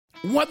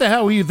What the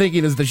Hell Were You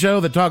Thinking is the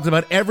show that talks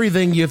about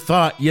everything you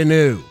thought you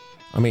knew.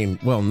 I mean,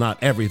 well, not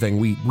everything.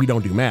 We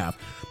don't do math.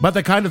 But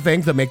the kind of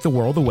things that make the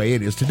world the way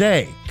it is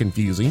today.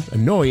 Confusing,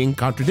 annoying,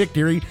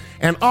 contradictory,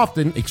 and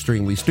often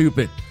extremely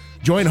stupid.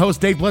 Join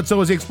host Dave Bledsoe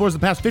as he explores the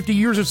past 50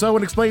 years or so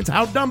and explains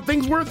how dumb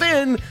things were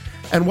then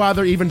and why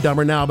they're even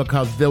dumber now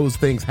because those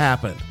things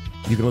happened.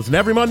 You can listen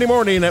every Monday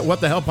morning at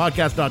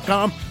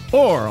whatthehellpodcast.com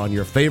or on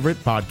your favorite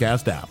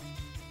podcast app.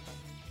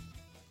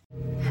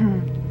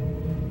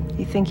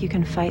 You think you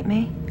can fight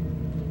me?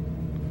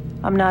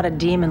 I'm not a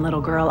demon,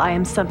 little girl. I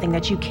am something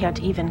that you can't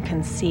even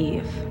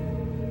conceive.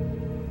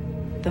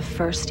 The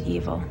first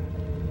evil.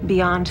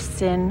 Beyond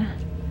sin,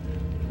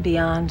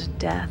 beyond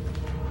death.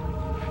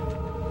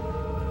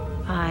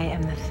 I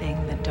am the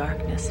thing that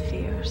darkness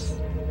fears.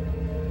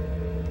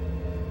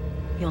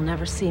 You'll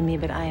never see me,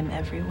 but I am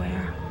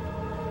everywhere.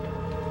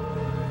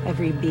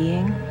 Every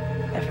being,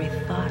 every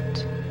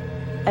thought,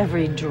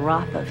 every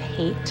drop of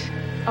hate.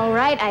 All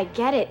right, I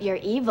get it. You're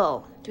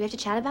evil. Do we have to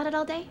chat about it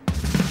all day?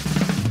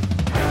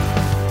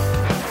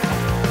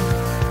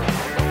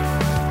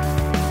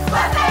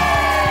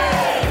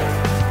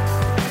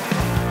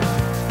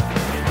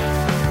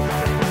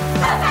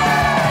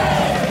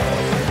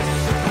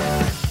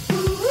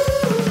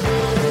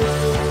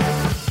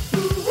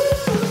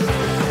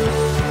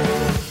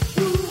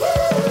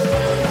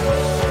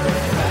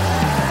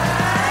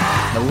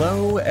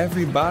 Hello,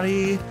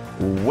 everybody.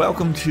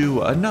 Welcome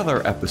to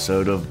another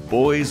episode of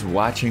Boys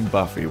Watching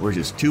Buffy. We're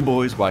just two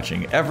boys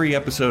watching every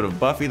episode of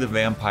Buffy the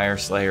Vampire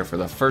Slayer for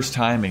the first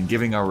time and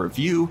giving our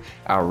review,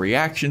 our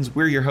reactions.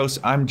 We're your hosts.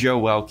 I'm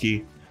Joe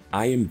Welke.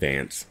 I am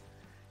Vance.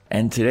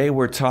 And today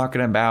we're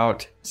talking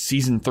about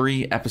Season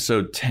 3,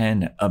 Episode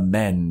 10,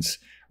 Amends,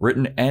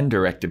 written and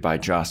directed by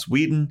Joss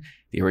Whedon.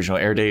 The original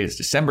air date is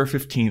December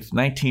 15th,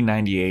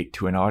 1998,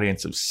 to an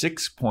audience of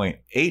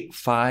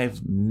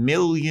 6.85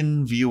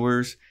 million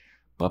viewers.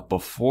 But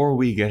before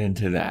we get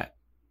into that,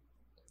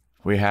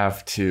 we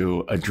have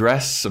to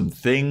address some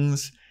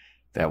things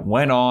that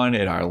went on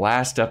in our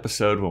last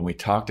episode when we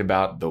talked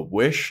about The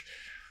Wish.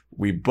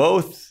 We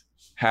both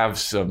have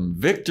some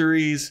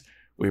victories.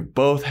 We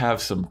both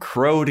have some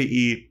crow to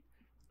eat.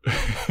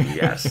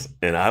 Yes,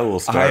 and I will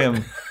start. I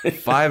am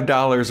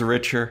 $5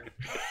 richer.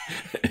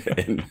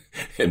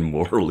 and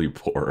morally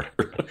poor.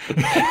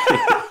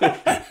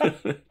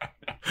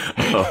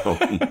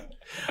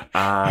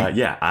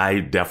 Yeah,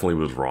 I definitely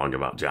was wrong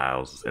about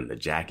Giles and the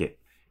jacket.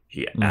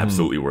 He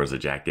absolutely wears a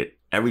jacket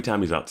every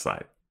time he's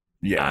outside.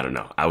 Yeah, I don't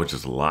know. I was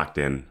just locked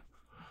in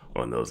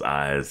on those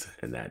eyes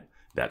and that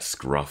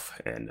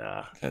scruff and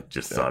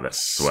just saw that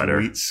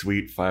sweater.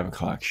 Sweet 5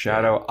 o'clock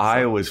shadow. Yeah,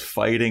 I was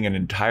fighting an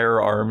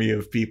entire army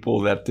of people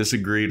that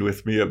disagreed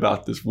with me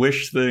about this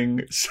Wish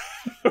thing. So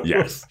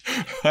yes.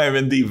 I'm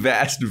in the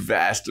vast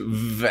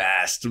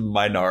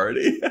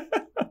minority.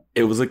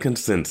 It was a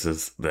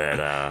consensus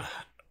that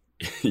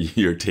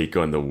your take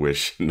on the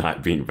Wish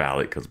not being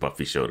valid because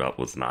Buffy showed up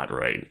was not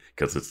right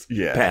because it's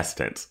past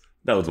tense.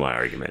 That was my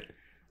argument.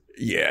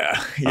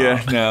 Yeah,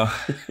 no.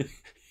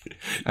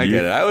 I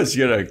get it. I was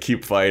going to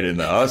keep fighting,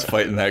 though. I was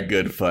fighting that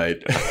good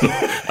fight.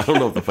 I don't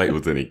know if the fight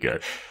was any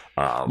good.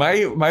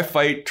 My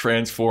fight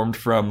transformed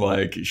from,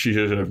 like, she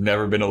should have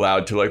never been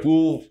allowed to, like,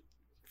 well,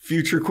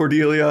 future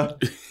Cordelia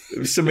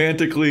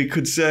semantically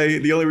could say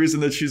the only reason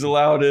that she's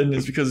allowed in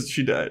is because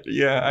she died.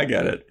 Yeah, I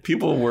get it.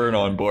 People weren't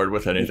on board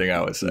with anything I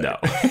was saying. No.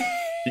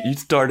 You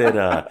started...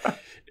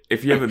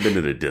 if you haven't been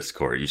to the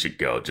Discord, you should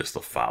go just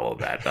to follow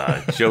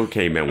that. Joe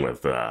came in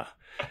with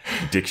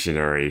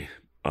dictionary...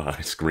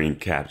 screen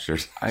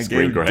captures. I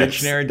gave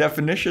dictionary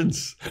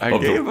definitions. I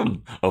gave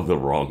them of the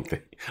wrong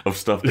thing, of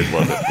stuff that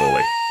wasn't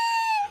fully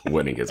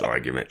winning his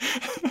argument.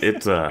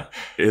 It's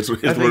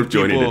worth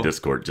joining the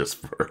Discord just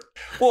for.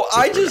 Well,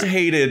 I just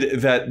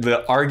hated that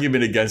the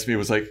argument against me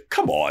was like,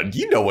 come on,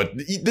 you know what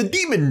the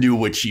demon knew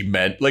what she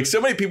meant. Like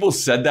so many people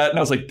said that, and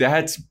I was like,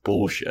 that's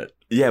bullshit.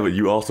 Yeah, but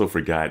you also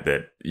forgot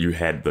that you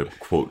had the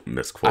quote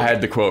misquote. I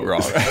had the quote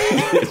wrong.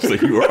 So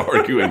you were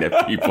arguing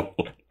that people.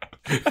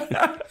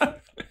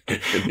 And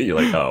then you're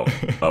like, oh,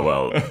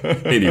 well,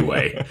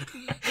 anyway.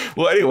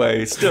 Well,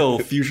 anyway, still,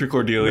 future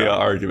Cordelia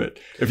argument.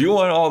 If you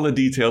want all the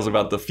details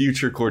about the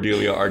future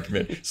Cordelia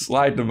argument,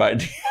 slide to my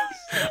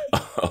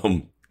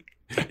DMs.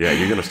 Yeah,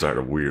 you're going to start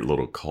a weird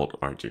little cult,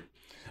 aren't you?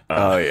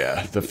 Oh,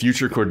 yeah. The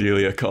future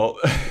Cordelia cult.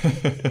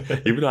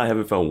 Even though I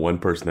haven't found one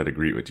person that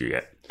agreed with you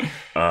yet.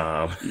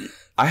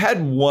 I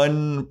had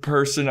one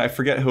person, I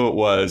forget who it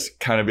was,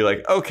 kind of be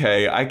like,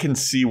 okay, I can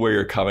see where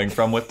you're coming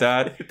from with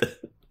that.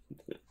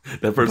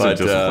 That person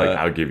just was like,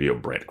 I'll give you a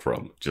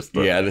breadcrumb.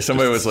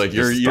 Somebody was like,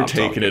 you're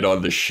taking it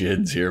on the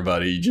shins here,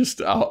 buddy.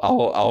 Just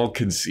I'll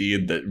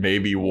concede that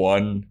maybe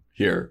one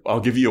here. I'll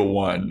give you a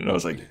 1. And I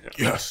was like,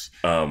 yes.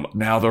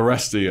 Now the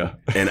rest of you.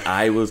 And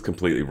I was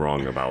completely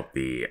wrong about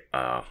the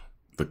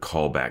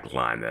callback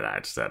line that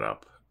I'd set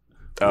up.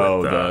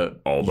 Oh,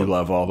 you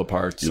love all the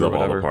parts. You love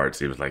all the parts.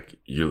 He was like,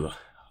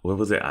 what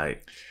was it?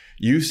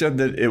 You said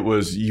that it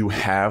was you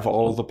have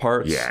all the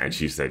parts? Yeah, and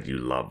he said you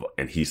love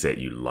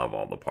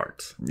all the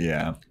parts.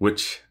 Yeah.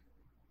 Which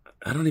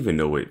I don't even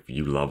know if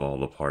you love all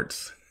the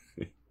parts.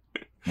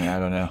 Yeah, I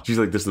don't know. She's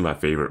like, this is my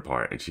favorite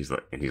part. And he's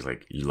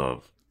like, you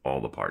love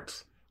all the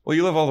parts. Well,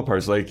 you love all the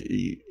parts. Like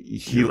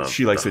she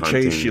likes the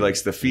chase. She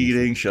likes the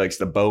feeding. She likes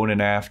the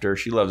boning after.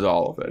 She loves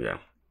all of it. Yeah.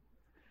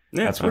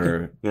 That's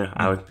where.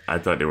 Yeah. I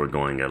thought they were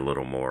going a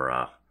little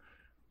more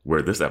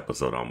where this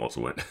episode almost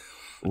went.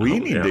 We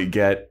need to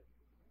get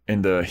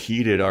into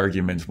heated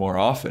arguments more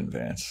often,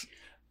 Vance.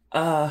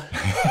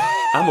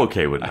 I'm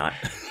okay with not.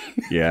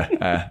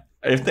 Yeah.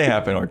 If they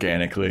happen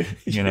organically,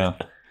 you know.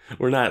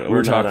 We're not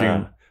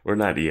ESPN.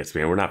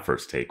 We're not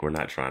First Take. We're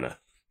not trying to.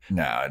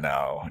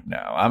 No.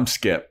 I'm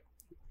Skip.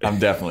 I'm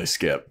definitely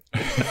Skip.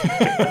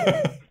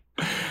 I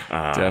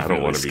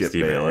don't want to be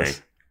Stephen A.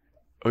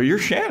 Oh, you're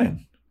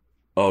Shannon.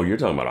 Oh, you're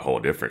talking about a whole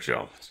different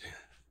show.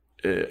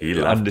 He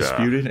left,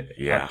 Undisputed?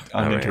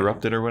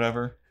 Uninterrupted or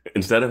whatever?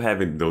 Instead of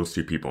having those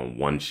two people on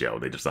one show,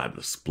 they decided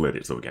to split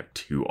it so we can have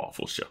two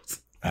awful shows.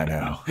 I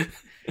know.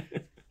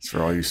 It's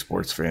for all you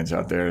sports fans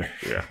out there.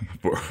 Yeah,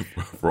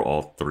 for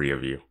all three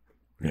of you.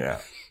 Yeah.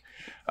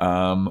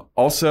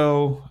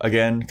 Also,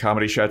 again,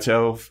 Comedy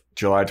Chateau,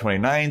 July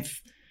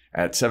 29th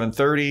at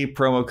 7:30.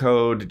 Promo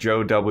code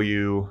Joe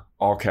W,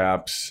 all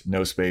caps,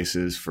 no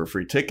spaces for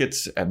free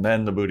tickets. And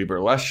then the Booty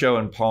Burlesque show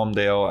in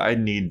Palmdale. I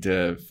need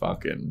to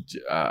fucking,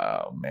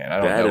 oh man,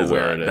 I don't know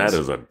where it is. That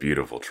is a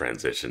beautiful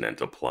transition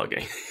into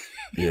plugging.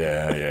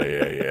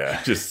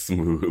 Yeah. Just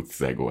smooth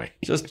segue.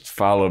 Just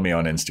follow me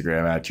on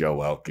Instagram at Joe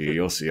Welke.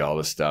 You'll see all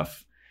the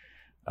stuff.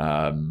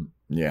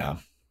 Yeah.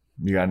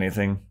 You got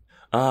anything?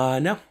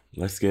 No.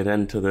 Let's get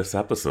into this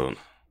episode.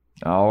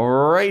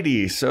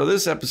 Alrighty. So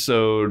this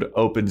episode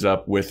opens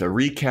up with a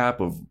recap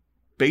of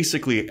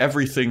basically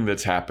everything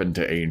that's happened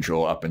to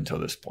Angel up until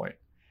this point.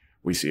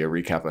 We see a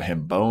recap of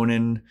him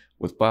boning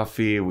with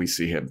Buffy. We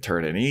see him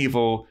turning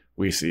evil.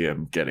 We see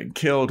him getting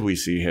killed. We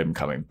see him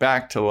coming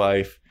back to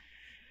life.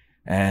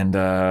 And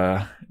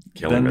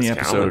killing then his the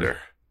episode. calendar.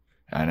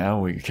 I know,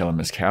 we kill him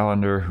his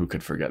calendar. Who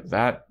could forget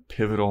that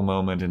pivotal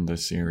moment in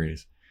this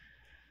series?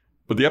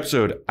 But the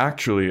episode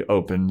actually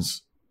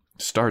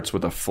starts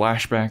with a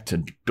flashback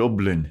to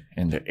Dublin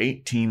in the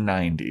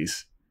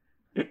 1890s.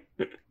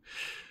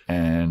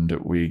 And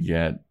we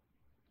get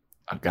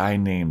a guy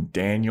named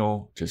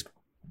Daniel just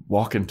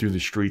walking through the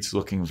streets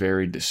looking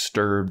very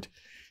disturbed.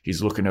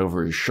 He's looking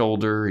over his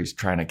shoulder. He's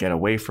trying to get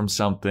away from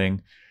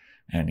something.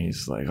 And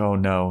he's like, oh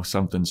no,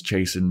 something's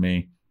chasing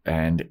me.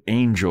 And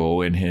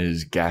Angel in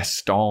his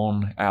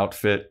Gaston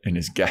outfit, in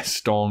his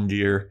Gaston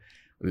gear,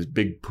 with his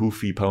big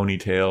poofy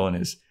ponytail and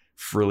his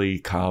frilly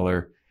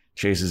collar,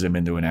 chases him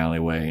into an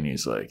alleyway. And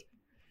he's like,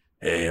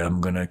 hey, I'm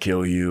going to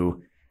kill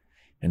you.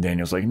 And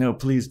Daniel's like, no,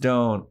 please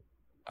don't.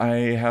 I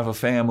have a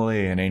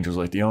family. And Angel's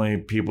like, the only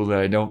people that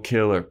I don't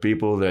kill are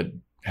people that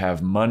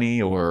have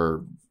money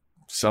or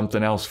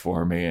something else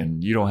for me.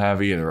 And you don't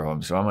have either of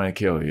them. So I'm going to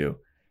kill you.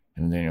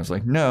 And Daniel's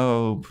like,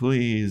 no,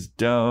 please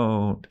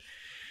don't.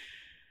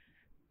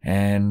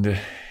 And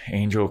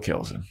Angel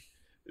kills him.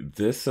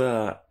 This,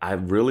 I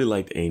really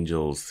liked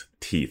Angel's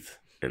teeth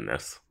in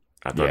this.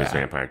 I thought his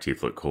vampire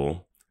teeth looked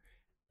cool.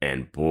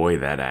 And boy,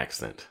 that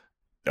accent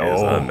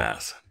is a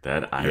mess.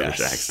 That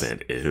Irish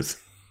accent is.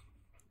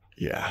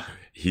 Yeah.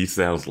 He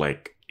sounds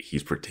like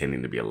he's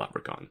pretending to be a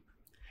leprechaun.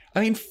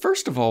 I mean,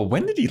 first of all,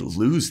 when did he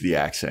lose the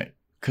accent?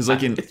 Because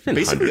like in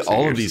basically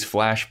all of these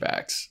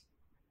flashbacks,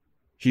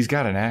 he's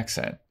got an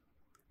accent.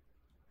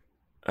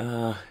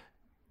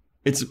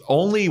 It's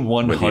only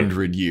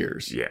 100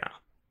 years. Yeah.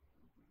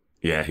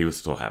 Yeah, he would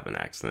still have an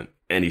accent.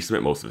 And he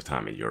spent most of his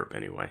time in Europe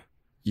anyway.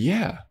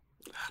 Yeah.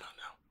 I don't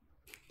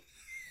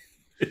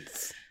know.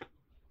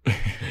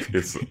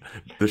 It's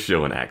the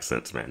show and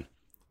accents, man.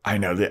 I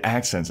know, the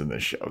accents in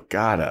this show.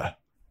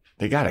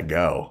 They gotta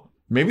go.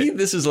 Maybe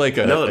this is like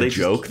a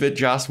joke that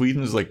Joss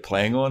Whedon is like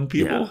playing on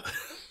people.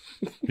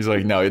 Yeah. He's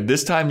like, no,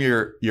 this time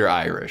you're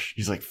Irish.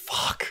 He's like,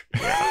 fuck.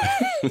 Yeah.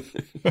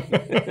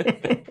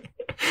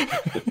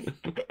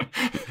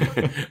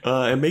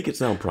 And make it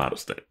sound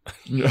Protestant.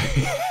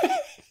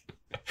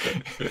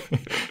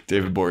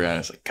 David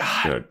Boreanaz like,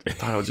 God, I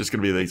thought I was just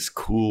going to be this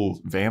cool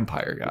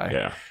vampire guy.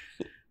 Yeah.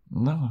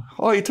 No.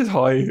 Hi, 'tis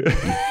hi.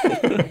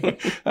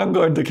 I'm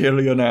going to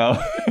kill you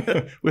now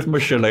with my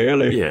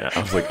shillelagh. Yeah,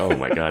 I was like, oh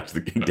my gosh,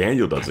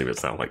 Daniel doesn't even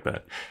sound like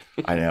that.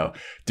 I know.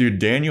 Dude,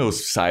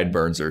 Daniel's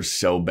sideburns are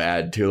so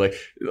bad too.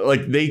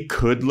 Like they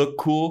could look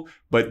cool,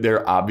 but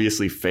they're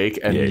obviously fake.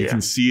 And you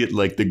can see it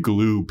like the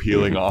glue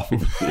peeling off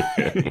of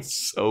it.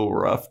 It's so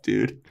rough,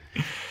 dude.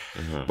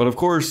 Uh-huh. But of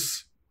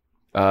course,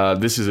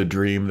 this is a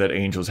dream that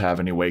Angel's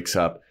having. He wakes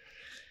up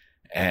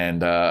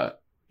and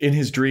in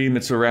his dream,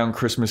 it's around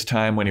Christmas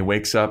time when he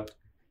wakes up.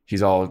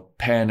 He's all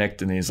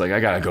panicked and he's like,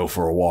 I got to go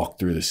for a walk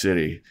through the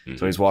city. Mm-hmm.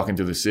 So he's walking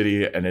through the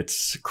city and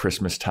it's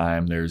Christmas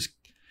time. There's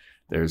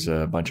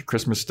a bunch of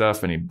Christmas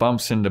stuff and he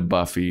bumps into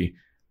Buffy,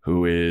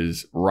 who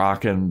is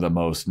rocking the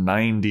most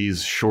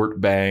 90s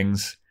short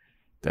bangs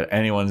that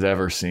anyone's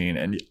ever seen.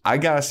 And I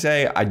got to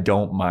say, I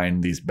don't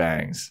mind these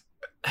bangs.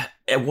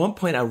 At one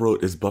point I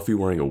wrote, is Buffy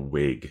wearing a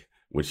wig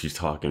when she's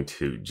talking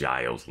to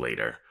Giles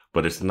later?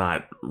 but it's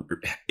not.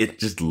 It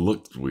just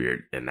looked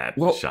weird in that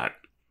shot.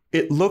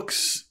 It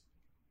looks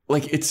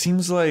like it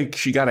seems like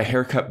she got a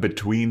haircut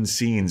between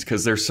scenes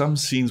because there's some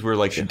scenes where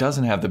like she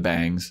doesn't have the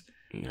bangs,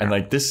 and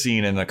like this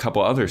scene and a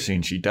couple other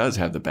scenes she does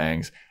have the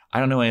bangs. I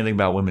don't know anything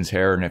about women's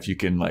hair and if you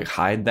can like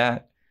hide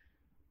that,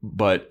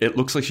 but it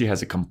looks like she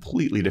has a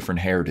completely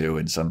different hairdo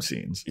in some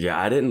scenes. Yeah,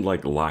 I didn't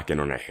like lock in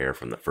on her hair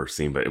from the first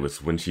scene, but it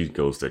was when she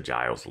goes to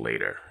Giles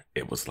later.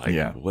 It was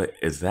like, what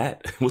is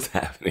that? What's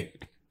happening?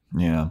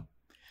 Yeah.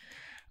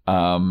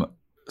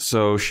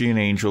 So she and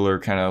Angel are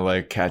kind of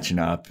like catching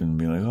up and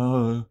be like,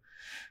 oh,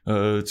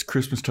 it's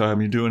Christmas time.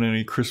 You doing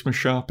any Christmas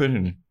shopping?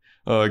 And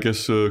I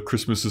guess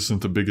Christmas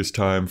isn't the biggest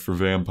time for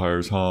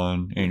vampires, huh?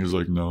 And Angel's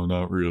like, no,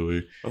 not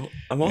really. Oh,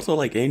 I'm also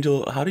like,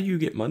 Angel, how do you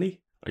get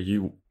money? Are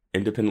you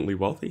independently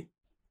wealthy?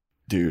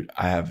 Dude,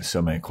 I have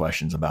so many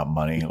questions about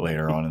money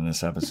later on in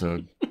this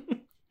episode.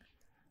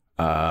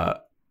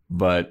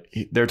 But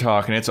they're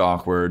talking. It's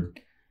awkward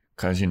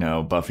because, you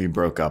know, Buffy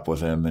broke up with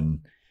him.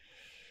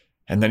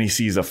 And then he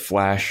sees a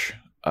flash,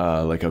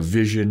 like a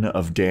vision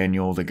of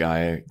Daniel, the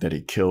guy that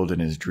he killed in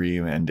his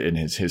dream and in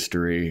his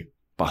history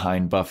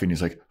behind Buffy. And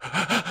he's like,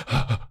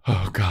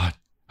 oh, God,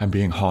 I'm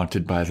being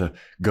haunted by the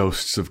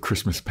ghosts of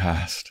Christmas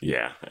past.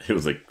 Yeah, it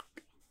was like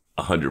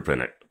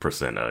 100%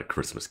 a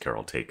Christmas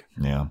Carol take.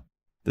 Yeah.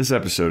 This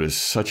episode is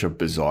such a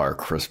bizarre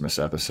Christmas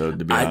episode,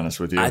 to be honest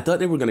with you. I thought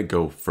they were going to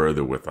go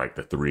further with like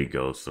the 3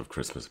 ghosts of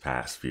Christmas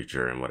past,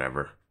 future, and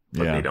whatever.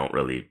 But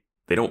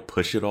they don't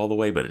push it all the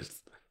way, but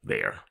it's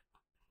there.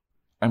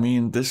 I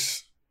mean,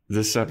 this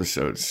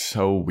episode's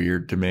so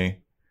weird to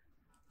me.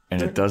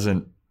 And it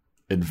doesn't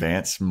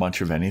advance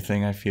much of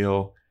anything, I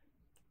feel.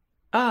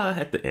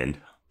 At the end.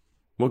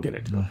 We'll get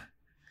into it.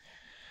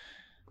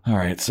 All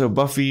right, so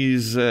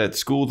Buffy's at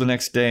school the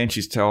next day, and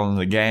she's telling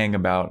the gang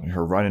about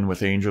her run-in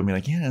with Angel. And be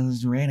like, yeah, I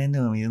just ran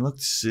into him. He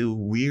looked so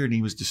weird, and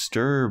he was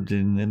disturbed,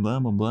 and blah,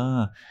 blah,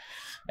 blah.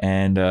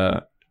 And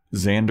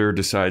Xander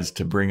decides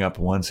to bring up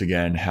once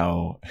again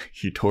how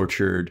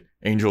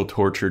Angel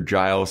tortured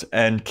Giles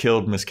and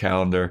killed Miss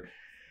Calendar.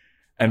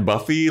 And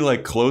Buffy,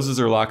 like, closes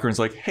her locker and is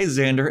like, hey,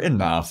 Xander,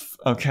 enough.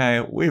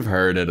 Okay, we've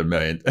heard it a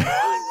million.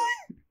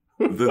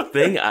 The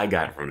thing I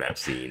got from that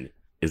scene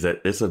is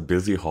that it's a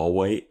busy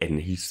hallway and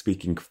he's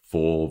speaking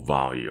full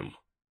volume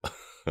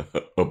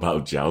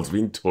about Giles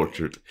being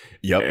tortured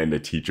and the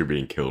teacher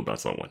being killed by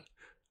someone.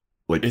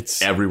 Like,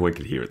 everyone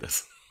could hear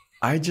this.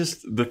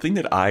 The thing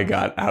that I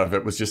got out of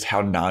it was just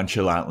how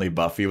nonchalantly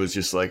Buffy was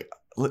just like,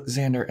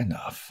 Xander,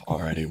 enough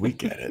already. We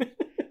get it.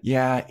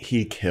 Yeah,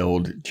 he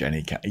killed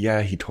Jenny.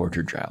 Yeah, he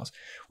tortured Giles.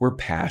 We're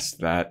past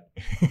that.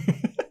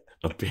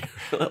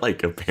 Apparently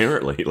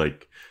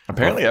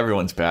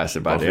everyone's past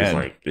it by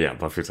the end.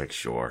 Buffy's like,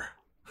 sure.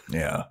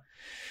 Yeah.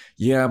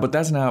 Yeah, but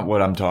that's not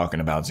what I'm talking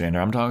about,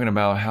 Xander. I'm talking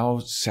about how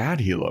sad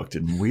he looked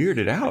and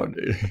weirded out.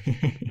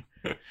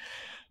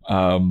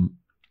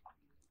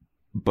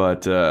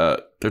 But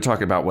they're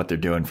talking about what they're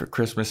doing for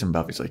Christmas, and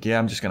Buffy's like, yeah,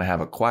 I'm just going to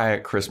have a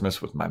quiet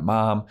Christmas with my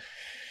mom.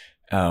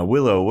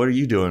 Willow, what are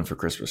you doing for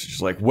Christmas?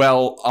 She's like,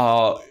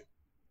 well,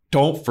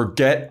 don't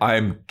forget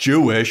I'm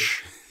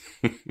Jewish.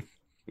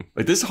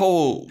 Like, this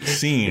whole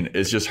scene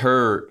is just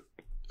her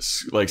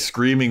like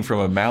screaming from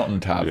a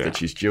mountaintop that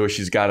she's Jewish.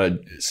 She's got a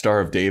Star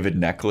of David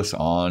necklace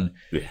on.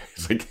 Yeah,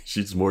 it's like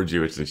she's more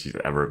Jewish than she's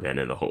ever been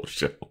in the whole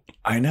show.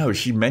 I know.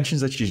 She mentions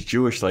that she's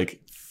Jewish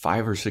like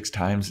 5 or 6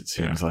 times, it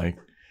seems like.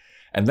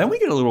 And then we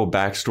get a little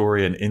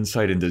backstory and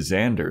insight into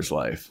Xander's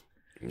life,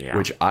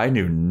 which I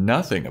knew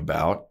nothing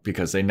about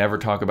because they never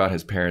talk about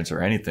his parents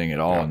or anything at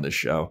all in this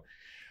show.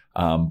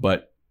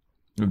 But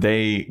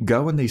they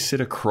go and they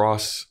sit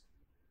across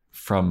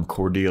from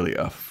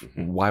Cordelia.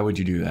 Why would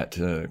you do that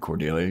to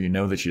Cordelia? You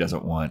know that she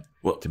doesn't want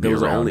to be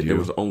around you. There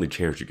was only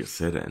chairs you could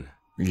sit in.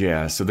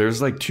 Yeah, so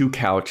there's like 2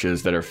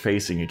 couches that are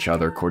facing each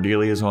other.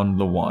 Cordelia's on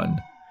the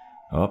one.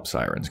 Oh,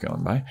 siren's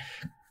going by.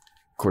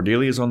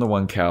 Cordelia's on the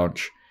one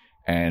couch,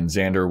 and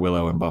Xander,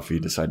 Willow, and Buffy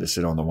decide to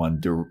sit on the one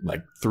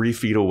like 3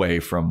 feet away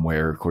from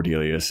where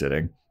Cordelia is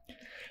sitting.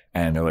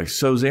 And they're like,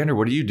 so Xander,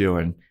 what are you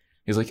doing?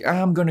 He's like,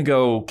 I'm going to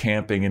go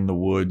camping in the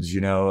woods.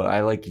 You know,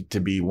 I like to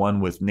be one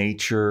with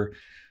nature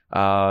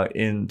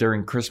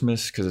during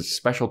Christmas because it's a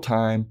special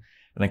time.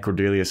 And then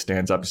Cordelia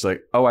stands up. She's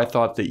like, oh, I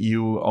thought that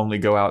you only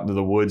go out into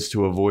the woods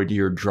to avoid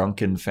your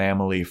drunken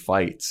family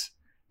fights.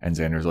 And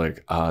Xander's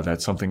like,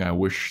 that's something I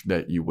wish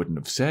that you wouldn't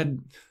have said.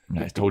 And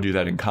I told you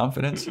that in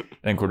confidence.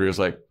 And Cordelia's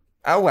like,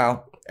 oh,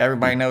 well,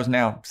 everybody knows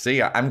now.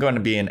 See, I'm going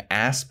to be in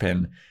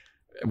Aspen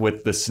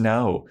with the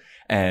snow.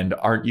 And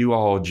aren't you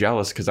all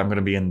jealous because I'm going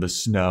to be in the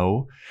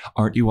snow?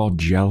 Aren't you all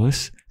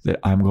jealous that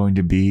I'm going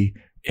to be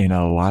in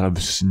a lot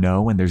of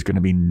snow and there's going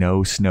to be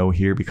no snow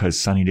here because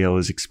Sunnydale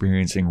is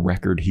experiencing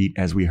record heat,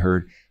 as we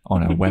heard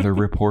on a weather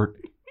report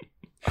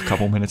a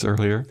couple minutes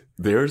earlier?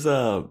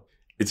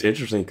 It's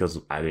interesting because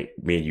I think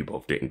me and you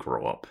both didn't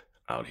grow up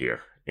out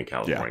here in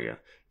California. Yeah.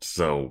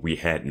 So we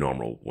had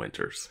normal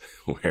winters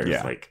where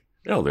it's like,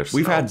 oh, there's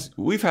snow.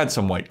 We've had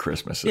some white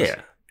Christmases.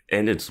 Yeah.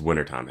 And it's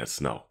wintertime, has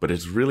snow. But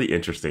it's really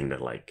interesting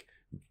that like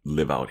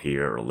live out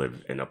here or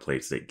live in a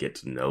place that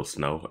gets no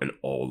snow and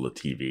all the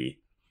TV,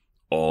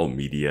 all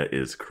media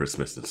is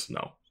Christmas and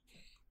snow.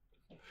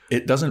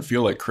 It doesn't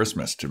feel like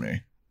Christmas to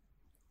me.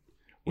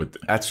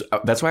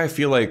 That's why I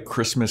feel like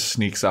Christmas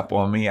sneaks up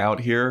on me out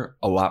here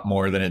a lot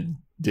more than it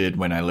did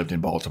when I lived in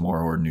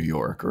Baltimore or New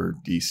York or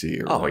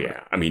DC. Oh,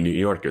 yeah. I mean, New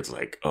York, it's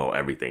like, oh,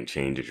 everything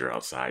changes. You're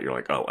outside. You're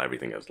like, oh,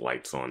 everything has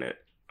lights on it.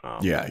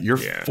 You're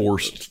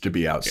forced to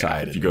be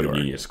outside. If you go to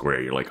Union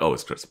Square, you're like, oh,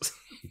 it's Christmas.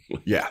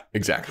 Yeah,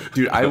 exactly.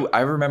 Dude, I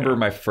remember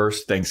my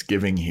first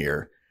Thanksgiving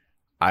here.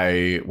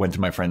 I went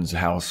to my friend's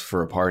house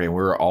for a party and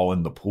we were all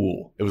in the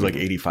pool. It was like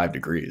 85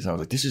 degrees. I was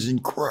like, this is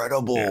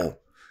incredible. Yeah.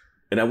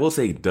 And I will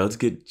say it does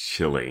get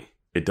chilly.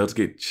 It does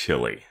get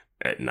chilly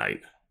at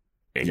night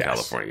in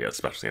California,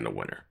 especially in the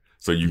winter.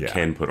 So you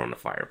can put on a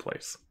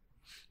fireplace.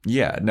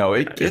 Yeah, no,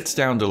 it gets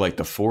down to like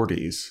the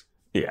 40s.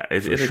 Yeah,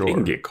 it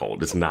can get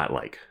cold. It's not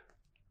like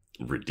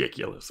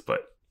ridiculous,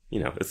 but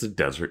it's a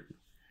desert.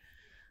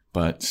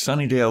 But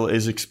Sunnydale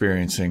is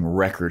experiencing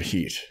record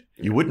heat.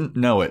 You wouldn't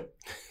know it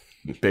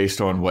based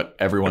on what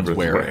everyone's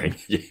wearing.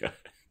 Yeah.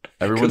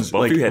 Everyone's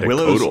Buffy like, had a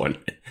coat on.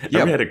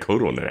 Yeah, had a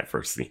coat on in that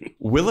first scene.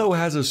 Willow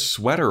has a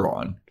sweater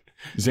on.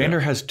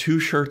 Xander has 2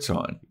 shirts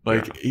on.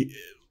 Like,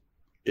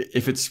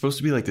 if it's supposed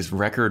to be like this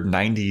record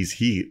 90s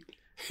heat,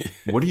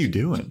 what are you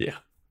doing? Yeah.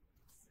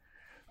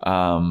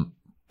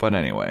 But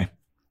anyway.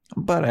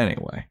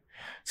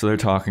 So they're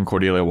talking.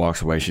 Cordelia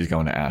walks away. She's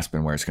going to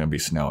Aspen where it's going to be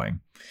snowing.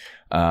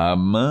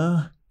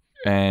 And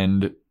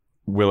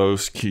Willow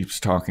keeps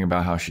talking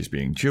about how she's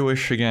being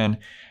Jewish again.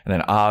 And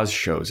then Oz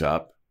shows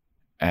up.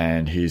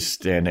 And he's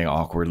standing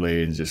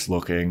awkwardly and just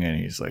looking. And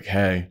he's like,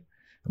 hey.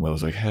 And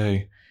Willow's like,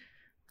 hey,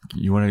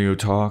 you want to go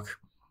talk?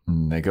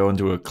 And they go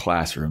into a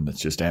classroom that's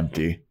just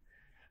empty.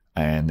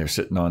 And they're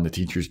sitting on the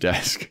teacher's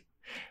desk.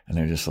 And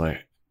they're just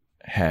like,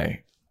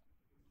 hey.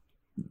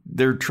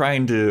 They're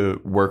trying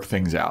to work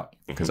things out.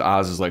 Because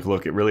Oz is like,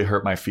 look, it really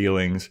hurt my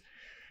feelings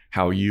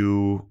how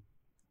you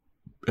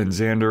and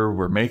Xander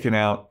were making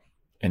out.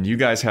 And you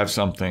guys have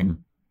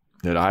something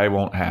that I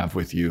won't have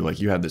with you. Like,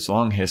 you have this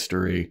long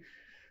history.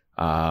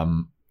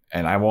 And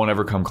I won't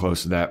ever come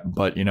close to that.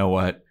 But you know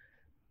what?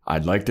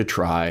 I'd like to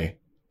try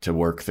to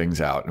work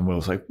things out. And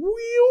Will's like, wee.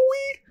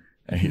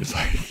 And he's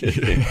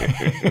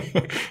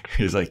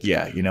like,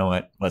 yeah, you know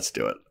what? Let's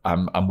do it.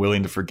 I'm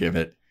willing to forgive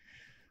it.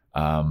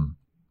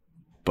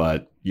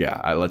 But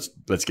yeah, let's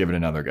give it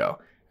another go.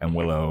 And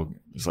Willow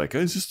is like,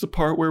 is this the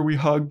part where we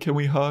hug? Can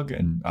we hug?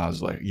 And I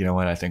was like, you know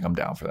what? I think I'm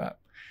down for that.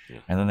 Yeah.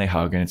 And then they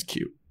hug and it's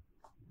cute.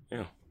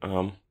 Yeah.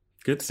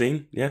 Good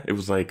scene. Yeah. It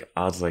was like,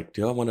 I was like,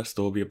 do I want to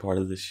still be a part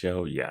of this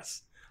show?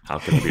 Yes. How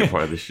can I be a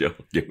part of this show?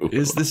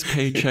 Is this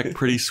paycheck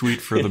pretty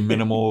sweet for the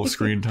minimal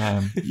screen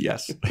time?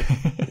 Yes.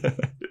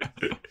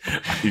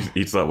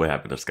 He saw what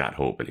happened to Scott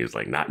Hope and he was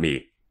like, not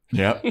me.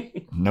 Yep.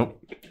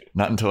 Nope.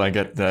 Not until I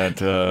get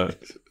that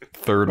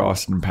third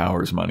Austin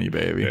Powers money,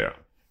 baby. Yeah.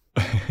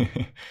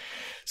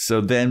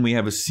 So then we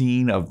have a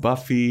scene of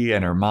Buffy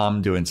and her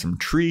mom doing some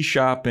tree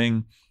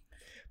shopping.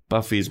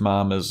 Buffy's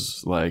mom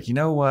is like, you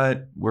know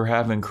what? We're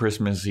having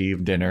Christmas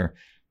Eve dinner.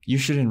 You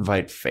should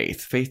invite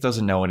Faith. Faith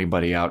doesn't know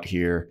anybody out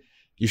here.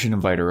 You should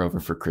invite her over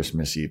for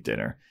Christmas Eve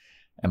dinner.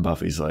 And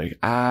Buffy's like,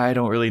 I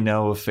don't really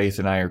know if Faith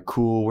and I are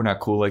cool. We're not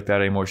cool like that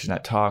anymore. She's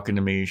not talking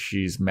to me.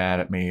 She's mad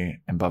at me.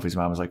 And Buffy's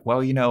mom is like,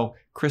 well,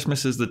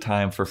 Christmas is the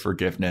time for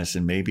forgiveness.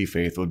 And maybe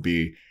Faith would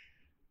be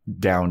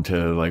down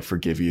to like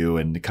forgive you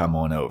and to come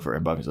on over.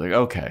 And Buffy's like,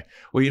 okay.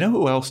 Well, you know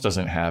who else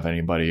doesn't have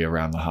anybody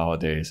around the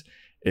holidays?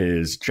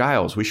 Is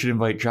Giles. We should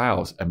invite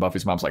Giles. And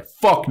Buffy's mom's like,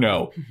 fuck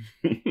no.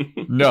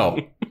 No.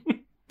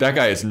 That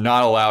guy is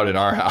not allowed in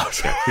our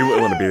house. He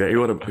wouldn't want to be there. He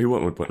wouldn't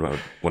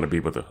want to be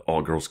with the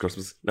all girls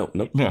Christmas. Nope.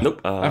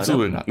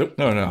 Absolutely not. Nope.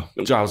 No.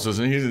 Giles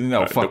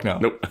doesn't. Fuck no.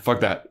 Nope. Fuck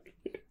that.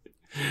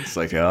 It's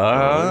like, we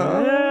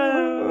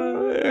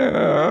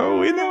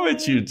know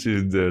what you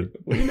two did.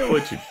 We know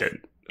what you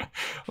did.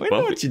 We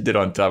know what you did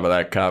on top of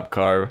that cop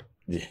car.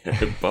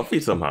 Yeah,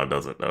 Buffy somehow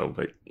doesn't know,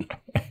 but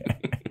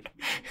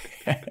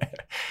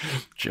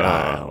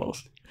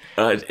Giles.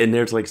 And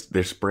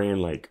they're spraying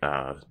like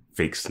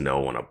fake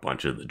snow on a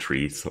bunch of the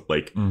trees,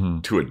 like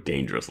to a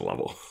dangerous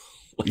level.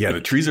 Yeah,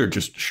 the trees are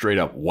just straight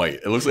up white.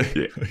 It looks like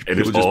and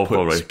it's all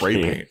from a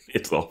spray paint.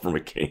 It's all from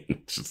a cane.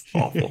 It's just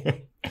awful.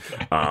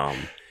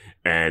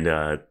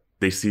 And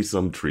they see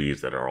some trees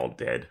that are all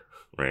dead,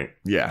 right?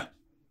 Yeah.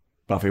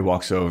 Buffy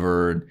walks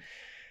over and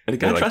the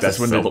guy tries to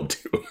sell them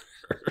to her.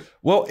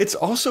 Well, it's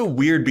also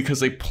weird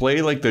because they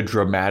play like the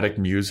dramatic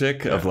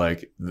music of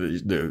like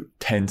the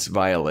tense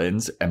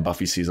violins, and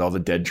Buffy sees all the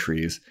dead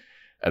trees.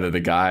 And then the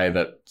guy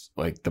that's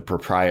like the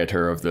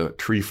proprietor of the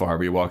tree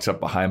farm, he walks up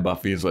behind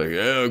Buffy and is like,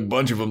 yeah, a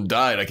bunch of them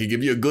died. I could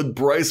give you a good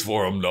price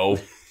for them, though.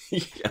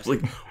 I was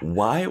like,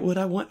 why would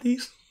I want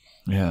these?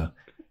 Yeah.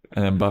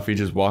 And then Buffy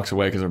just walks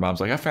away because her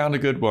mom's like, I found a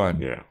good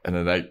one. Yeah. And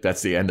then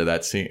that's the end of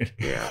that scene.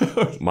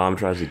 Yeah. Mom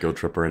tries to go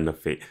trip her in the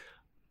face.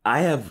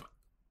 I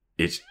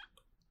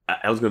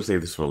was going to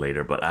save this for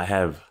later, but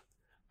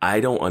I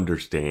don't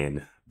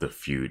understand the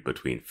feud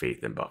between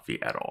Faith and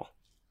Buffy at all.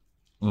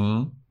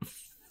 Mm-hmm.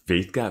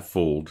 Faith got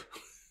fooled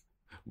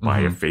by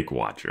a fake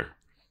watcher.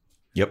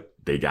 Yep.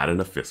 They got in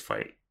a fist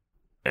fight.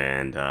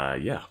 And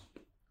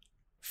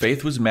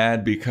Faith was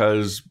mad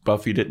because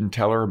Buffy didn't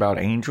tell her about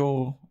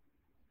Angel.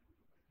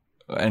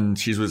 And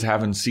she was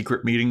having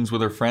secret meetings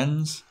with her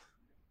friends.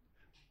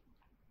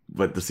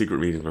 But the secret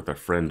meetings with her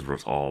friends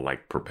was all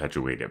like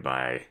perpetuated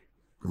by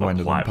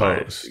Gwendolyn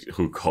Post,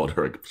 who called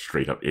her a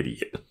straight up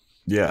idiot.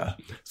 Yeah.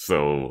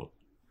 So,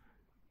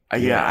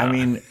 yeah, I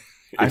mean,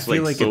 I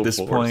feel like so at this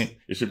forced. point,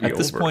 It should be at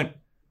this point,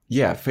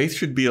 yeah, Faith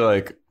should be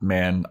like,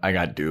 man, I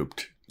got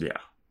duped. Yeah.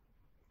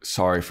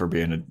 Sorry for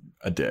being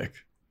a dick.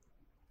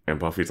 And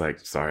Buffy's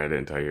like, sorry, I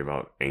didn't tell you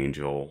about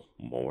Angel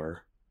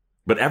more.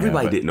 But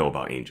everybody didn't know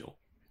about Angel.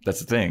 That's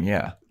the thing,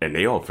 yeah. And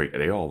they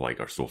all like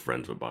are still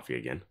friends with Buffy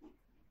again.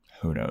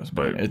 Who knows?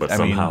 But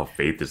somehow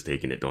Faith is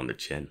taking it on the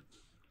chin.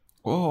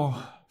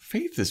 Oh,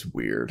 Faith is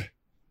weird.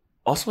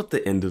 Also, at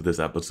the end of this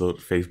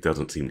episode, Faith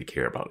doesn't seem to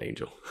care about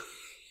Angel,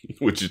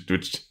 which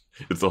is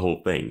the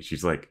whole thing.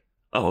 She's like,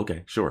 "Oh,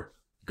 okay, sure,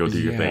 go do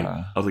your thing."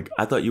 I was like,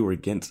 "I thought you were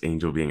against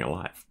Angel being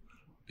alive."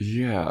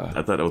 Yeah,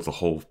 I thought that was a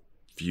whole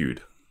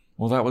feud.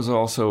 Well, that was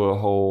also a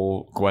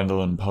whole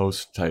Gwendolyn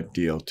Post type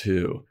deal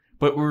too.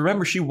 But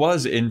remember, she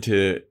was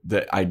into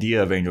the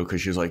idea of Angel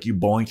because she was like, "You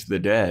boinked the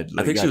dead."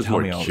 Like, I think she was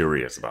more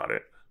curious about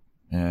it.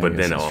 Yeah, but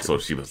then also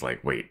she was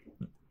like, "Wait,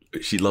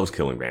 she loves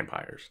killing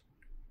vampires."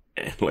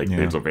 And like,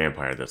 there's a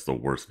vampire that's the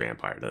worst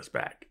vampire that's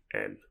back,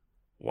 and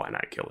why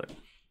not kill it?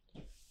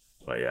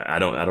 But yeah,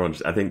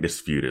 I think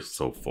this feud is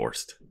so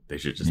forced. They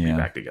should just be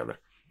back together.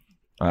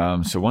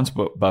 So once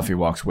Buffy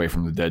walks away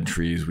from the dead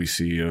trees, we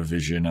see a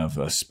vision of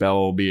a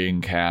spell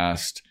being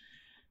cast.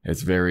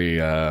 It's very,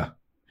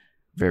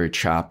 very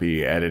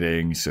choppy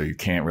editing, so you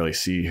can't really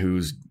see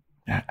who's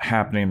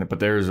happening. But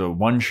there's a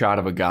one shot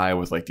of a guy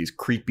with like these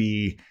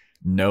creepy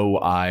no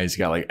eyes. He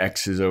got like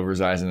X's over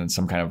his eyes and then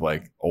some kind of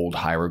like old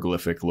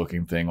hieroglyphic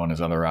looking thing on his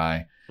other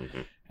eye.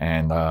 Mm-hmm.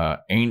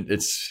 And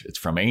it's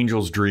from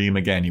Angel's dream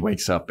again. He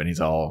wakes up and he's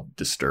all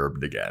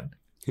disturbed again.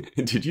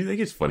 Did you think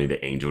it's funny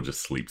that Angel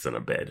just sleeps in a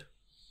bed?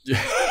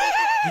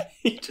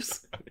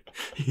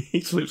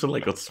 he sleeps in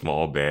like a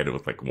small bed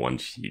with like one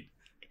sheet.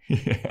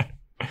 Yeah.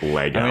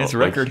 Leg out. It's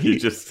record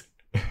heat.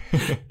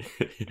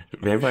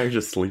 Vampires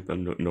just sleep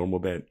in a normal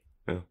bed.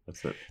 Yeah,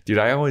 that's it. Dude,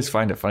 I always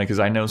find it funny because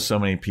I know so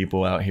many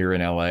people out here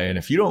in LA, and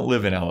if you don't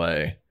live in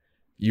LA,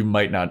 you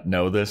might not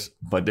know this,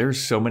 but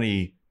there's so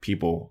many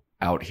people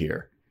out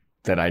here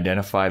that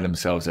identify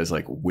themselves as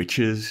like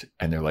witches,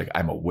 and they're like,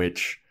 I'm a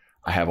witch.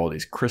 I have all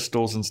these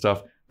crystals and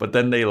stuff, but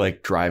then they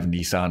like drive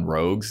Nissan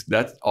Rogues.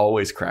 That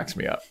always cracks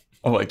me up.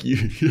 I'm like,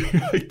 you're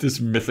like this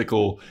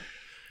mythical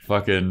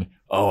fucking,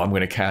 oh, I'm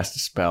going to cast a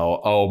spell.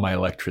 Oh, my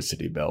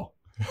electricity bill.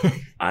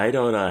 I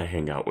don't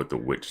hang out with the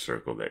witch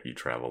circle that you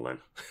travel in.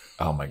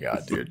 Oh my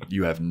God, dude.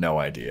 You have no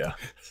idea.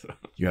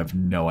 You have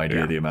no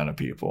idea the amount of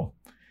people.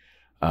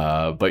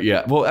 But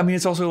yeah, well, I mean,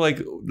 it's also like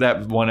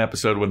that one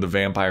episode when the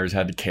vampires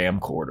had the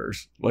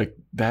camcorders. Like,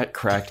 that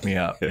cracked me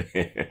up.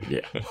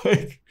 Yeah.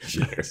 Like,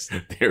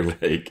 they're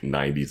like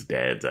 90s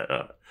dads at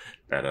a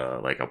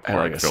park,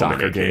 like a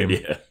soccer game.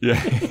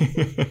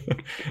 Yeah.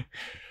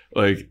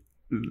 Like,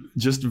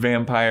 just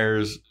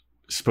vampires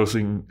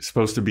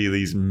supposed to be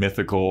these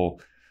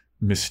mythical,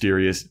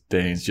 mysterious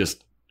things,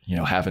 just, you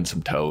know, having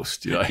some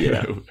toast. You know?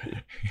 Yeah.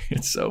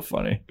 It's so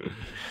funny.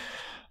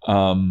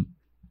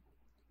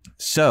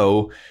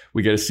 So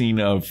we get a scene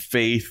of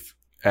Faith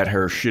at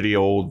her shitty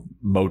old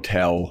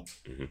motel,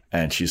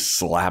 and she's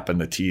slapping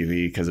the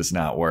TV because it's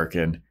not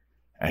working,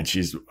 and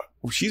she's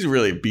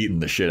really beating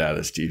the shit out of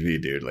this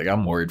TV, dude. Like,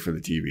 I'm worried for the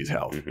TV's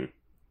health.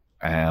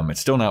 It's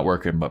still not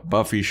working, but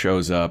Buffy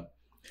shows up.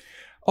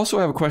 Also,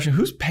 I have a question: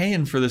 who's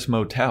paying for this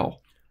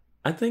motel?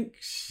 I think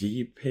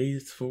she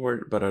pays for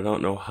it, but I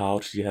don't know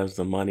how she has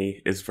the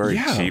money. It's very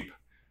cheap.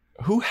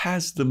 Who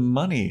has the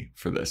money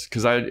for this?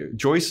 Because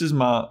Joyce's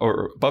mom,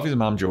 or Buffy's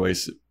mom,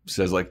 Joyce,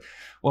 says like,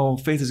 well,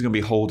 Faith is going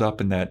to be holed up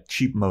in that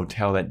cheap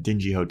motel, that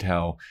dingy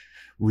hotel.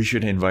 We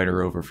should invite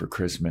her over for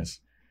Christmas.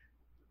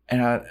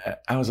 And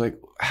I was like,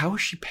 how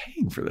is she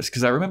paying for this?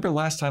 Because I remember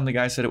last time the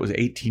guy said it was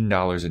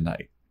 $18 a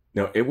night.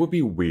 No, it would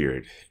be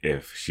weird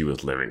if she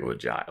was living with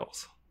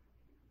Giles.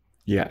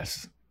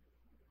 Yes.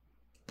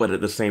 But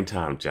at the same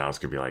time, Giles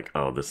could be like,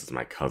 oh, this is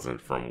my cousin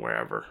from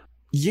wherever.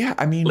 Yeah,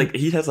 I mean, like,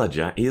 he has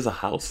a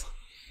house.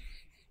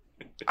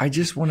 I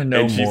just want to know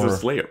more. And she's a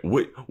Slayer.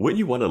 Wouldn't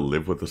you want to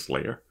live with a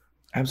Slayer?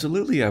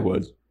 Absolutely, I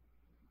would.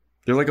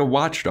 They're like a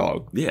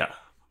watchdog. Yeah.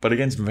 But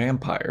against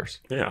vampires.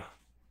 Yeah.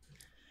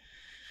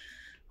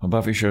 When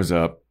Buffy shows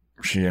up,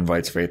 she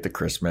invites Faith to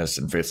Christmas,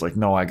 and Faith's like,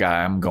 no,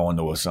 I'm going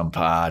to some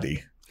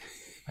party.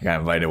 I got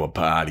invited to a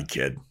party,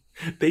 kid.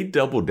 They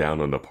double down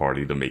on the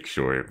party to make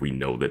sure we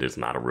know that it's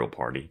not a real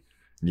party.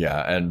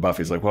 Yeah, and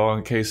Buffy's like, well,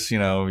 in case, you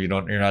know, you're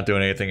not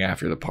doing anything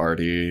after the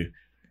party,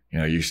 you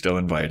know, you're still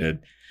invited.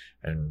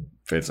 And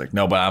Faith's like,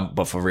 no,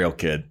 but for real,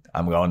 kid,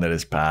 I'm going to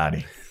this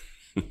party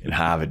in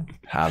Harvard,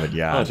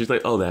 yeah. Oh, she's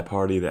like, oh, that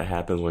party that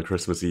happens on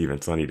Christmas Eve in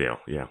Sunnydale.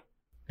 Yeah.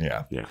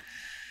 Yeah.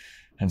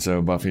 And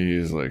so Buffy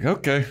is like,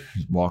 okay,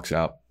 walks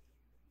out.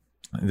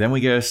 Then we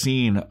get a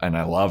scene, and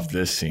I love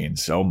this scene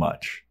so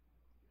much.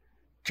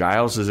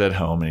 Giles is at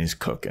home and he's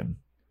cooking.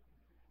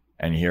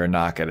 And you hear a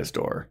knock at his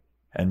door.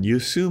 And you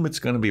assume it's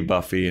going to be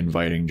Buffy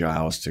inviting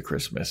Giles to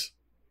Christmas.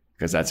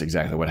 Because that's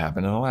exactly what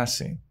happened in the last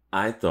scene.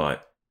 I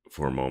thought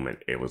for a moment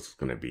it was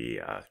going to be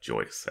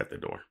Joyce at the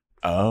door.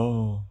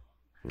 Oh.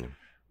 Yeah.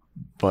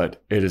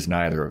 But it is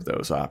neither of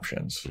those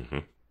options. Mm-hmm.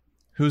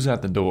 Who's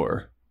at the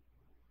door?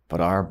 But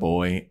our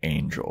boy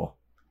Angel.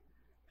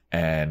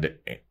 And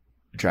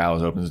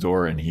Giles opens the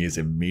door and he is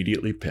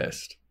immediately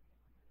pissed.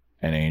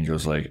 And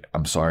Angel's like,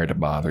 I'm sorry to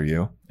bother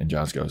you. And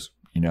Giles goes,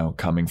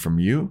 coming from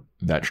you,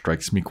 that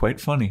strikes me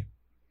quite funny.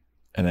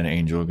 And then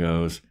Angel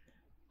goes,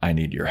 I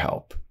need your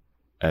help.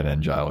 And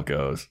then Giles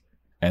goes,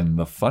 and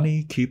the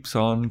funny keeps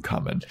on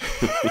coming.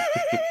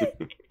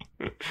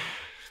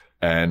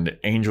 And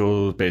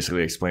Angel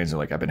basically explains,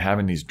 like, I've been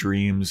having these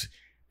dreams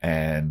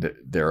and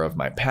they're of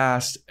my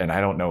past and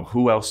I don't know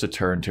who else to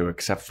turn to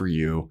except for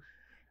you.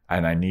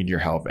 And I need your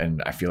help.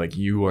 And I feel like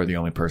you are the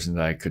only person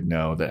that I could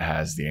know that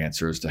has the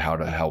answers to how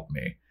to help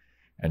me.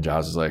 And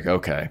Giles is like,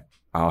 okay,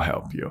 I'll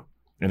help you.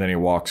 And then he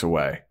walks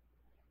away.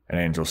 And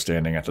Angel's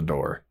standing at the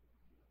door.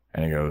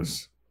 And he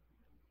goes,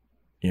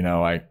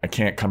 I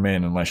can't come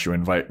in unless you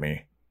invite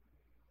me.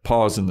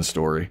 Pause in the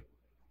story.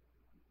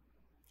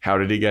 How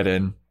did he get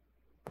in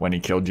when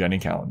he killed Jenny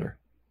Calendar?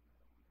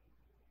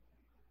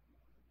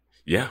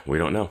 Yeah, we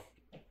don't know.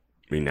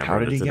 We never. How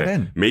did he get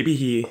in? Maybe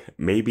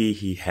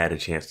he had a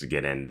chance to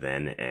get in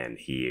then,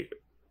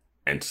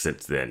 and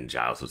since then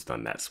Giles has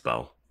done that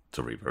spell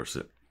to reverse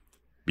it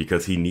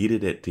because he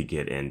needed it to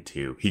get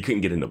into. He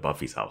couldn't get into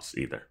Buffy's house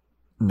either.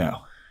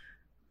 No.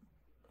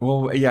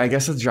 Well, yeah, I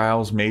guess that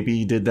Giles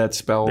maybe did that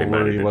spell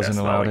where he wasn't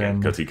allowed in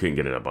because he couldn't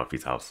get into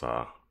Buffy's house.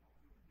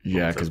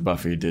 Yeah, because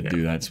Buffy did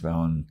do that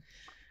spell,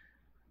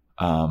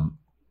 and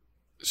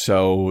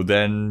so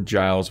then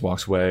Giles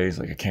walks away. He's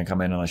like, I can't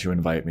come in unless you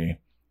invite me.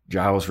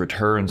 Giles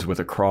returns with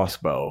a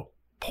crossbow,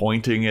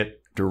 pointing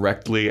it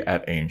directly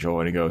at Angel,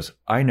 and he goes,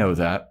 I know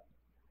that.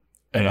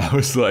 And I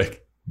was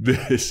like,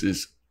 this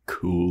is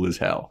cool as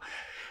hell.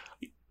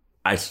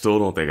 I still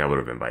don't think I would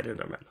have invited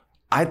him in.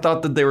 I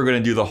thought that they were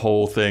going to do the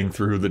whole thing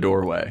through the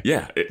doorway.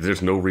 Yeah,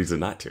 there's no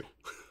reason not to.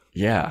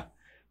 Yeah.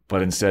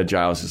 But instead,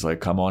 Giles is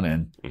like, come on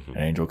in. Mm-hmm.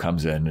 And Angel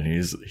comes in, and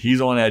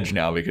he's on edge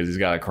now because he's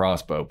got a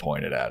crossbow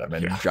pointed at him.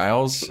 And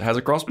Giles has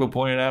a crossbow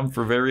pointed at him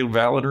for very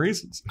valid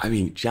reasons. I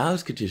mean,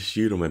 Giles could just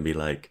shoot him and be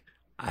like,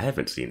 I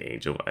haven't seen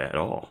Angel at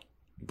all.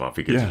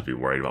 Buffy could just be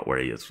worried about where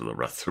he is for the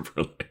rest of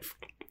her life.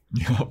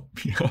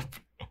 Yep.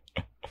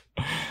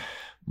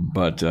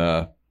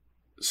 But,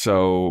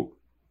 so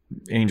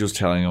Angel's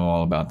telling him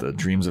all about the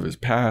dreams of his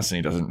past, and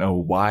he doesn't know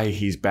why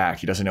he's back.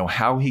 He doesn't know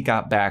how he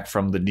got back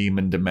from the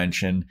demon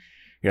dimension.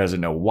 He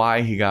doesn't know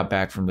why he got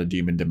back from the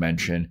demon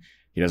dimension.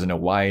 He doesn't know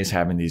why he's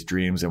having these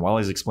dreams. And while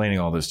he's explaining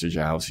all this to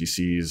Giles, he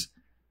sees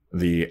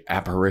the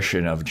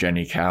apparition of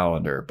Jenny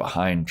Calendar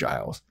behind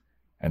Giles.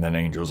 And then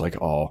Angel's like,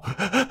 oh.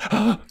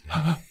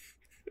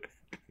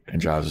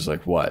 And Giles is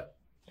like, what?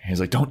 And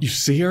he's like, don't you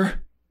see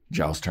her?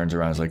 Giles turns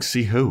around and is like,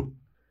 see who?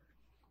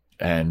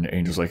 And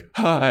Angel's like,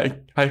 I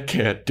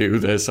can't do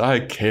this. I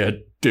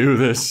can't do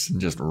this.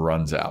 And just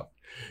runs out.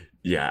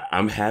 Yeah,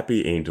 I'm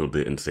happy Angel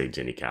didn't say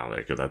Jenny Calendar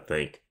because I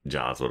think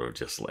Giles would have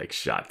just like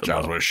shot them.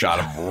 Giles would have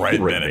shot him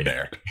right then and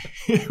there.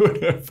 He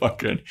would have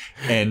fucking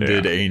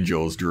ended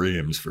Angel's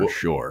dreams for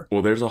sure.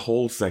 Well, there's a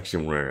whole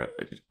section where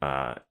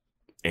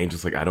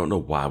Angel's like, I don't know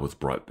why I was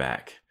brought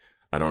back.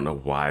 I don't know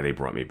why they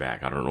brought me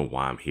back. I don't know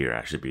why I'm here.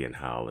 I should be in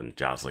hell. And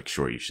Giles like,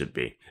 sure, you should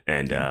be.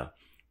 And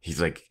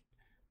he's like,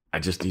 I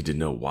just need to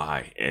know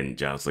why. And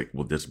Giles like,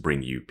 will this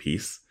bring you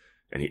peace?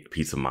 And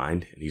peace of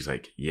mind? And he's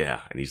like,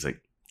 yeah. And he's like,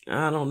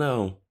 I don't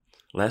know.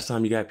 Last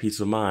time you got peace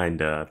of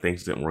mind,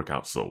 things didn't work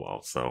out so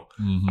well. So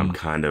I'm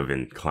kind of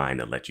inclined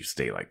to let you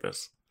stay like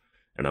this.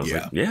 And I was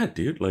like, yeah,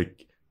 dude,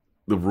 like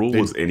the rule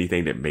was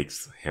anything that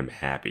makes him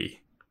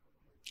happy.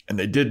 And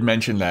they did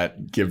mention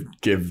that give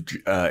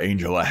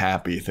Angel a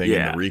happy thing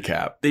in the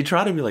recap. They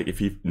try to be like, if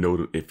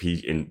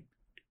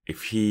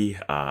he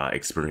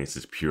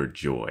experiences pure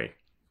joy,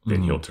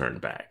 then he'll turn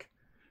back.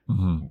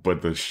 Mm-hmm.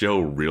 But the show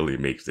really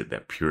makes it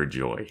that pure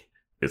joy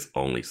is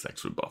only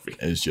sex with Buffy.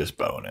 It's just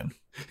boning.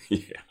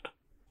 Yeah.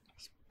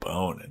 It's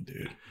boning,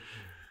 dude.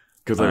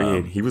 Because, I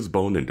mean, he was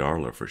boning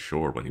Darla for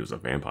sure when he was a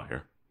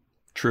vampire.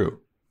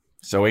 True.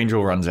 So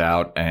Angel runs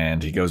out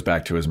and he goes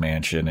back to his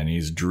mansion and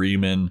he's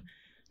dreaming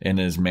in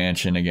his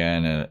mansion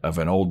again of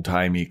an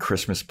old-timey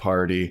Christmas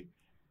party.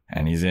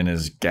 And he's in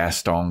his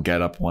Gaston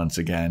getup once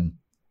again.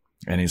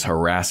 And he's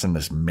harassing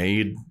this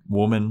maid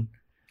woman.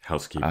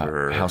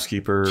 Housekeeper.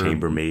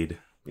 Chambermaid.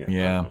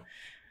 Yeah.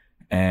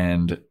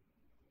 And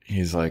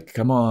he's like,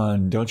 come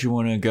on, don't you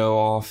want to go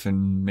off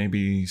and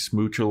maybe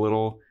smooch a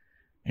little?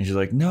 And she's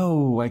like,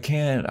 no, I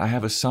can't. I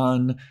have a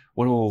son.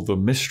 What will the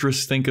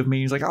mistress think of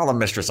me? He's like, oh, the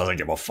mistress doesn't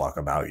give a fuck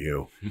about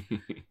you.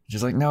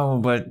 She's like, no,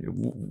 but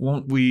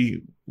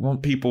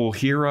won't people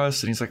hear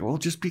us? And he's like, well,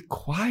 just be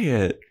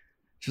quiet.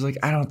 She's like,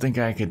 I don't think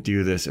I could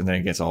do this. And then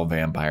he gets all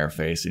vampire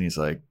face. And he's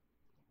like,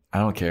 I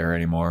don't care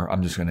anymore.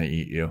 I'm just going to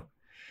eat you.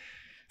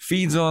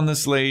 feeds on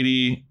this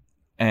lady,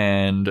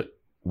 and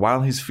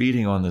while he's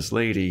feeding on this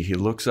lady, he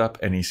looks up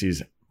and he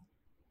sees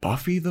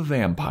Buffy the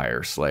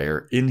Vampire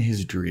Slayer in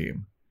his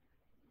dream.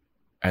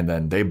 And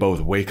then they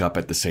both wake up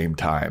at the same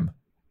time.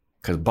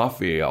 Because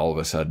Buffy, all of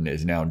a sudden,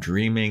 is now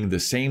dreaming the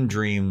same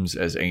dreams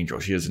as Angel.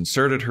 She has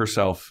inserted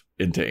herself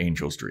into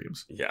Angel's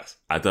dreams. Yes.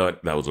 I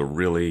thought that was a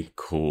really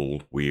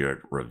cool,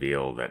 weird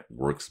reveal that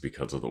works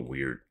because of the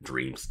weird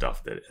dream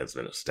stuff that has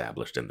been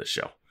established in the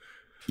show.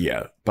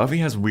 Yeah. Buffy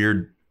has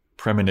weird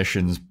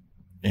premonitions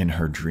in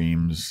her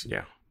dreams.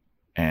 Yeah.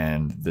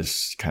 And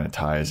this kind of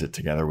ties it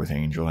together with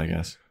Angel, I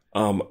guess.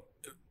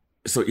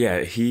 So,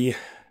 yeah,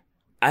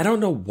 I don't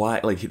know why.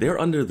 Like, they're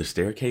under the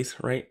staircase,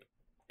 right?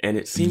 And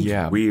it seems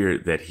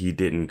weird that he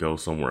didn't go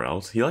somewhere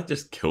else. He like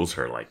just kills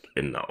her like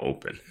in the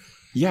open.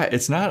 Yeah,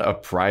 it's not a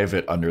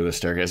private under the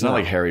staircase. It's not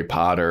like Harry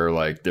Potter,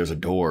 like there's a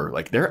door.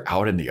 Like they're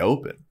out in the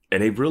open.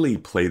 And they really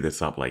play this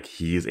up like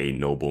he's a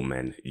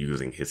nobleman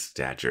using his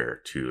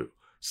stature to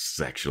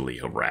sexually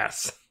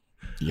harass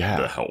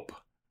the help.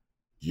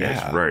 Yeah. And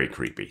it's very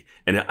creepy.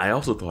 And I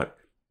also thought,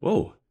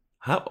 whoa,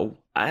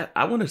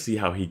 I want to see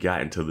how he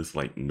got into this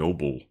like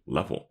noble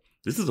level.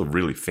 This is a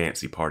really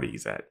fancy party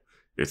he's at.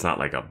 It's not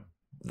like a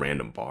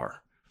random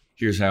bar.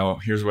 Here's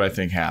what I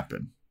think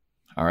happened.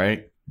 All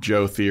right,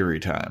 Joe theory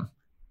time.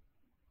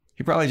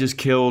 He probably just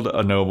killed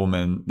a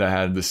nobleman that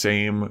had the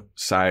same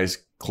size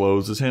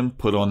clothes as him,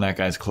 put on that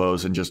guy's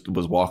clothes, and just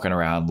was walking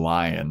around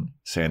lying,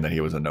 saying that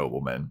he was a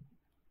nobleman.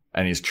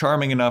 And he's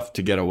charming enough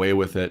to get away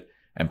with it,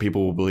 and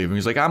people will believe him.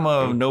 He's like, I'm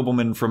a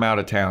nobleman from out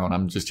of town.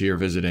 I'm just here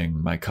visiting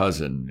my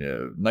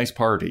cousin. Nice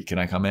party. Can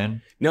I come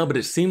in? No, but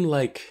it seemed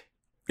like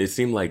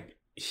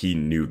he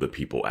knew the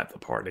people at the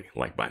party,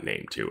 like by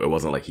name too. It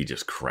wasn't like he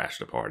just crashed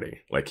the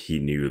party. Like he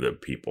knew the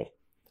people.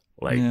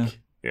 Like,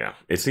 yeah.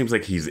 It seems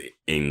like he's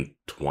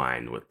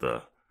entwined with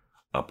the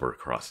upper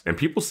crust. And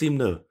people seem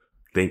to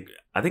think,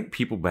 I think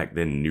people back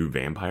then knew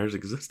vampires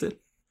existed.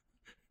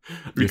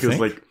 Because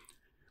like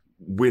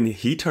when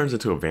he turns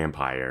into a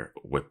vampire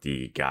with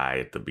the guy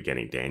at the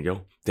beginning,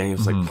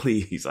 Daniel's like,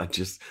 please,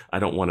 I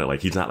don't want to,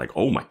 like, he's not like,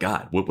 oh my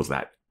God, what was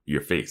that?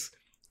 Your face.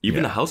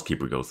 Even the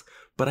housekeeper goes,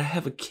 but I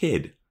have a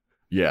kid.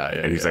 Yeah.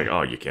 And he's like,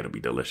 oh, your kid will be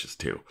delicious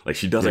too. Like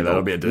she doesn't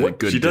that'll be a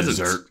good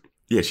dessert.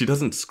 Yeah, she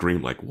doesn't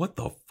scream like, what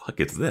the fuck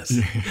is this?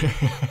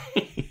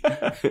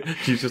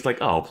 She's just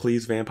like, oh,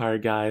 please, vampire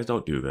guys,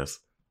 don't do this.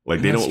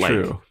 Like they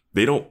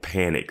they don't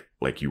panic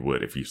like you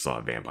would if you saw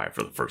a vampire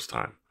for the first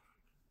time.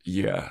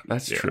 Yeah,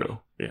 that's true.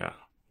 Yeah.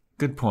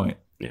 Good point.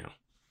 Yeah.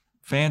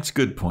 Vance,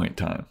 good point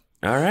time.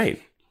 All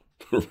right.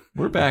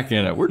 We're back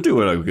in it. We're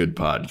doing a good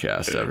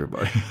podcast,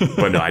 everybody.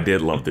 But no, I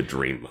did love the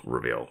dream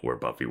reveal where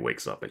Buffy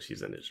wakes up and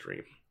she's in his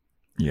dream.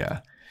 Yeah.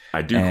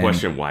 I do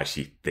question why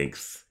she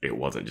thinks it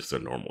wasn't just a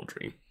normal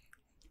dream.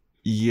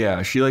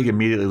 Yeah, she like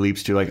immediately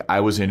leaps to like, I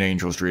was in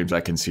Angel's dreams.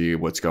 I can see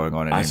what's going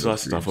on in Angel's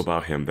dreams. I saw stuff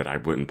about him that I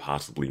wouldn't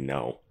possibly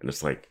know. And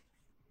it's like,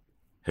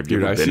 have you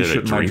ever I been see in shit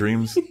a dream? In my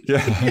dreams.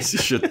 Yeah, I see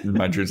shit in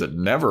my dreams that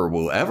never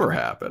will ever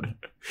happen.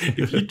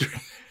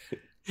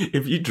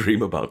 If you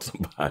dream about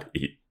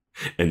somebody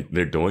and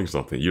they're doing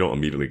something, you don't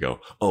immediately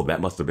go, oh,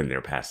 that must have been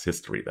their past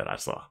history that I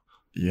saw.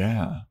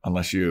 Yeah,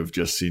 unless you have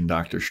just seen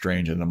Doctor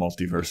Strange in the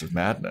Multiverse of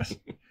Madness.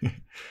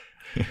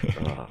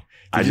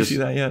 Did you see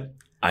that yet?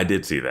 I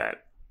did see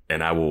that.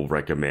 And I will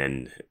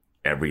recommend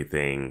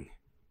Everything,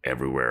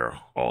 Everywhere,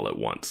 All at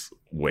Once.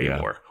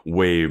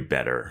 Way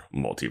better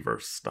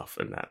multiverse stuff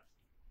in that.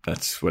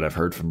 That's what I've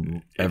heard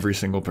from every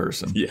single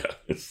person. Yeah,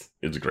 it's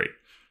great.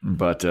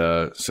 But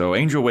so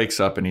Angel wakes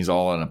up and he's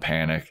all in a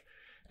panic.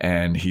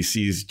 And he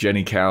sees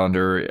Jenny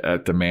Calendar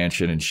at the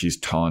mansion and she's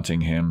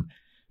taunting him.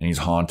 And he's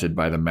haunted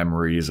by the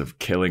memories of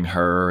killing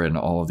her and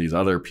all of these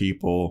other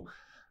people.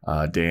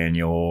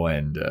 Daniel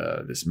and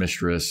this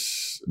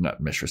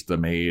the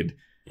maid.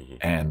 Mm-hmm.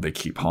 And they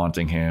keep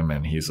haunting him.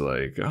 And he's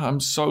like, I'm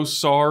so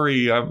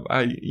sorry. I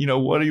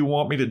what do you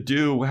want me to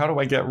do? How do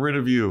I get rid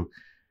of you?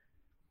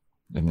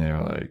 And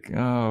they're like,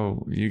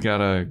 oh,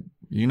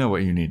 you know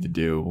what you need to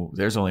do.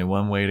 There's only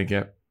one way to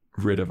get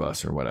rid of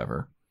us or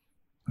whatever.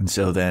 And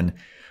so then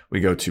we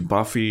go to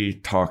Buffy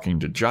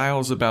talking to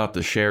Giles about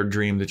the shared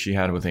dream that she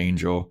had with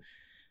Angel.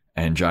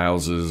 And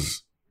Giles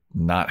is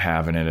not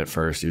having it at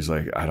first. He's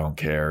like, I don't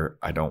care.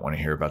 I don't want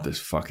to hear about this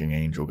fucking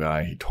Angel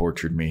guy. He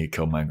tortured me. He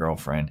killed my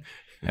girlfriend.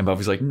 And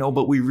Buffy's like, no,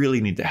 but we really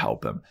need to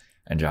help him.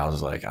 And Giles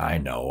is like, I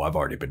know. I've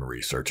already been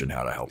researching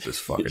how to help this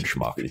fucking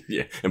schmuck.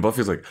 Yeah. And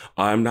Buffy's like,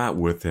 I'm not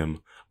with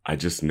him. I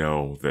just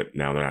know that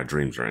now that our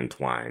dreams are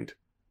entwined,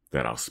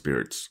 that our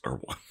spirits are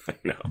one.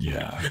 No.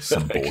 Yeah,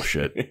 some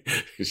bullshit.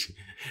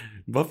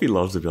 Buffy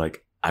loves to be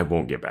like, I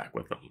won't get back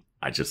with him.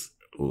 I just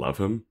love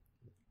him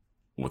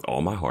with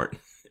all my heart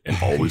and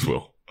always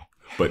will.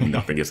 But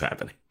nothing is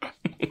happening.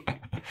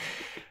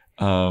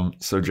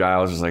 So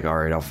Giles is like, all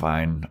right,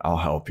 I'll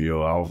help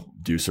you. I'll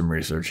do some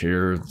research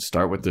here.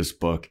 Start with this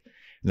book.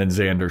 And then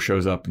Xander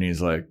shows up and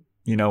he's like,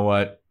 you know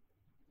what?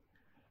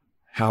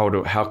 How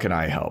can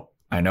I help?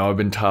 I know I've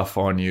been tough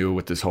on you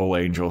with this whole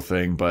Angel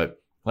thing,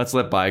 but let's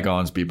let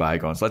bygones be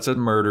bygones. Let's let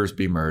murders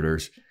be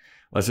murders.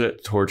 Let's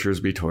let tortures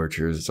be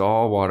tortures. It's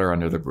all water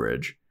under the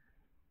bridge.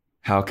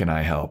 How can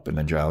I help? And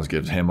then Giles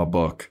gives him a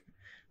book.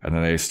 And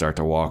then they start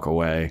to walk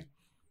away.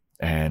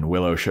 And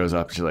Willow shows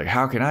up. And she's like,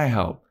 how can I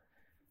help?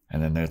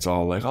 And then it's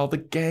all like, all the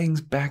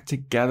gang's back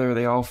together.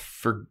 They all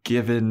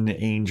forgiven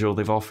Angel.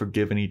 They've all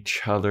forgiven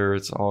each other.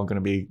 It's all going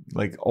to be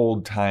like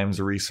old times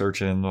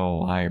researching in the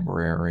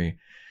library.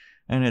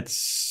 And it's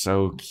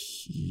so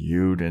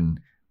cute.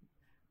 And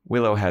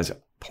Willow has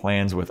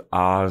plans with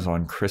Oz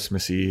on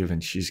Christmas Eve.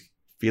 And she's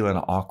feeling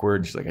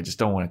awkward. She's like, I just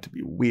don't want it to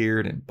be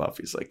weird. And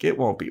Buffy's like, it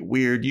won't be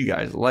weird. You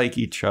guys like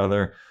each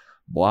other.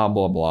 Blah,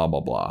 blah, blah,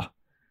 blah, blah.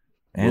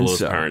 And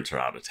Willow's parents are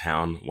out of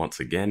town once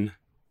again.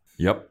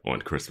 Yep.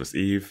 On Christmas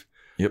Eve.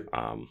 Yep.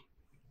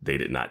 They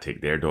did not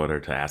take their daughter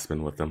to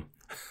Aspen with them.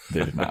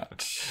 They did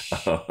not.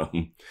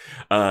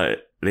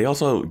 They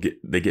also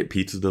get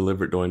pizza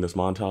delivered during this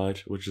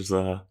montage, which is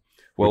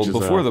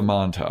before the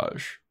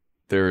montage,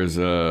 there is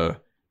a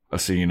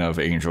scene of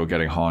Angel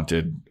getting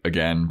haunted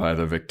again by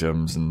the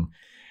victims,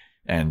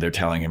 and they're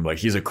telling him like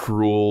he's a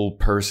cruel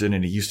person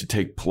and he used to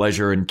take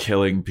pleasure in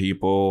killing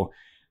people,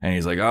 and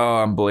he's like, oh,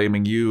 I'm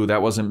blaming you.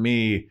 That wasn't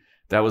me.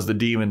 That was the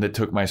demon that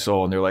took my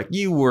soul. And they're like,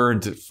 you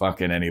weren't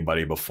fucking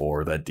anybody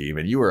before that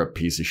demon. You were a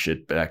piece of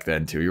shit back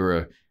then, too. You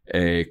were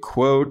a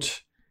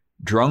quote,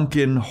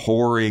 drunken,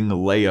 whoring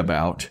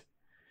layabout.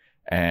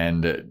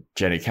 And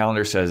Jenny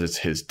Calendar says it's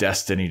his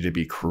destiny to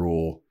be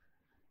cruel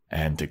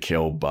and to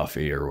kill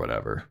Buffy or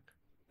whatever.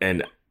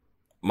 And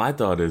my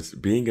thought is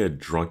being a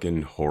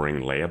drunken,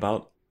 whoring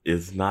layabout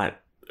is not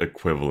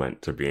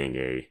equivalent to being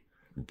a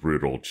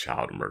brutal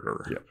child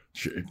murderer.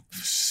 Yeah.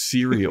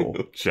 Serial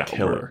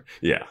killer. Murder.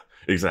 Yeah.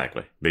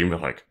 Exactly. They'd be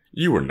like,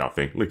 you were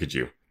nothing. Look at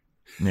you.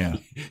 Yeah.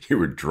 You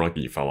were drunk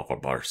and you fell off a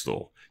bar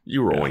stool.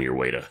 You were on your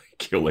way to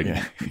killing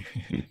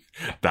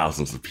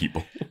thousands of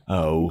people.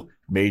 Oh,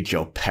 made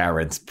your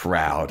parents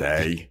proud,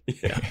 eh?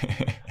 Yeah.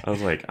 I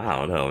was like, I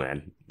don't know,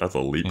 man. That's a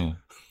leap.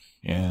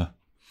 Yeah.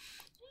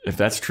 If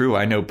that's true,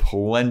 I know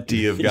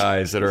plenty of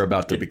guys that are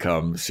about to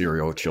become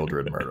serial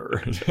children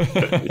murderers.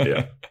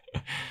 Yeah.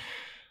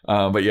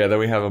 But yeah, then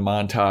we have a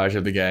montage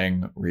of the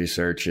gang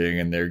researching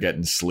and they're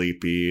getting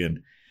sleepy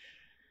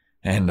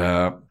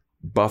and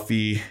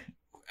Buffy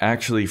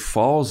actually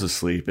falls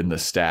asleep in the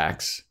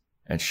stacks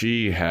and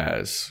she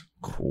has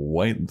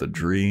quite the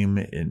dream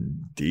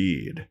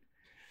indeed.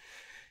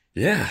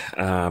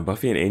 Yeah,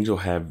 Buffy and Angel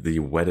have the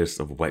wettest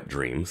of wet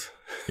dreams.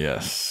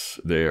 Yes,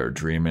 they are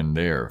dreaming.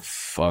 They are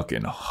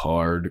fucking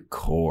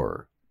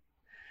hardcore.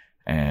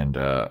 And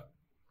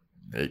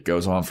it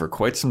goes on for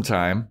quite some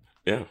time.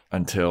 Yeah.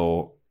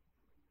 Until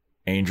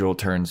Angel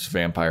turns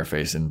vampire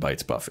face and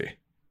bites Buffy.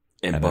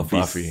 And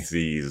Buffy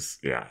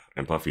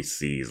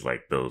sees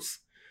like those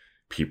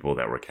people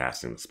that were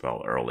casting the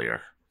spell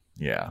earlier.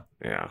 Yeah.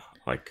 Yeah.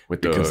 Like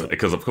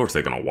because of course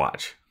they're gonna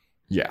watch.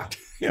 Yeah.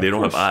 They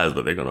don't have eyes,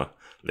 but they're gonna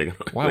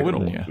Why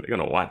wouldn't you? They're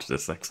gonna watch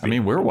this sex. I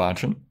mean, we're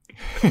watching.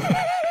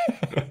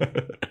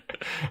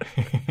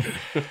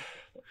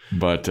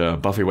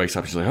 But Buffy wakes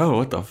up. She's like, "Oh,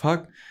 what the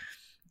fuck?"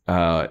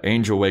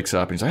 Angel wakes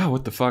up and he's like, "Oh,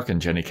 what the fuck?"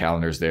 And Jenny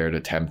Calendar's there to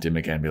tempt him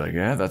again. Be like,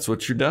 "Yeah, that's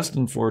what you're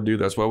destined for, dude.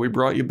 That's why we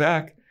brought you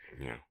back.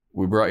 Yeah,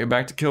 we brought you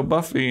back to kill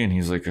Buffy." And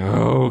he's like,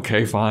 "Oh,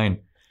 okay, fine."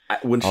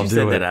 When she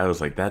said that, I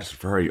was like, "That's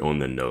very on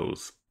the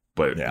nose."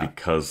 But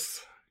because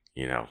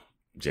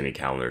Jenny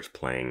Calendar's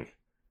playing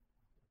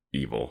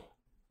evil.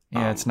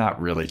 Yeah, it's not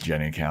really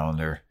Jenny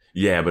Calendar.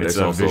 Yeah, but it's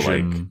also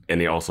vision. like,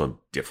 and they also have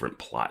different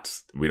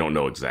plots. We don't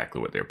know exactly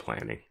what they're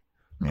planning.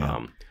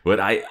 Yeah. But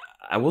I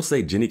will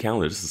say Jenny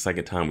Calendar, this is the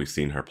second time we've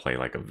seen her play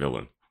like a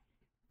villain.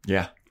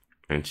 Yeah.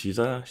 And she's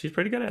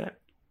pretty good at it.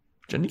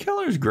 Jenny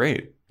Calendar's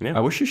great. Yeah.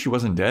 I wish she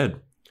wasn't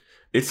dead.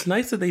 It's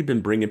nice that they've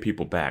been bringing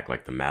people back,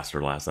 like the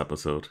Master last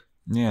episode.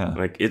 Yeah.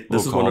 Like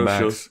this is one of those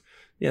shows.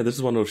 Yeah, this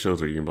is one of those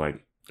shows where you can be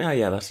like, oh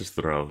yeah, let's just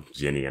throw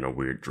Jenny in a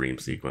weird dream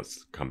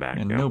sequence, come back.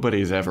 And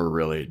nobody's ever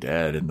really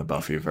dead in the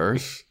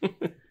Buffyverse.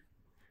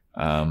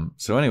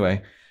 So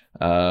anyway,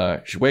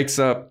 she wakes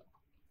up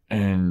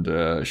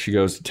and she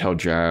goes to tell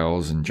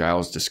Giles, and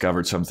Giles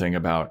discovered something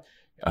about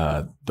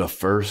the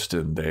first,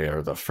 and they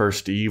are the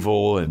first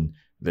evil, and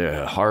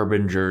the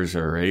Harbingers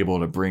are able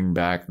to bring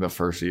back the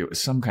first evil.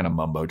 Some kind of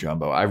mumbo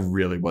jumbo. I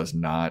really was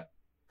not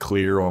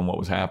clear on what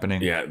was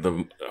happening. Yeah,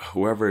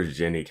 whoever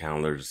Jenny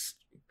Calendar's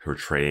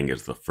portraying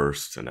as the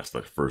first, and that's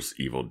the first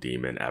evil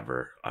demon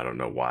ever. I don't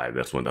know why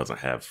this one doesn't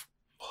have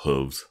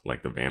hooves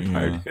like the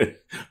vampire did.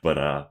 But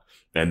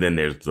and then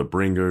there's the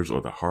bringers or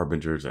the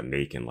harbingers, and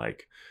they can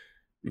like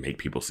make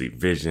people see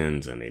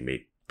visions, and they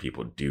make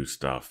people do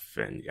stuff,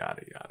 and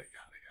yada yada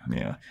yada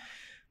yada. Yeah,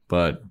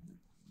 but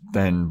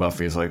then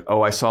Buffy's like,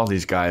 "Oh, I saw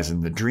these guys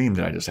in the dream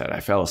that I just had. I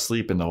fell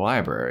asleep in the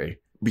librry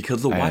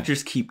because the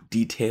Watchers keep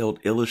detailed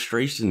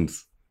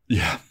illustrations."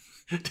 Yeah.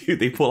 Dude,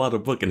 they pull out a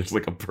book and it's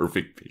like a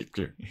perfect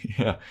picture.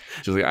 Yeah.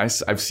 She's like,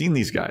 I've seen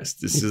these guys.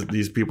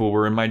 These people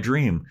were in my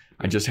dream.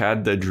 I just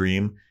had the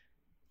dream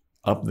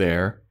up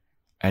there.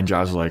 And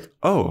Giles was like,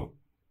 oh,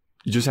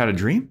 you just had a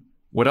dream?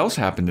 What else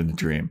happened in the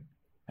dream?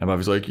 And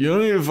Buffy's like, you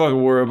don't need to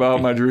fucking worry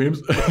about my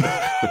dreams.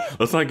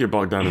 Let's not get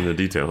bogged down in the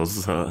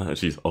details.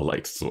 She's all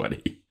like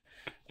sweaty.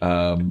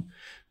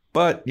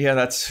 But yeah,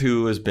 that's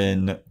who has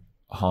been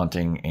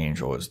haunting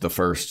Angel, is the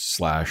first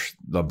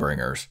 / the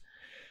bringers.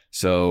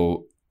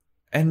 So,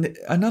 and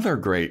another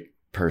great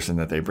person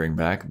that they bring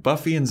back,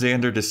 Buffy and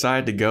Xander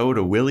decide to go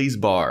to Willie's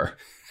bar.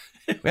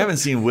 We haven't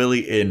seen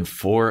Willie in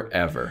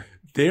forever.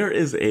 There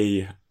is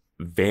a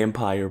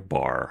vampire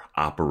bar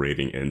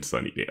operating in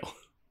Sunnydale.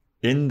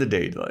 In the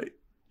daylight.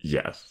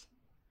 Yes.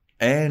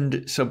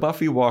 And so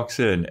Buffy walks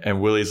in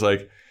and Willie's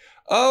like,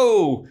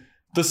 oh,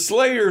 the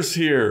Slayer's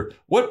here.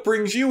 What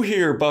brings you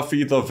here,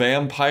 Buffy the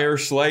Vampire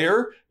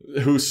Slayer,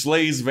 who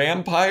slays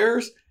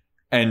vampires?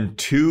 And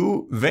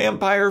 2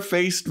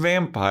 vampire-faced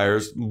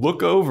vampires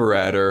look over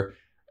at her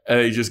and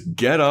they just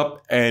get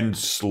up and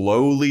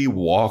slowly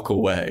walk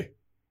away.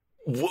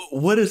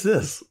 What is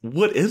this?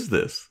 What is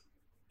this?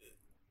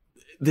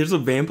 There's a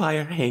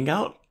vampire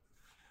hangout?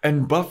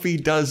 And Buffy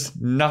does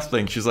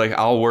nothing. She's like,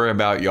 I'll worry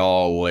about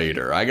y'all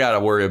later. I got to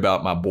worry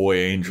about my boy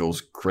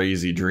Angel's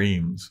crazy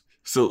dreams.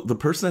 So the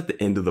person at the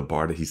end of the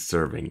bar that he's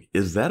serving,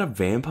 is that a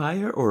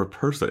vampire or a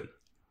person?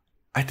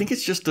 I think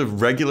it's just a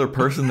regular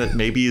person that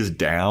maybe is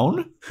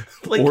down.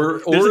 Like,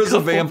 or is a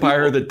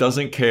vampire that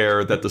doesn't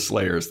care that the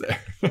Slayer's there.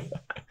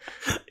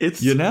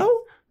 It's, you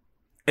know?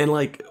 And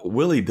like,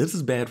 Willie, this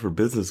is bad for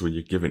business when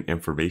you're giving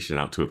information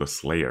out to the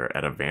Slayer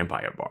at a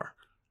vampire bar.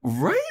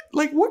 Right?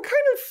 Like, what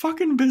kind of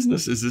fucking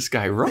business is this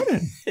guy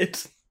running?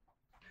 It's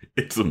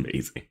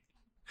amazing.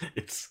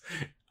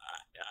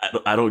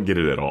 I don't get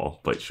it at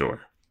all, but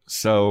sure.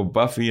 So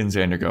Buffy and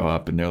Xander go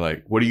up and they're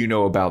like, what do you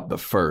know about the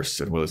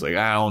first? And Willie's like,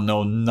 I don't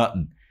know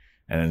nothing.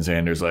 And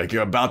then Xander's like,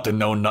 you're about to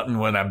know nothing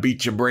when I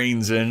beat your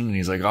brains in. And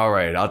he's like, all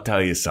right, I'll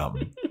tell you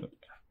something.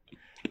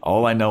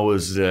 All I know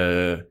is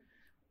that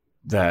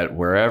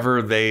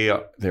wherever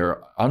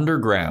they're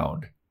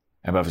underground.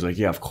 And Buffy's like,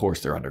 yeah, of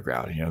course they're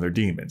underground. You know, they're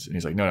demons. And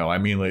he's like, no, I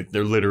mean, like,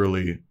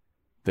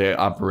 they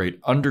operate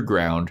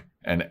underground,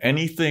 and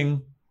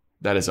anything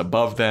that is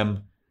above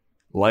them,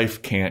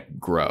 life can't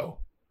grow.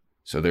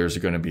 So there's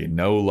going to be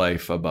no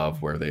life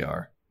above where they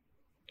are.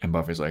 And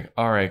Buffy's like,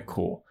 all right,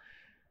 cool.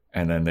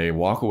 And then they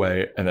walk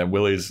away. And then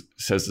Willie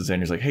says to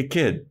Xander, like, hey,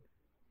 kid,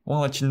 I want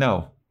to let you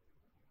know,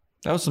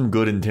 that was some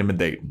good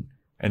intimidating.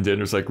 And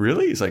Xander's like,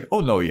 really? He's like,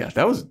 oh, no, yeah,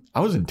 I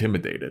was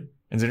intimidated.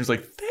 And Xander's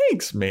like,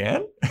 thanks,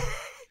 man.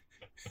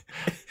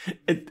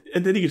 And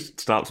then he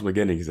stops him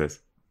again and he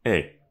says,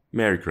 hey,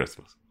 Merry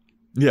Christmas.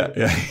 Yeah.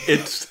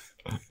 It's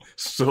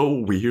so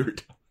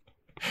weird.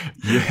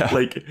 Yeah.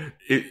 Like,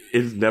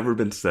 it's never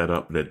been set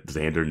up that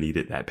Xander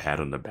needed that pat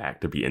on the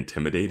back to be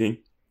intimidating.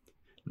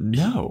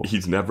 No.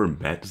 He's never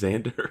met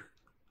Xander.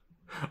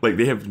 Like,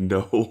 they have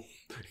no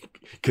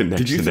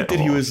connection. Did you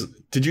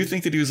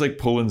think that he was like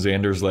pulling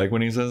Xander's leg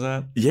when he says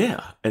that?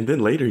 Yeah. And then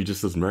later he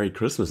just says Merry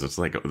Christmas. It's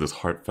like this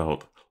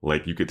heartfelt,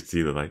 like, you could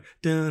see the like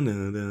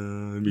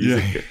da-na-na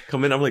music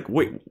come in. I'm like,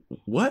 wait,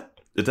 what?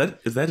 Is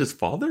that his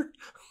father?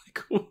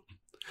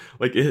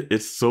 Like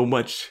it's so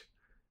much.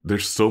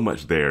 There's so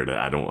much there that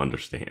I don't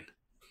understand.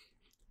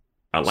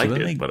 I like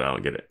it, but I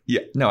don't get it.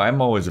 Yeah, no,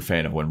 I'm always a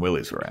fan of when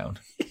Willie's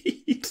around.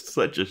 He's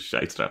such a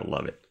shyster. I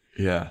love it.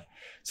 Yeah.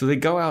 So they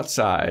go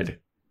outside,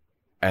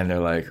 and they're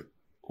like,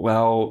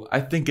 "Well, I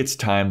think it's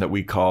time that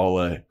we call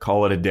it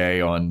a day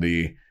on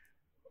the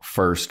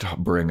first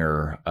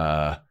bringer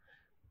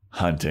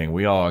hunting.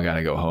 We all got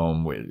to go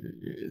home.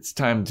 It's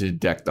time to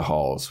deck the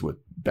halls with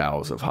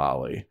boughs of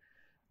holly."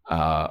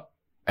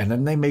 And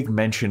then they make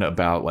mention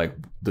about like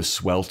the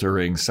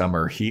sweltering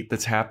summer heat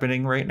that's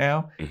happening right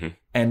now. Mm-hmm.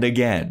 And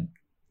again,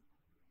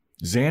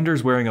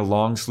 Xander's wearing a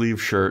long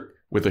sleeve shirt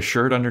with a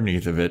shirt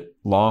underneath of it,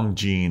 long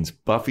jeans.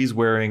 Buffy's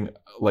wearing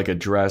like a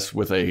dress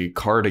with a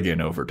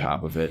cardigan over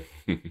top of it.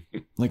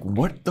 Like,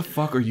 what the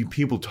fuck are you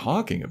people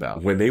talking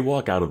about? When they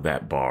walk out of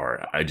that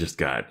bar, I just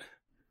got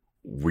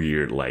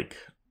weird like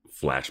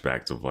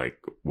flashbacks of like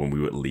when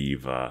we would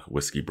leave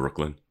Whiskey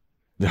Brooklyn.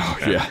 Oh,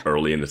 yeah.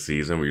 Early in the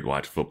season, we'd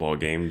watch football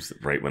games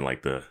right when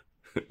like the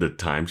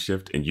time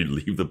shift, and you'd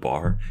leave the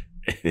bar,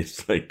 and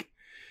it's like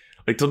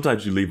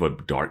sometimes you leave a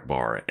dark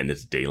bar and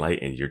it's daylight,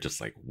 and you're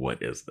just like,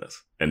 what is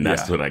this? And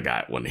that's what I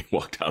got when they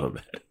walked out of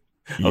that.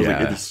 I was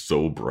like, it is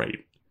so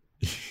bright.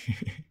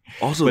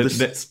 Also,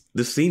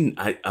 this scene,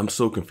 I'm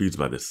so confused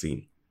by this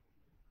scene.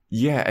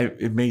 Yeah,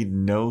 it made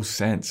no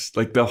sense.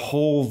 Like the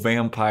whole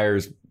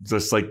vampires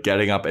just like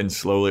getting up and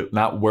slowly,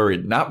 not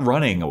worried, not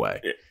running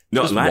away.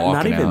 No,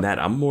 not even out. That.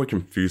 I'm more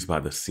confused by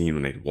the scene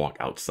when they walk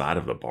outside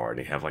of the bar and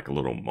they have like a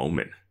little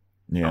moment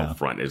out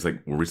front. It's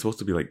like, were we supposed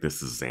to be like,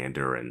 this is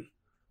Xander and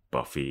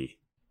Buffy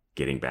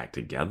getting back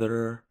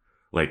together?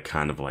 Like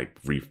kind of like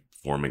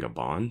reforming a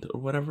bond or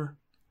whatever?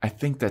 I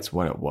think that's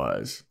what it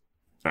was.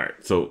 All right.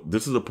 So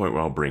this is the point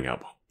where I'll bring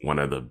up one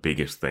of the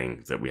biggest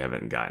things that we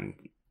haven't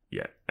gotten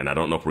yet. And I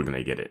don't know if we're going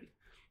to get it.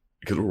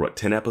 Because we're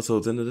 10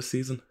 episodes into the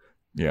season?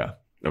 Yeah.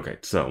 Okay.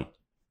 So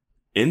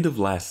end of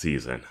last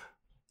season,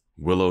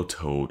 Willow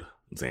told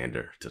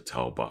Xander to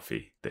tell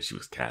Buffy that she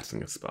was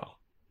casting a spell.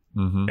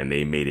 Mm-hmm. And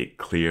they made it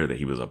clear that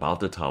he was about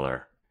to tell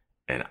her.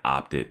 and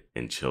opted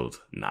and chose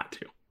not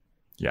to.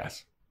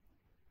 Yes.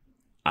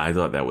 I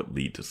thought that would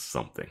lead to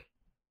something.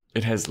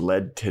 It has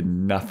led to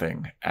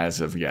nothing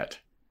as of yet.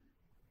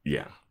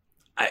 Yeah.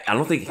 I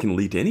don't think it can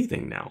lead to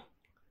anything now.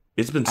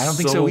 It's been I don't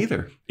think so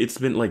either. It's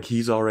been like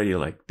he's already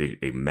like,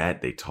 they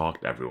met, they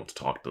talked, everyone's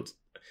talked to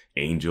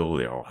Angel,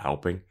 they're all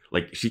helping.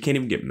 Like, she can't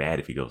even get mad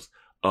if he goes,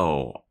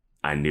 oh,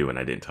 I knew and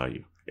I didn't tell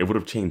you. It would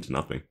have changed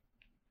nothing.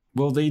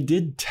 Well, they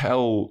did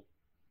tell,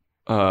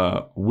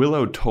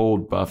 Willow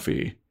told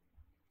Buffy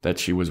that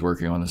she was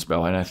working on the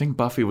spell. And I think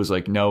Buffy was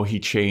like, no, he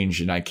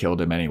changed and I killed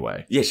him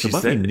anyway. Yeah, so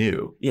Buffy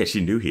knew. Yeah, she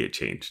knew he had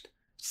changed.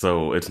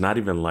 So it's not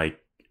even like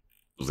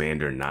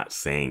Xander not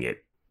saying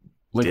it.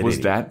 Like, was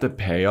that the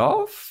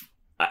payoff?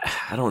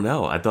 I don't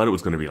know. I thought it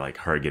was going to be like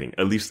her getting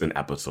at least an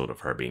episode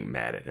of her being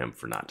mad at him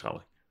for not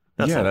telling.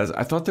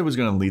 I thought that was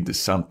going to lead to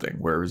something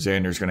where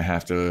Xander's going to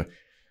have to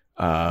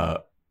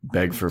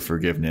beg for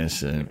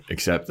forgiveness and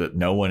accept that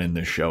no one in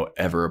this show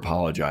ever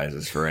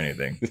apologizes for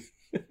anything.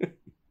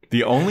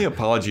 The only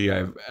apology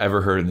I've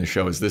ever heard in the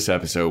show is this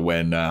episode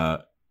when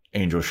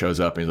Angel shows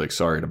up and he's like,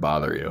 sorry to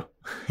bother you.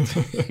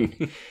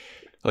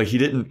 Like, he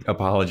didn't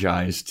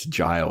apologize to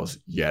Giles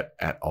yet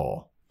at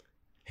all.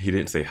 He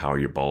didn't say, how are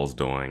your balls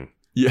doing?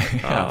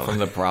 Yeah, from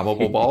the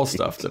probable ball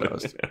stuff to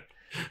those.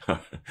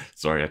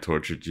 Sorry I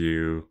tortured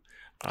you.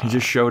 He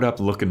just showed up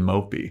looking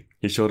mopey.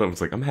 He showed up and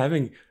was like,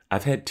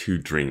 I've had 2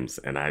 dreams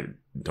and I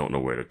don't know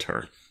where to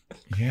turn.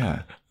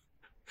 Yeah.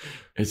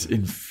 It's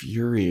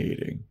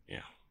infuriating.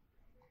 Yeah.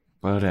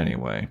 But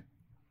anyway.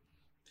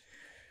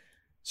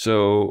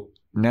 So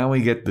now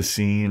we get the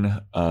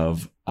scene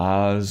of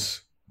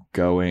Oz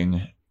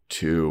going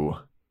to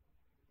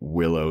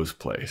Willow's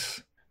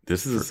place.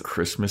 This is for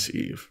Christmas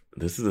Eve.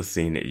 This is a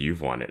scene that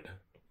you've wanted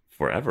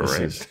forever, this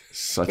right? This is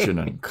such an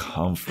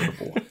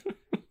uncomfortable,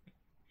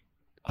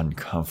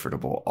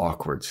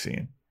 awkward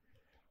scene.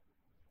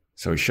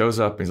 So he shows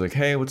up and he's like,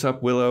 hey, what's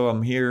up, Willow?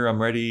 I'm here.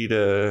 I'm ready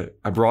to...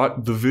 I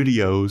brought the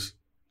videos.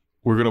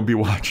 We're going to be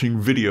watching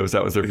videos.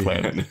 That was their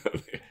plan.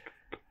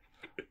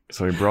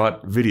 So he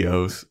brought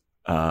videos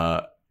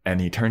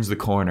and he turns the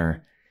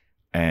corner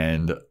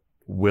and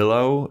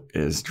Willow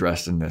is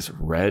dressed in this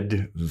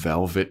red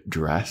velvet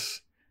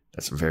dress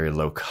that's very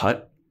low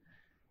cut.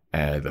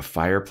 The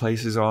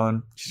fireplace is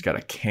on. She's got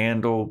a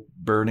candle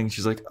burning.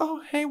 She's like,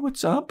 oh, hey,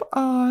 what's up,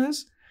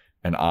 Oz?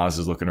 And Oz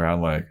is looking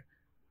around like,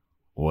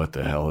 what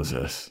the hell is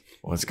this?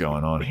 What's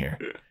going on here?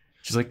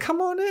 She's like,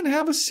 come on in,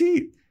 have a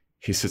seat.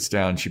 He sits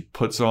down. She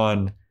puts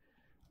on,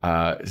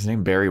 his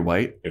name Barry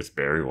White? It's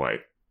Barry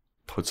White.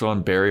 Puts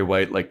on Barry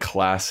White, like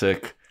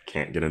classic.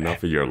 Can't get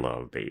enough of your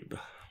love, babe.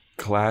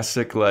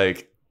 Classic,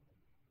 like,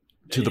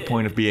 to the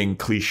point of being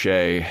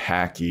cliche,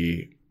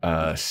 hacky,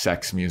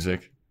 sex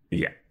music.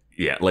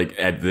 Yeah, like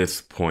at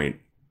this point,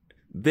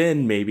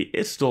 then maybe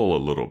it's still a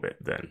little bit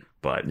then,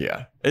 but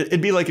yeah,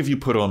 it'd be like if you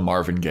put on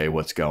Marvin Gaye,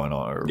 "What's Going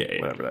On" or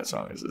whatever that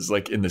song is. It's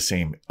like in the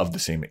same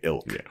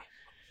ilk. Yeah.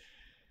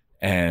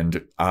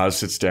 And Oz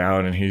sits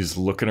down and he's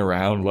looking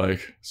around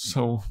like,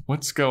 so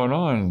what's going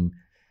on?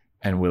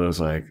 And Willow's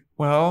like,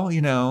 well,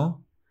 you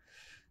know,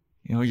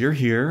 you're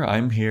here,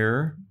 I'm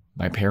here.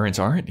 My parents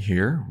aren't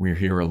here. We're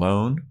here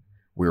alone.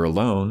 We're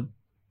alone.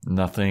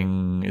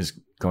 Nothing is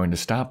going to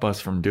stop us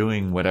from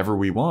doing whatever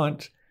we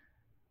want.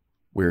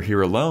 We're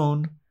here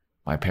alone.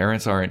 My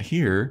parents aren't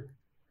here.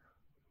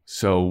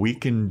 So we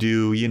can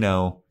do,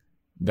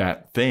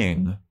 that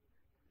thing.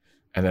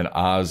 And then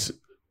Oz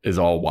is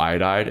all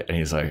wide-eyed and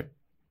he's like,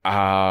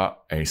 and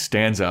he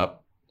stands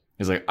up.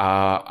 He's like,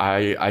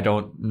 I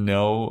don't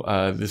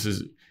know. This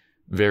is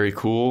very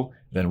cool.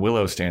 Then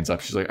Willow stands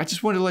up. She's like, I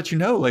just wanted to let you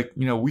know,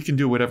 we can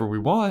do whatever we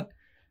want.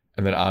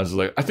 And then Oz is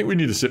like, I think we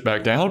need to sit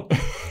back down.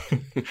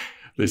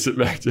 They sit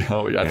back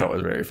down, which I thought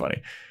was very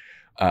funny.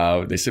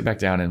 They sit back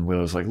down and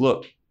Willow's like,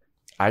 look,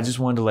 I just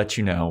wanted to let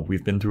you know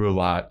we've been through a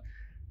lot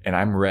and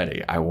I'm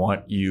ready. I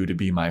want you to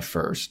be my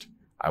first.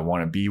 I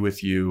want to be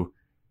with you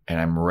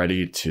and I'm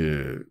ready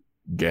to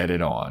get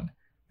it on.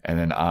 And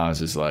then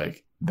Oz is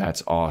like,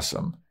 that's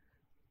awesome.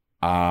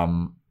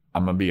 I'm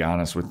going to be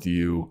honest with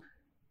you.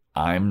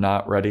 I'm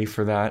not ready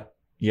for that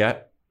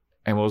yet.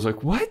 And Willow's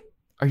like, what?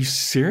 Are you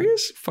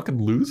serious?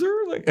 Fucking loser?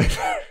 Like,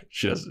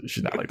 she's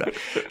not like that.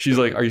 She's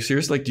like, are you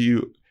serious? Like,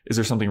 is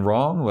there something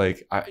wrong?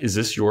 Like, is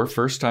this your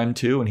first time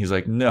too? And he's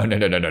like, no. Well,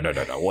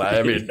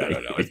 I mean, no.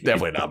 It's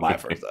definitely not my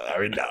first time. I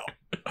mean, no.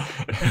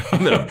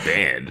 I'm in a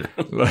band.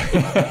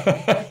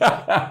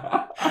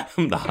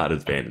 I'm the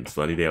hottest band in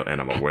Sunnydale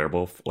and I'm a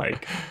werewolf.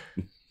 Like,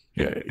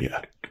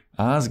 yeah.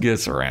 Oz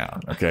gets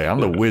around. Okay, I'm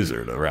the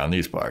wizard around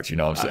these parts. You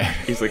know what I'm saying?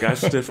 He's like, I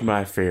stiff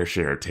my fair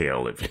share of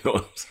tail, if you know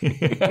what I'm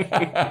saying.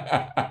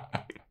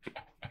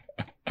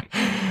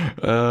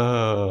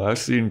 I've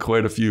seen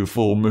quite a few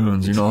full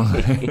moons, you know.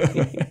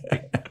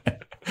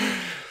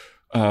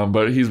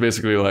 But he's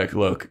basically like,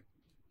 look,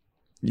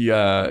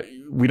 yeah,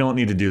 we don't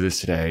need to do this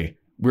today.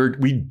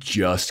 We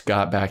just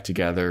got back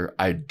together.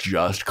 I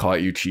just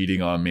caught you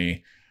cheating on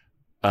me.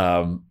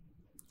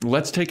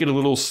 Let's take it a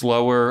little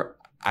slower.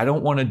 I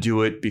don't want to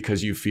do it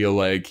because you feel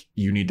like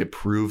you need to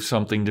prove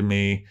something to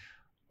me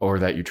or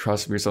that you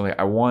trust me or something.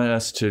 I want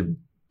us to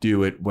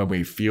do it when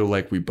we feel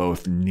like we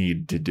both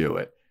need to do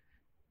it.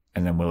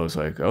 And then Willow's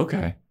like,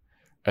 okay.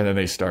 And then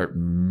they start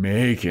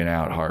making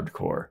out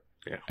hardcore.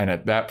 Yeah. And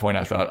at that point,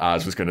 I thought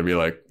Oz was going to be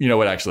like, you know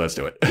what? Actually, let's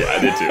do it. Yeah, I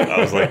did too. I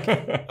was like,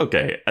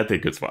 okay, I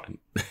think it's fine.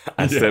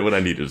 I said what I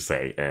needed to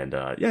say. And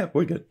yeah,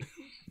 we're good.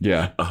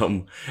 Yeah.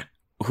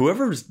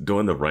 Whoever's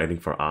doing the writing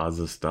for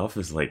Oz's stuff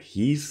is like,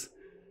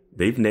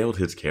 they've nailed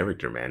his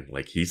character, man.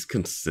 Like, he's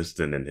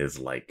consistent in his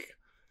like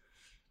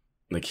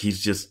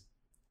he's just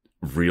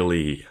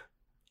really,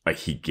 like,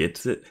 he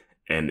gets it.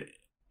 And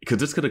because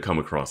this could have come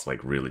across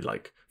like really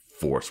like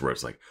forced, where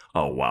it's like,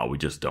 oh wow, we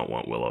just don't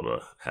want Willow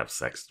to have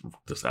sex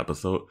this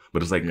episode.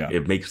 But it's like,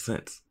 it makes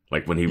sense.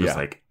 Like when he was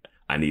like,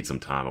 I need some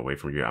time away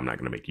from you, I'm not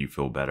gonna make you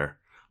feel better.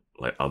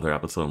 Like other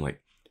episode, I'm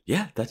like,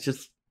 yeah, that's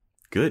just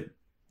good.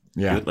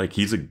 Yeah. Good. Like,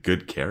 he's a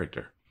good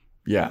character.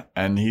 Yeah.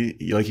 And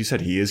he, like you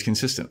said, he is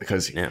consistent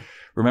because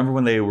remember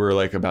when they were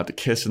like about to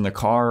kiss in the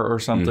car or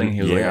something? Mm-hmm.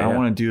 He was like, I don't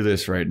want to do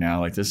this right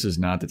now. Like, this is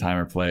not the time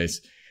or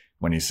place.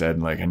 When he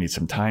said like, I need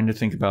some time to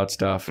think about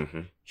stuff.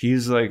 Mm-hmm.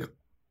 He's like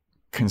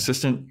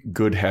consistent,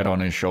 good head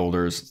on his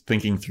shoulders,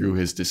 thinking through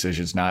his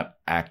decisions, not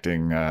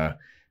acting,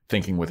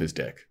 thinking with his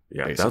dick.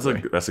 Yeah.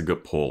 Basically. That's a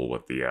good pull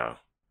with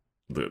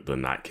the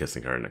not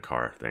kissing her in the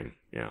car thing.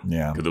 Yeah.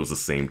 Yeah. Because it was the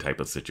same type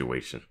of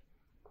situation.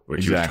 Where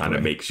she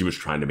was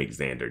trying to make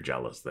Xander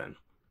jealous then.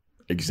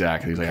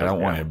 Exactly. He's like, I don't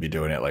want him to be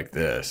doing it like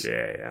this.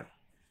 Yeah, yeah.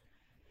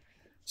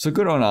 So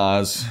good on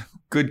Oz.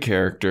 Good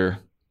character.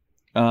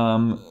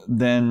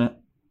 Then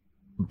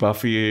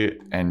Buffy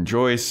and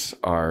Joyce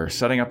are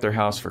setting up their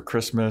house for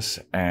Christmas,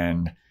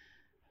 and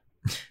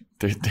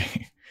they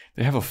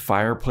have a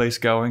fireplace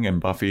going,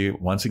 and Buffy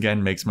once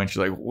again makes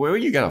mention, like, well,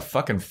 you got a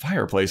fucking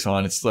fireplace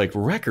on. It's like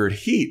record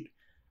heat.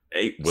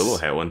 Hey, Willow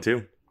had one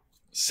too.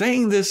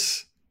 Saying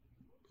this...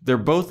 They're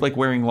both like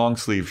wearing long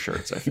sleeve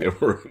shirts, I think.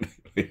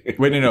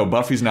 Wait, no,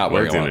 Buffy's not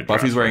wearing one.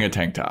 Buffy's wearing a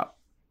tank top.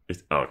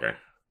 Okay.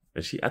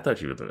 Is she? I thought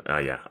she was.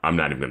 Yeah. I'm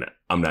not even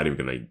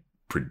gonna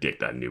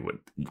predict. I knew what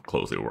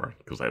clothes they were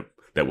because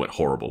that went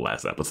horrible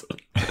last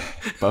episode.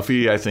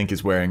 Buffy, I think,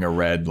 is wearing a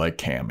red like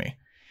cami.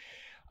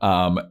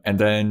 And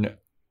then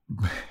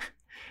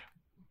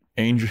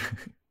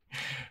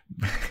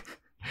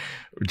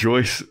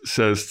Joyce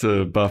says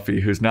to Buffy,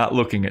 who's not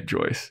looking at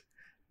Joyce,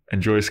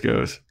 and Joyce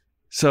goes,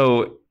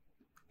 "So."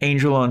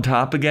 Angel on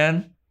top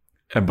again?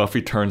 And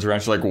Buffy turns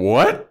around. She's like,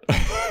 what?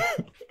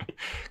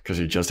 Because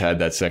he just had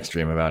that sex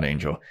dream about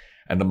Angel.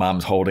 And the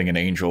mom's holding an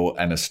angel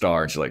and a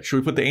star. And she's like, should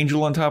we put the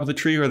angel on top of the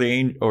tree or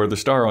the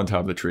star on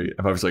top of the tree?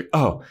 And Buffy's like,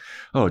 oh,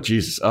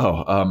 Jesus.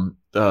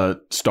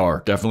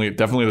 Star.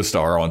 Definitely the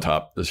star on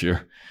top this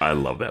year. I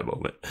love that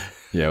moment.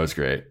 Yeah, it was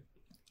great.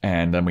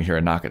 And then we hear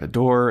a knock at the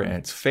door, and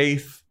it's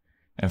Faith.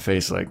 And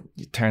Faith's like,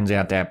 it turns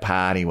out that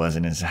party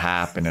wasn't as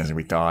happening as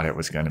we thought it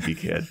was going to be,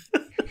 kid.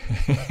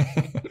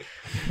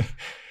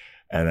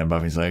 And then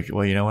Buffy's like,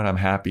 well, you know what? I'm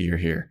happy you're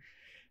here.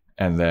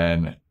 And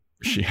then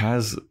she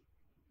has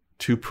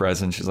 2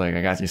 presents. She's like,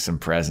 I got you some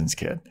presents,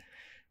 kid.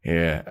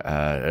 Yeah,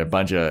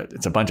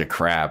 it's a bunch of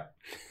crap,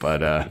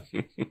 but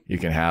you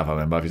can have them.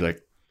 And Buffy's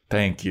like,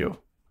 thank you.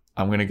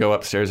 I'm going to go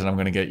upstairs and I'm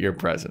going to get your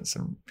presents.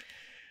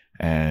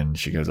 And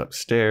she goes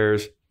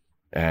upstairs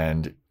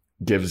and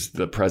gives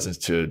the presents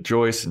to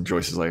Joyce. And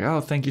Joyce is like, oh,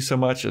 thank you so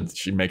much. And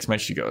she makes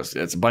mention. She goes,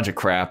 it's a bunch of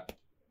crap.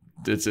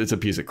 It's a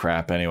piece of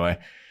crap anyway.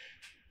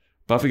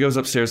 Buffy goes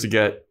upstairs to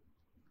get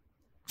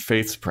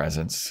Faith's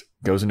presents,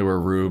 goes into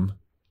her room,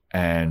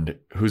 and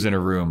who's in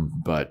her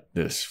room but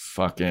this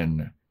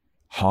fucking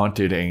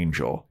haunted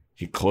angel.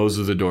 He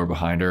closes the door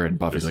behind her, and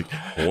Buffy's like,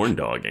 horn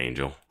dog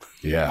angel.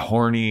 Yeah,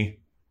 horny,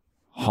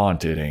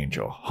 haunted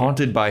angel.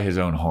 Haunted by his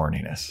own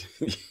horniness.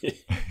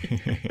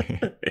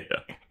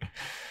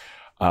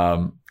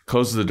 Yeah.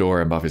 Closes the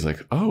door, and Buffy's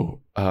like, oh,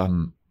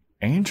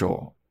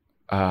 Angel,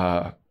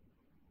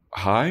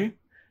 hi?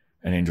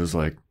 And Angel's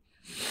like,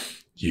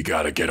 you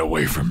gotta get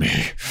away from me.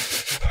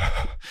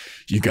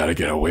 You gotta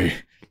get away.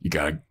 You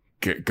gotta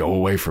go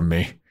away from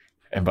me.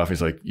 And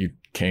Buffy's like, you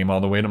came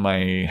all the way to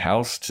my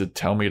house to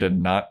tell me to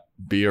not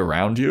be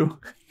around you?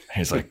 And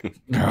he's like,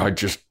 no, I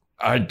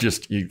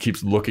just, he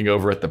keeps looking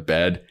over at the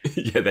bed.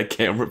 Yeah, that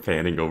camera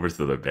panning over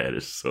to the bed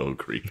is so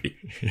creepy.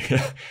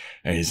 Yeah.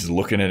 And he's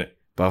looking at it.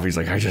 Buffy's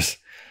like, I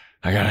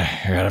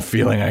got a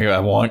feeling I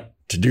want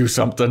to do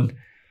something.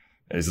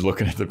 He's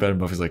looking at the bed, and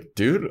Buffy's like,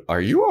 dude,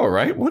 are you all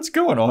right? What's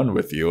going on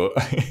with you?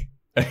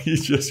 And he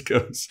just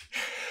goes,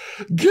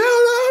 get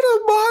out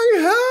of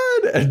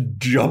my head, and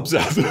jumps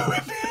out the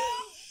window.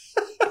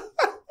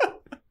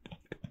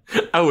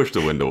 I wish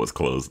the window was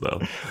closed, though.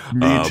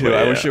 Me too.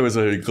 I wish it was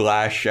a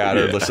glass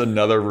shattered. That's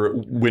another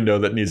window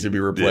that needs to be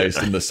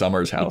replaced in the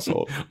Summers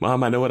household.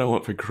 Mom, I know what I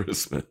want for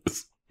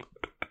Christmas.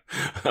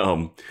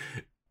 And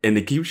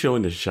they keep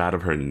showing the shot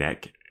of her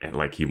neck, and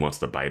like he wants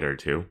to bite her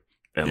too.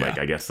 And like,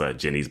 I guess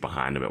Jenny's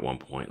behind him at one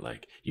point,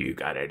 like, you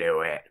gotta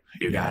do it.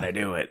 You gotta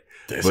do it.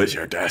 This is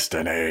your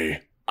destiny.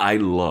 I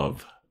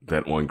love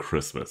that on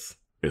Christmas,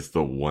 it's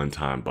the one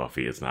time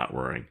Buffy is not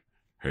wearing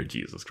her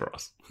Jesus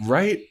cross.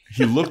 Right?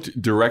 He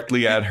looked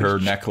directly at her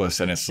necklace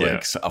and it's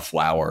like a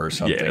flower or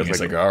something. Yeah, He's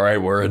like, all right,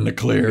 we're in the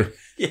clear.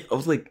 Yeah, I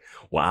was like,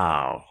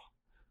 wow.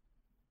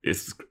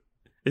 It's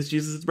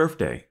Jesus'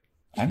 birthday.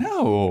 I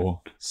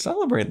know.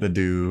 Celebrate the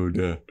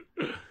dude.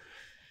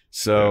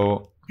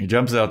 So he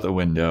jumps out the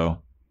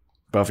window.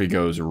 Buffy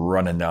goes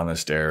running down the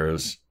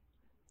stairs.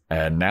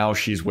 And now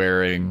she's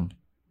wearing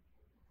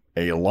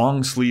a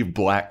long sleeve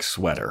black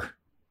sweater.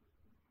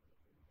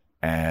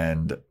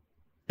 And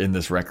in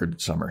this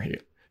record summer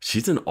heat.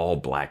 She's in all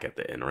black at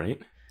the end,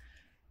 right?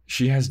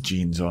 She has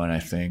jeans on, I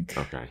think.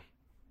 Okay.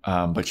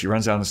 But she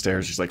runs down the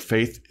stairs. She's like,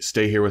 Faith,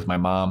 stay here with my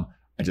mom.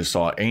 I just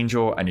saw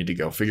Angel. I need to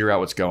go figure out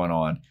what's going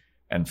on.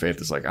 And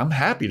Faith is like, I'm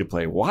happy to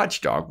play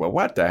watchdog, but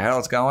what the hell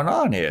is going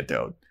on here,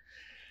 dude?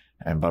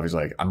 And Buffy's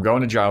like, I'm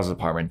going to Giles'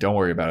 apartment. Don't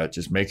worry about it.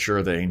 Just make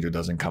sure that Angel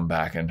doesn't come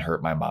back and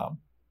hurt my mom.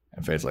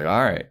 And Faith's like,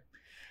 all right.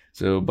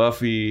 So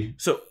Buffy...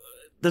 So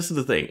this is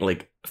the thing.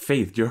 Like,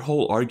 Faith, your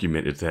whole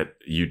argument is that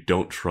you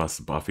don't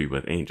trust Buffy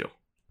with Angel,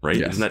 right?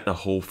 Yes. Isn't that the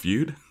whole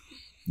feud?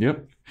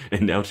 Yep.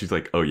 And now she's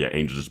like, oh yeah,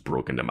 Angel just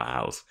broke into my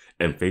house.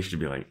 And Faith should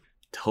be like,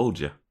 told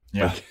you.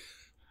 Yeah. Like,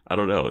 I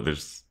don't know.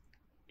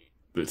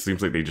 It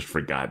seems like they just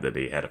forgot that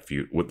they had a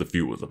feud, what the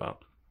feud was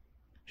about.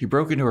 He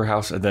broke into her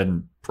house and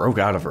then broke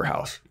out of her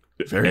house.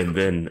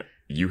 Then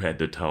you had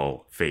to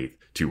tell Faith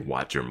to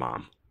watch your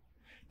mom.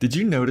 Did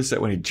you notice that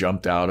when he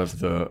jumped out of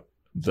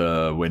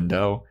the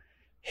window,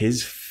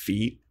 his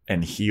feet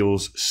and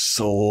heels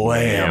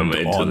slammed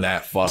on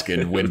that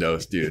fucking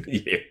windows, dude?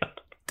 Yeah.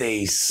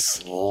 They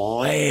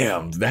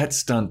slammed. That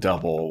stunt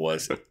double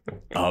was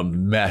a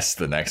mess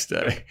the next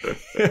day.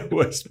 It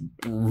was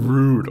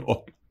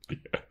brutal. Yeah.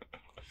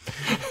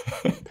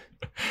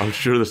 I'm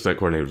sure the stunt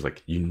coordinator was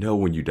like,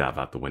 when you dive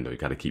out the window, you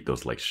got to keep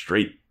those legs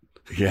straight.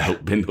 Yeah.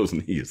 Don't bend those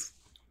knees.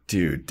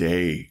 Dude,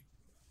 they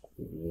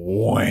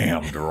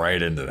whammed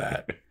right into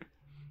that.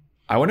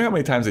 I wonder how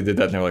many times they did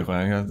that and they're like,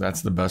 well, yeah,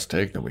 that's the best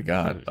take that we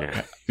got.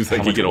 Yeah. He's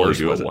like, he can only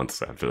do it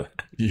once after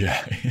that.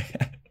 Yeah.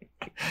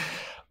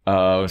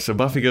 So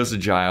Buffy goes to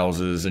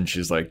Giles's and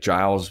she's like,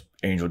 Giles,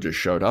 Angel just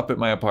showed up at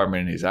my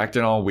apartment. He's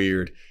acting all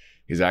weird.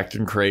 He's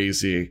acting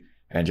crazy.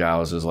 And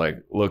Giles is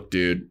like, look,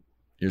 dude,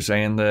 you're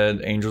saying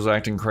that Angel's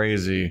acting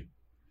crazy.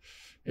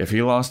 If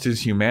he lost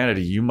his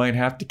humanity, you might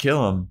have to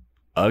kill him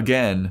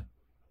again.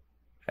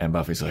 And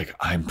Buffy's like,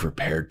 I'm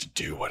prepared to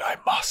do what I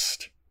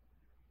must.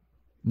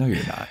 No,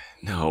 you're not.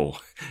 No.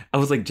 I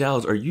was like,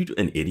 Giles, are you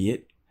an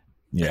idiot?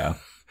 Yeah.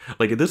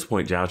 Like at this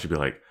point, Giles should be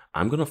like,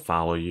 I'm going to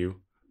follow you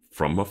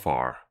from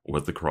afar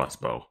with the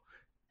crossbow.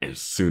 And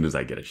as soon as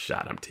I get a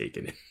shot, I'm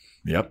taking it.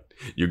 Yep.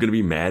 You're going to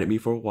be mad at me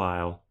for a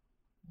while,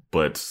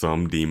 but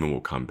some demon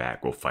will come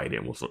back. We'll fight it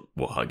and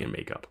we'll hug and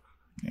make up.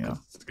 Yeah.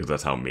 Because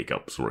that's how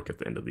makeups work at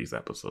the end of these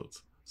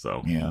episodes.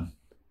 So, yeah.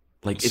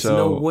 Like, it's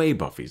no way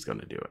Buffy's going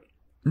to do it.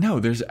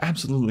 No, there's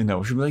absolutely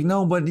no. She'll be like,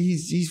 no, but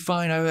he's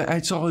fine. I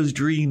saw his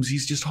dreams.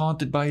 He's just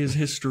haunted by his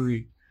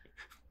history.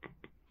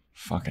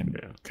 Fucking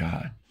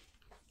God.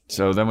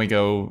 So then we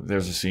go,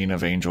 there's a scene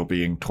of Angel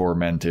being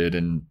tormented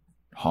and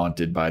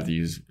haunted by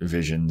these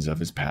visions of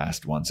his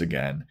past once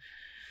again.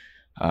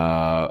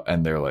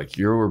 And they're like,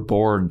 you were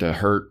born to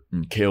hurt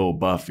and kill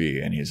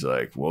Buffy. And he's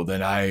like, well,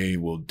 then I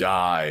will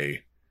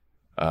die.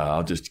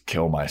 I'll just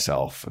kill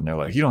myself. And they're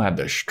like, you don't have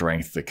the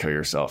strength to kill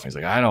yourself. He's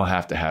like, I don't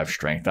have to have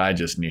strength. I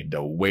just need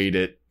to wait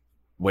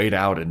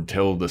out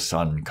until the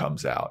sun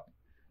comes out.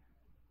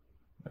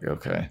 Like,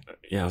 okay.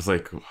 Yeah, I was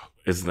like,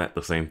 isn't that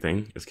the same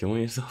thing as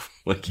killing yourself?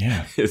 Like,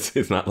 yeah,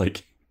 it's not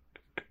like,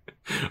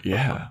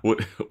 yeah.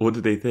 What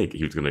did they think?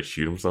 He was going to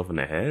shoot himself in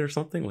the head or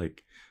something?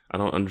 Like, I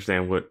don't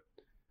understand what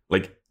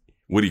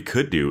he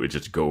could do is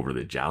just go over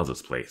to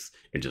Giles' place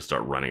and just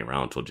start running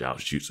around until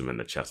Giles shoots him in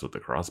the chest with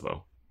the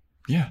crossbow.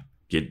 Yeah.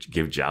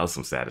 Give Giles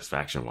some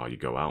satisfaction while you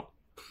go out.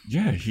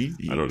 Yeah,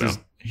 I don't know.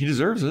 He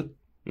deserves it.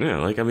 Yeah,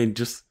 like, I mean,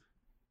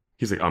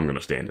 he's like, I'm going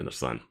to stand in the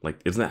sun.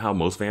 Like, isn't that how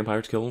most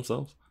vampires kill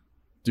themselves?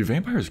 Do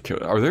vampires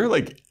kill? Are there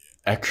like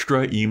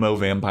extra emo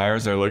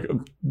vampires that are like,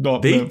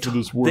 not meant for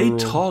this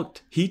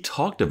world? He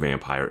talked a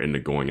vampire into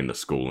going into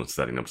school and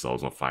setting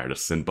themselves on fire to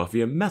send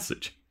Buffy a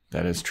message.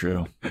 That is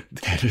true.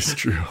 That is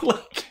true.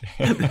 Like,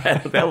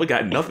 that one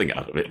got nothing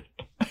out of it.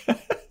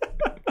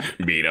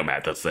 Meet him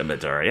at the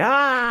cemetery.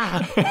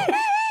 Ah!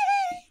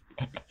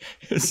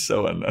 It's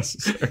so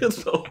unnecessary.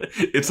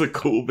 It's a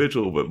cool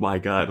visual, but my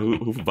God,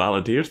 who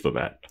volunteers for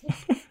that?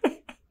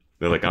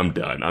 They're like, I'm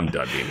done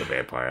being a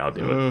vampire. I'll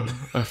do it.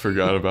 I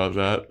forgot about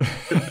that.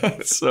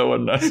 It's so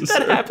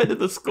unnecessary. That happened in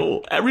the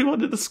school.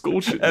 Everyone in the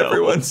school should know.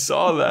 Everyone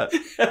saw that.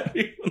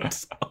 Everyone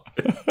saw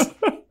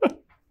it.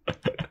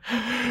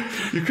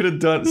 You could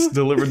have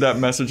delivered that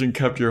message and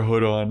kept your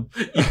hood on.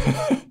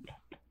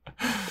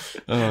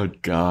 Oh,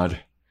 God.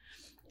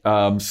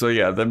 So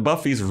yeah, then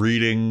Buffy's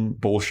reading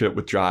bullshit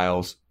with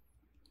Giles,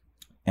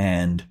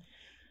 and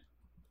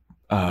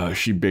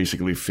she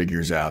basically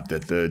figures out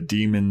that the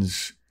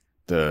demons,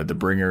 the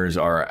bringers,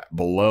 are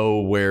below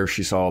where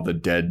she saw the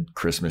dead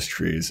Christmas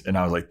trees. And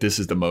I was like, this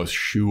is the most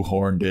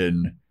shoehorned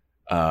in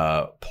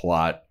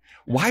plot.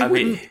 Why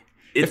wouldn't,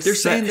 if they're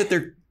saying that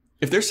they're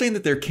if they're saying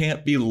that there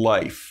can't be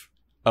life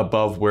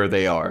above where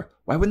they are,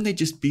 why wouldn't they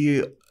just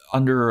be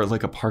under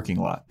like a parking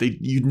lot?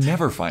 You'd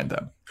never find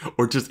them.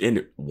 Or just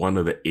in one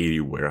of the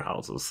 80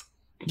 warehouses.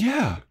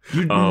 Yeah.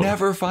 You'd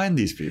never find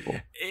these people.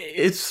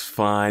 It's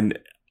fine.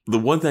 The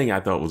one thing I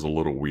thought was a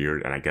little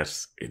weird, and I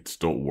guess it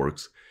still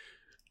works,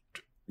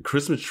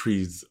 Christmas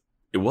trees,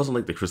 it wasn't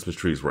like the Christmas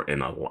trees were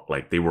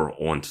they were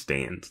on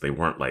stands. They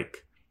weren't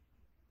like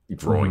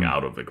growing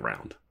out of the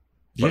ground.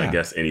 But I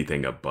guess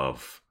anything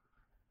above,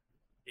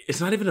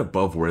 it's not even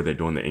above where they're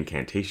doing the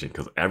incantation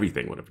because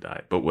everything would have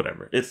died. But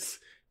whatever.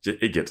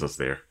 It gets us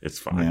there. It's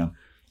fine. Yeah.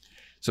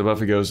 So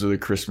Buffy goes to the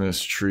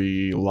Christmas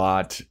tree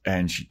lot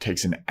and she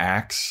takes an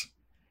axe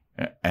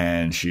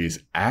and she's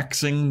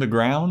axing the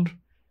ground.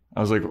 I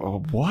was like,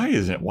 why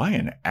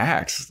an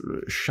axe?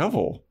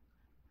 Shovel.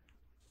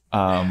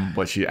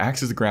 But she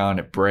axes the ground,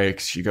 it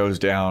breaks. She goes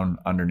down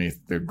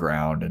underneath the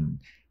ground and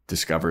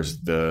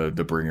discovers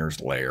the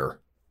bringer's lair.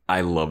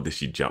 I love that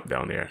she jumped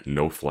down there.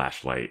 No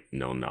flashlight,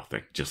 no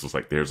nothing. Just was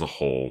like, there's a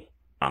hole.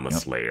 I'm a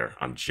slayer.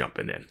 I'm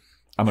jumping in.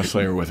 I'm a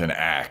slayer with an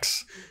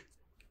axe.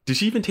 Did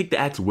she even take the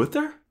axe with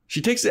her? She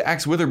takes the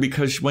axe with her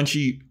because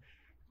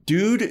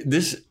dude,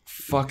 this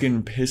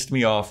fucking pissed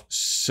me off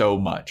so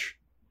much.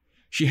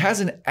 She has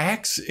an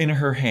axe in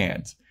her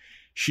hands.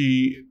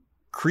 She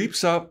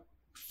creeps up,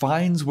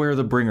 finds where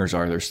the bringers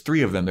are. There's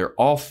 3 of them. They're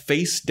all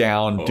face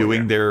down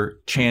doing their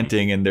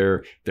chanting and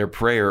their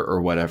prayer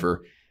or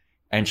whatever.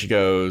 And she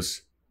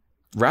goes,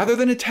 rather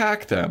than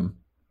attack them,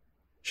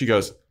 she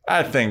goes,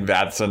 I think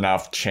that's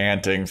enough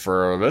chanting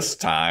for this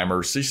time.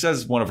 Or she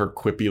says one of her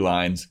quippy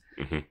lines.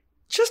 Mm-hmm.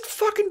 Just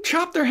fucking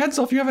chop their heads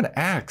off. You have an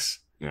axe.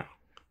 Yeah.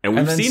 And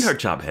we've seen her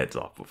chop heads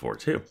off before,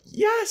 too.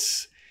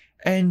 Yes.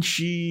 And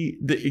she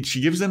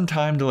gives them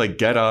time to like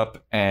get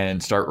up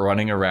and start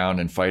running around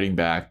and fighting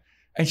back.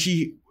 And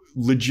she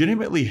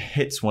legitimately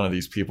hits one of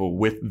these people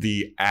with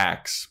the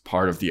axe,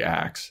 part of the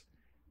axe.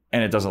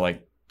 And it doesn't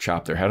like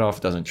chop their head off.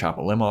 It doesn't chop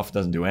a limb off. It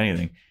doesn't do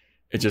anything.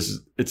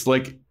 It's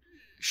like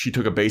she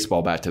took a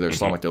baseball bat to their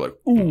stomach. They're like,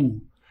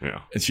 ooh.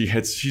 Yeah. And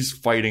she's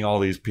fighting all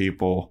these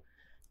people.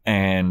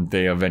 And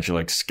they eventually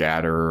like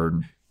scatter.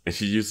 And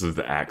she uses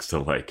the axe to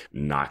like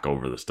knock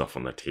over the stuff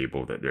on the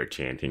table that they're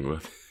chanting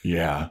with.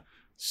 Yeah.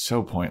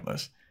 So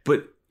pointless.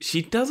 But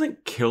she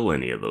doesn't kill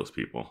any of those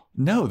people.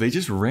 No, they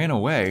just ran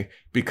away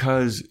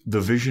because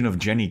the vision of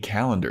Jenny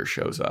Calendar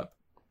shows up.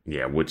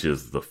 Yeah, which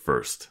is the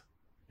first.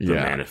 The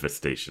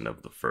manifestation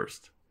of the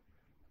first.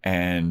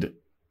 And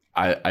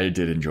I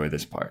did enjoy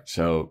this part.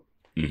 So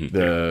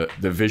the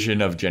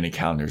vision of Jenny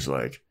Calendar's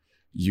like,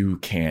 you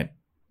can't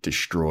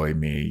destroy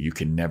me. You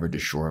can never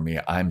destroy me.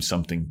 I'm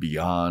something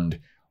beyond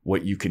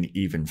what you can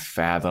even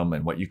fathom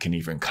and what you can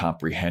even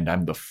comprehend.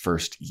 I'm the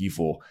first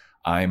evil.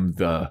 I'm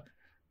the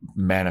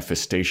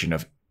manifestation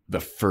of the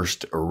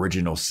first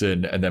original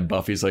sin. And then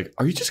Buffy's like,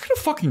 are you just going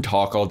to fucking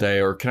talk all day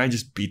or can I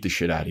just beat the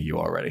shit out of you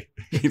already?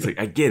 He's like,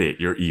 I get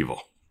it. You're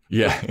evil.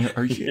 Yeah.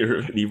 You're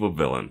an evil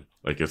villain.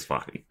 Like, it's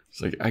fine.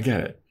 It's like, I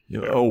get it.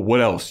 You're like, oh,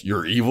 what else?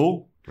 You're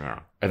evil? Yeah.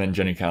 And then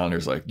Jenny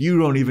Calendar's like, you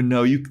don't even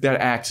know.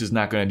 That axe is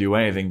not going to do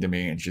anything to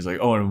me. And she's like,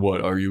 oh, and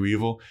what? Are you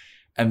evil?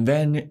 And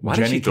then why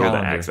did she throw the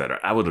axe at her?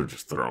 I would have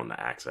just thrown the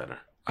axe at her.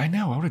 I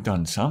know. I would have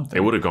done something.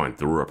 It would have gone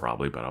through her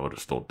probably, but I would have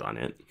still done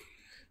it.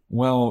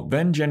 Well,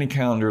 then Jenny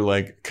Calendar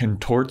like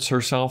contorts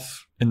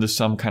herself into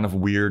some kind of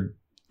weird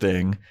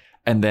thing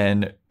and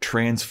then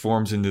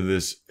transforms into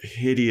this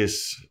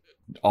hideous,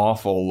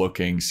 awful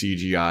looking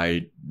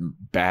CGI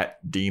bat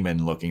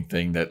demon looking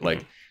thing that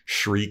like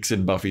shrieks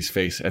in Buffy's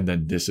face and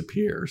then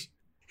disappears.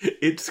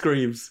 It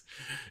screams,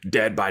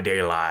 "Dead by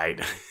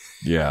daylight."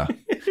 Yeah.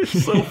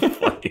 It's so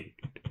funny.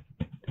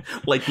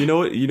 Like, you know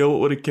what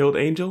would have killed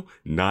Angel?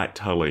 Not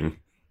telling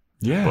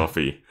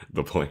Buffy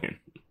the plan.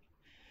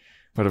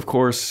 But of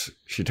course,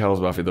 she tells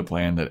Buffy the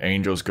plan that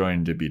Angel's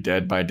going to be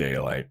dead by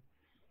daylight.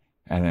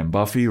 And then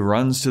Buffy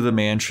runs to the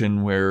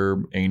mansion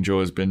where Angel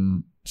has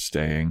been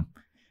staying.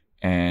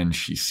 And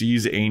she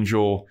sees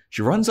Angel.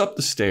 She runs up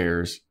the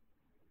stairs,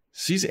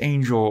 sees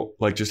Angel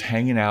like just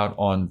hanging out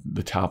on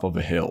the top of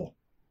a hill.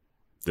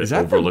 That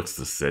overlooks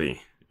the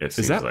city. It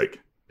seems like.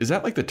 Is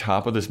that like the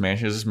top of this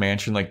mansion? Is this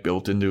mansion like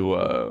built into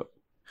a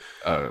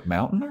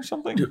mountain or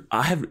something? Dude,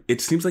 it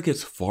seems like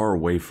it's far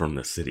away from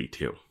the city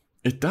too.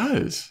 It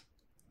does.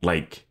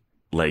 Like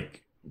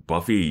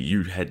Buffy,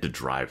 you had to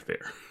drive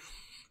there.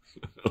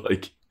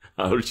 Like,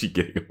 how is she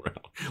getting around?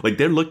 Like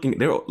they're looking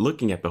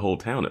at the whole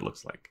town, it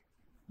looks like.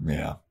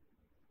 Yeah.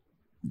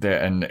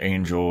 And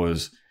Angel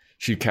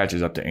she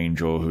catches up to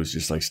Angel, who's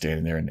just like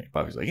standing there, and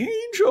Buffy's like,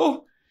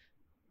 Angel.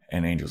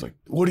 And Angel's like,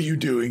 what are you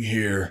doing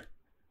here?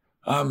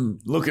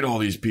 Look at all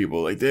these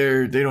people. Like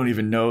they don't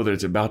even know that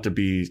it's about to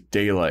be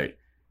daylight.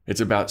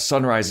 It's about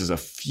sunrise is a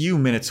few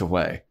minutes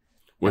away.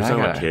 We're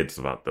talking about kids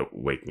about the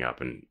waking up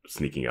and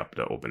sneaking up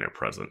to open their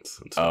presents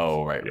and stuff.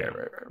 Oh, right.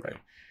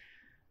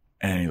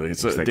 Anyway,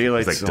 it's like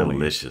daylight's it's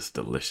like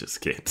delicious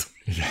kids.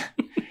 Yeah.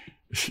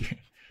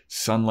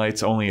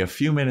 Sunlight's only a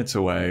few minutes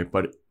away,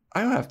 but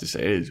I have to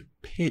say it is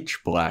pitch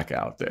black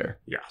out there.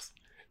 Yes.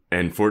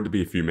 And for it to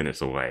be a few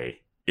minutes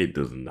away, it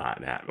does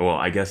not happen. Well,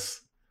 I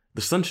guess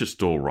the sun should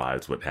still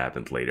rise what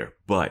happens later,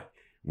 but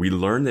we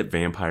learn that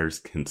vampires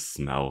can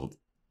smell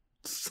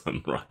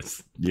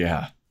sunrise.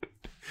 Yeah.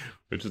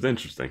 Which is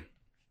interesting.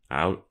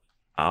 I'll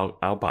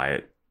buy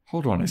it.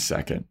 Hold on a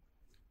second.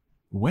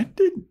 When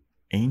did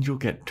Angel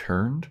get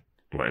turned?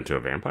 What, into a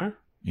vampire?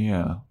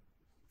 Yeah.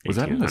 Was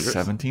that in the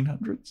 1800s?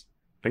 1700s?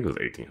 I think it was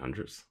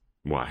 1800s.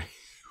 Why?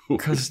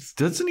 Because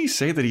doesn't he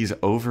say that he's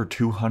over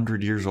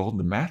 200 years old?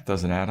 The math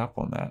doesn't add up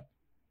on that.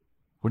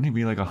 Wouldn't he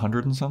be like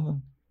 100 and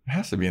something? It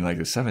has to be in like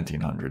the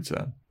 1700s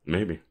then.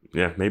 Maybe.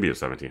 Yeah, maybe the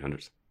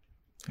 1700s.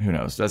 Who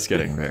knows? That's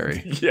getting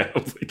very... Yeah. I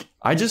was like,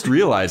 I just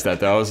realized that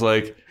though. I was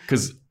like,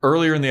 because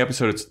earlier in the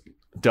episode, it's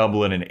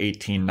Dublin in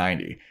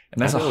 1890.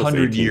 And that's I thought it was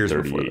 100 years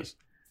before 1838. this.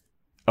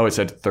 Oh, it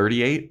said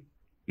 38?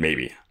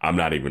 maybe. I'm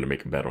not even going to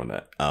make a bet on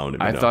that. I don't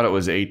even know. Thought it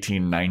was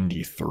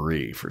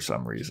 1893 for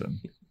some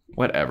reason.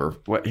 Whatever.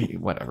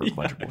 Whatever. A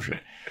bunch of bullshit.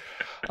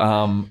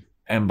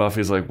 And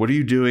Buffy's like, what are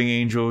you doing,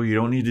 Angel? You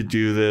don't need to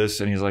do this.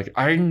 And he's like,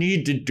 I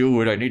need to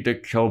do it. I need to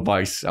kill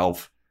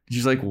myself.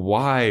 She's like,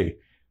 why?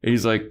 And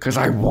he's like, because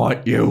I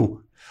want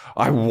you.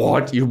 I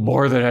want you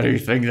more than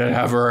anything that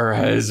ever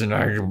has. And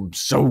I'm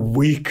so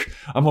weak.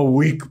 I'm a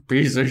weak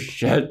piece of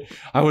shit.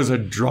 I was a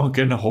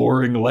drunken,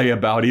 whoring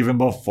layabout even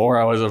before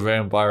I was a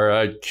vampire.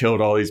 I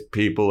killed all these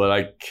people and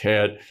I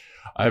can't.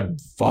 I'm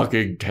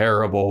fucking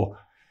terrible.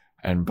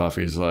 And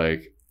Buffy's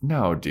like,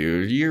 no,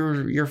 dude,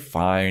 you're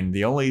fine.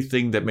 The only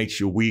thing that makes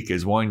you weak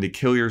is wanting to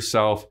kill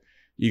yourself.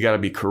 You got to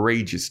be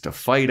courageous to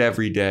fight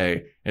every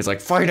day. It's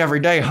like, fight every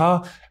day,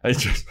 huh? And it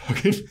just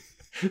fucking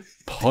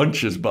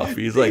punches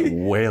Buffy. He's like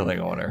wailing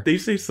on her. They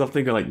say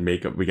something like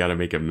we got to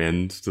make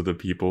amends to the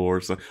people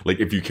or something. Like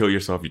if you kill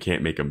yourself, you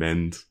can't make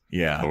amends.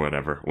 Yeah. Or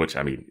whatever. Which,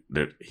 I mean,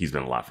 he's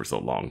been alive for so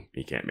long.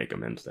 He can't make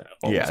amends to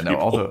all Yeah, those no,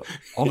 people.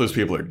 all those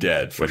people are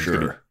dead for But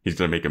sure. He's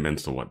going to make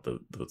amends to what? The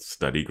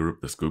study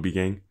group, the Scooby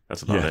Gang?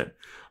 That's about it.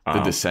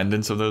 The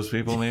descendants of those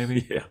people,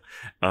 maybe?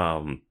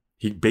 Yeah.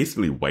 He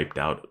basically wiped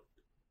out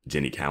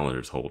Jenny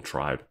Calendar's whole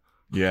tribe.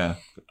 Yeah.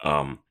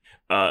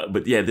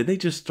 But yeah, then they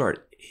just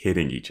start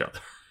hitting each other.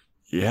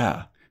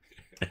 Yeah.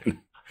 And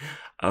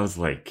I was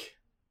like,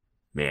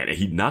 man, and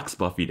he knocks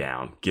Buffy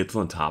down, gets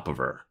on top of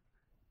her,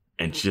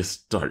 and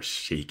just starts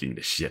shaking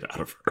the shit out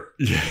of her.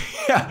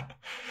 Yeah.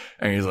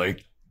 And he's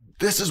like,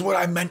 this is what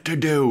I meant to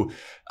do.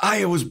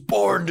 I was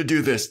born to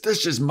do this.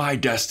 This is my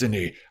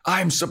destiny.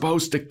 I'm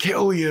supposed to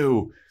kill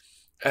you.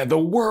 And the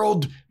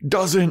world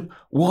doesn't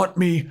want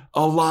me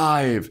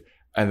alive.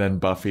 And then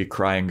Buffy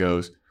crying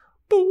goes,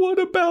 but what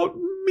about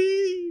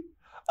me?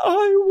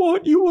 I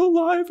want you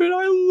alive and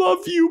I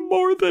love you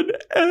more than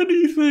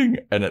anything.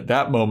 And at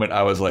that moment,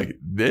 I was like,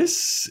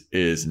 this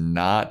is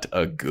not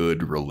a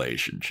good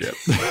relationship.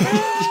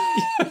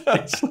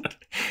 It's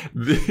like,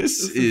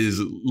 this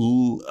is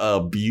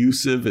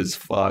abusive as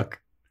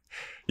fuck.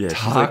 Yeah,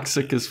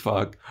 Toxic as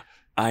fuck.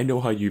 I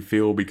know how you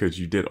feel because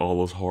you did all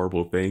those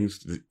horrible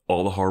things.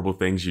 All the horrible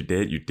things you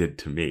did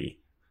to me.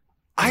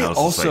 And I was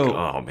also, just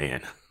like, oh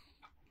man.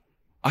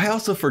 I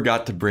also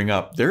forgot to bring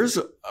up, there's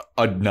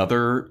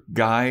another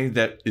guy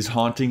that is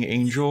haunting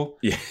Angel.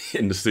 Yeah,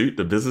 in the suit,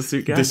 the business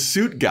suit guy? The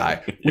suit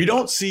guy. We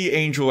don't see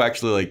Angel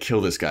actually like kill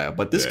this guy,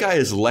 but this guy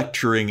is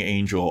lecturing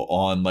Angel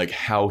on like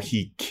how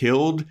he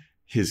killed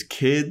his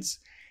kids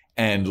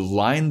and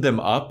lined them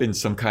up in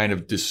some kind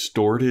of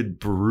distorted,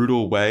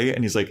 brutal way.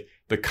 And he's like,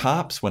 the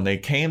cops, when they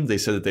came, they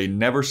said that they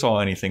never saw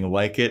anything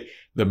like it.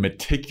 The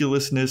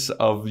meticulousness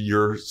of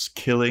your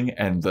killing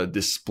and the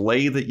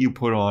display that you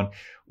put on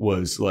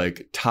was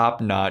like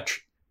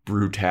top-notch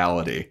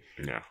brutality.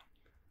 Yeah.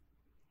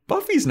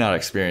 Buffy's not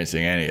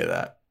experiencing any of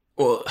that.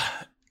 Well,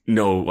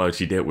 no, what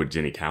she did with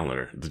Jenny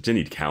Calendar. The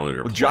Jenny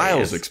Calendar. Well,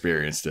 Giles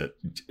experienced it.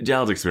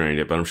 Giles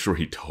experienced it, but I'm sure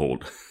he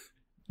told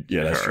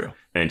Yeah, that's her. true.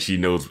 And she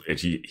knows, and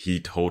he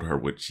told her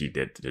what she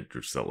did to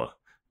Drusilla.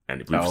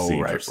 And we've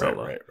seen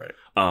Drusilla.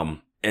 Right.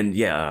 And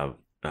yeah,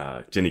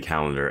 Jenny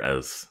Calendar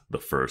as the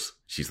first,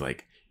 she's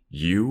like,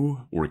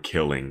 you were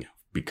killing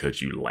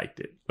because you liked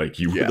it. Like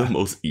you were the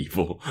most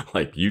evil.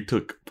 Like you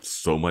took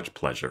so much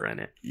pleasure in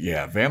it.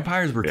 Yeah,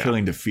 vampires were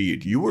killing to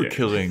feed. You were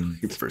killing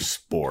for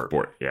sport.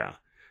 Yeah.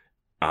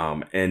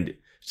 And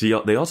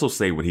they also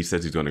say when he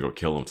says he's going to go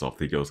kill himself,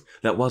 he goes,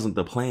 that wasn't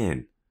the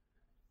plan.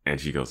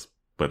 And she goes,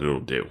 but it'll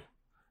do.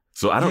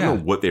 So I don't know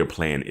what their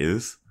plan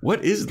is.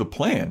 What is the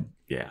plan?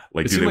 Yeah.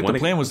 Like, it seemed like the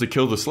plan was to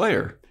kill the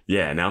Slayer.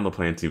 Yeah, now the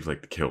plan seems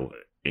like to kill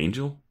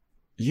Angel.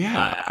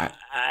 Yeah.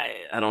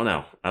 I don't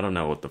know. I don't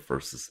know what the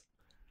first is.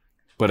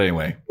 But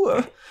anyway,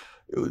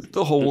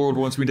 the whole world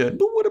wants me dead.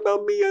 But what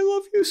about me? I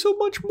love you so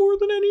much more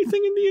than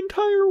anything in the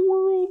entire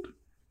world.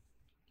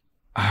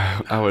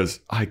 I was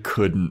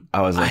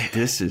like,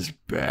 this is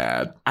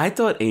bad. I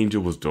thought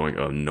Angel was doing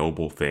a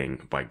noble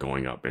thing by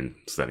going up and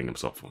setting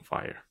himself on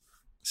fire.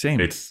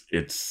 Same.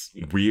 It's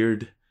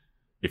weird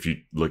if you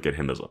look at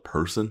him as a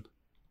person.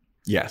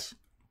 Yes.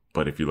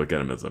 But if you look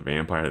at him as a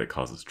vampire that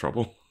causes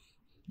trouble.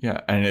 Yeah.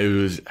 And it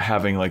was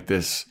having like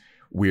this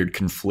weird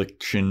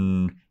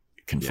confliction.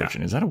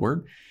 Is that a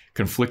word?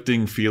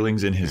 Conflicting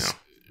feelings in his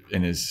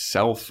in his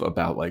self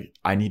about like,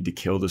 I need to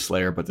kill the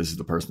Slayer, but this is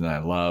the person that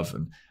I love,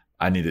 and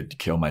I needed to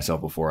kill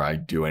myself before I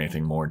do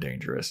anything more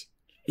dangerous.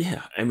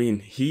 Yeah, I mean,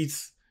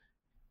 he's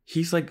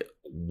like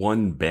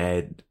one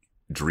bad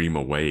dream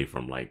away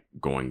from like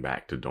going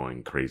back to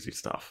doing crazy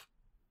stuff.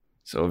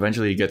 So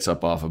eventually he gets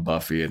up off of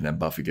Buffy, and then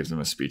Buffy gives him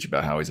a speech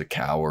about how he's a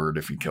coward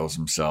if he kills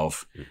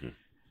himself.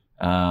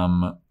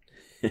 And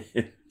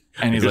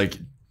he's like,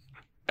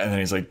 and then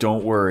he's like,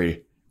 don't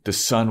worry, the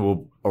sun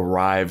will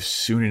arrive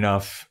soon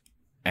enough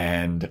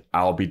and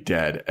I'll be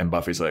dead. And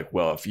Buffy's like,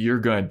 well, if you're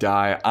going to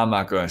die, I'm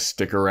not going to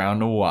stick around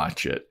to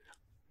watch it.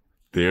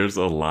 There's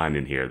a line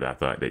in here that I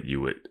thought that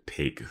you would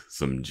take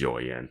some joy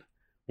in,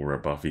 where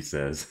Buffy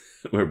says,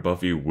 where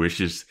Buffy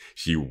wishes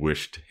she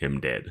wished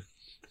him dead.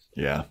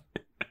 Yeah.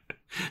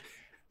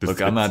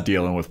 Look, I'm not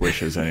dealing with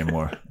wishes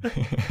anymore.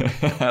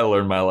 I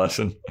learned my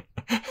lesson.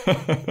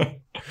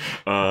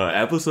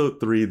 Episode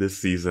 3 this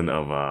season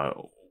of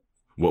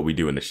What We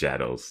Do in the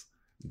Shadows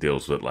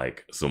deals with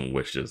like some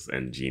wishes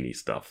and genie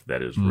stuff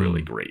that is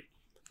really great.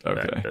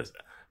 Okay.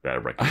 That I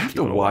recommend. I have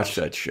to watch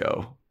that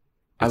show.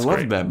 It's I love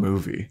great. that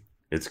movie.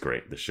 It's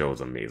great. The show is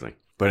amazing.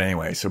 But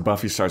anyway, so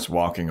Buffy starts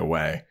walking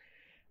away.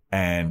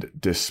 And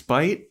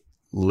despite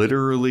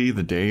literally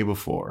the day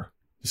before,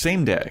 the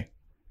same day,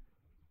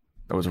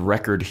 that was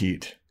record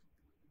heat,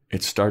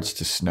 it starts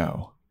to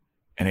snow.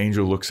 And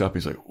Angel looks up.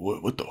 He's like,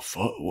 what the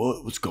fuck?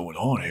 What's going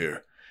on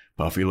here?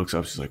 Buffy looks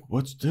up. She's like,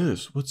 what's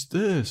this? What's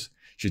this?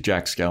 She's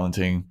Jack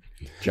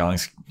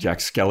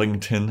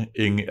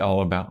Skellington-ing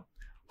all about,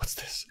 what's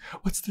this?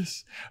 What's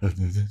this?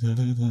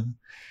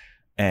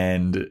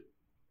 And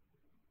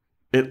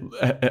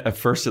at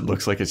first it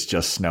looks like it's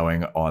just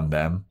snowing on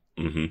them.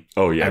 Mm-hmm.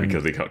 Oh, yeah,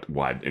 because they cut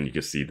wide and you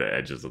can see the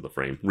edges of the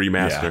frame.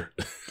 Remaster.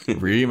 Yeah.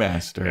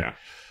 Remaster. Yeah.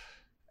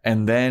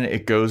 And then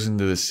it goes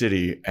into the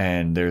city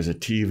and there's a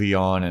TV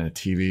on, and a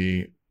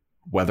TV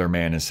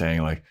weatherman is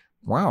saying like,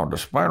 wow,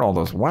 despite all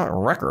this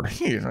record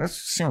heat, it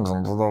seems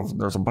as though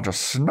there's a bunch of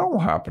snow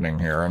happening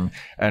here.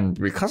 And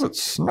because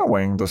it's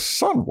snowing, the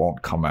sun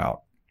won't come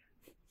out.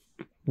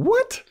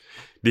 What?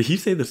 Did he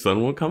say the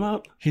sun won't come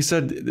out? He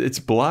said it's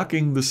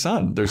blocking the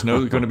sun. There's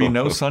going to be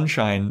no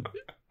sunshine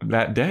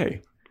that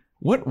day.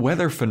 What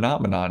weather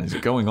phenomenon is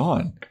going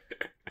on?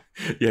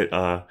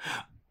 Yeah,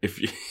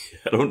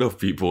 I don't know if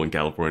people in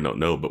California don't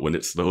know, but when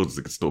it snows,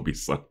 it can still be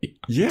sunny.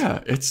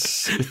 Yeah,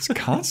 it's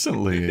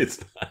constantly.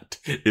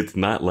 It's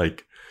not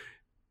like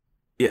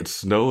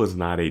snow is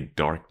not a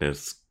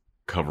darkness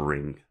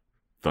covering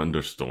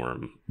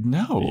thunderstorm.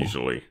 No,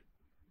 usually.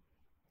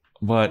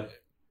 But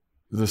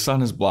the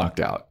sun is blocked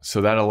out,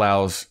 so that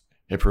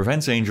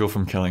prevents Angel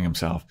from killing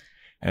himself,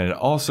 and it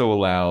also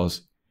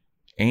allows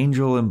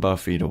Angel and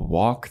Buffy to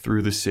walk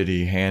through the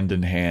city hand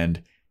in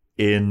hand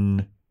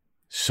in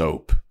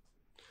soap.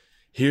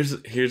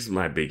 Here's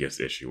my biggest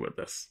issue with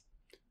this.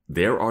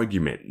 Their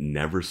argument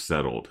never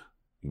settled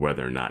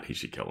whether or not he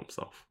should kill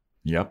himself.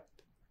 Yep.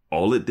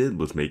 All it did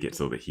was make it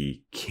so that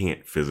he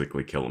can't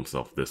physically kill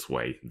himself this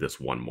way this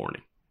one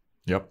morning.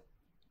 Yep.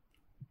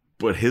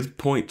 But his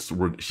points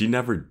she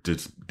never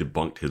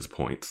debunked his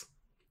points.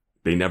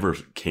 They never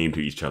came to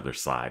each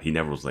other's side. He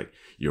never was like,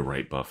 you're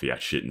right, Buffy, I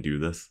shouldn't do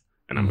this,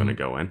 and I'm going to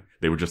go in.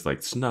 They were just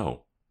like,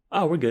 snow.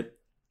 Oh, we're good.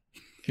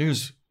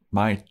 Here's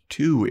my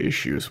 2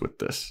 issues with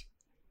this.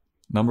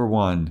 Number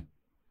 1,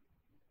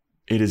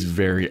 it is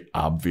very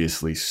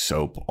obviously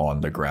soap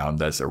on the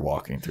ground as they're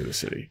walking through the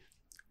city.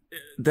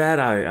 That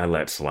I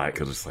let slide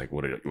because it's like,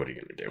 what are you going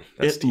to do?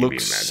 That's it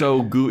looks so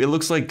It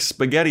looks like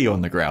spaghetti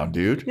on the ground,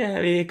 dude. Yeah,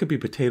 I mean, it could be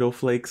potato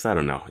flakes. I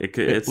don't know.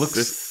 It's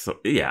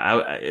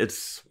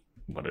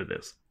what it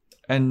is.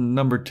 And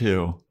number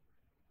 2,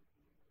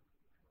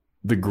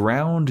 the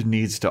ground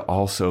needs to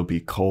also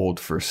be cold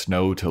for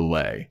snow to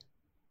lay.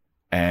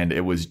 And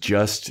it was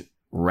just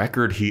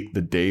record heat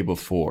the day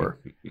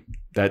before.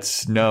 That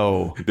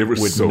snow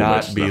would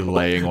not be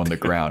laying on the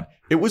ground.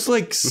 It was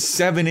like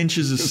 7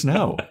 inches of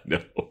snow.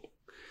 No.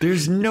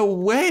 There's no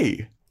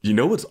way. You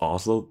know what's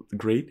also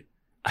great?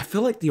 I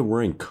feel like they're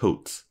wearing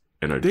coats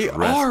and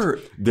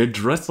They're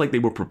dressed like they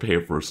were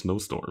prepared for a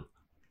snowstorm.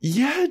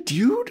 Yeah,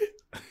 dude.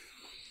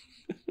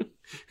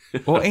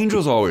 Well,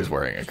 Angel's always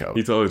wearing a coat.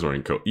 He's always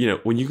wearing a coat. You know,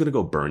 when you're going to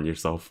go burn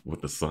yourself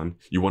with the sun,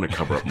 you want to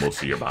cover up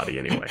most of your body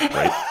anyway,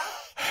 right?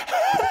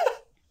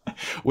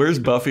 Where's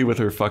Buffy with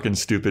her fucking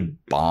stupid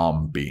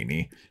bomb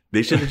beanie?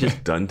 They should have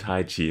just done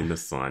Tai Chi in the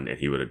sun and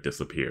he would have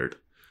disappeared.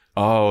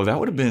 Oh, that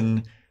would have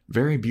been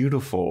very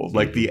beautiful.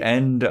 Like the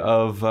end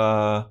of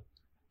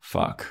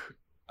fuck.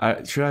 I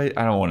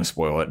don't want to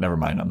spoil it. Never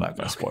mind, I'm not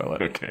going to spoil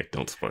it. Okay,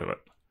 don't spoil it.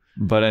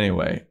 But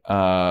anyway,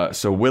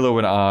 so Willow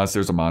and Oz,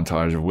 there's a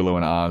montage of Willow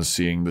and Oz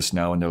seeing the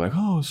snow, and they're like,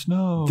 oh,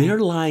 snow. They're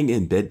lying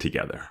in bed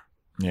together.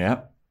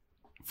 Yeah.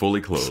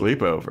 Fully clothed.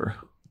 Sleepover.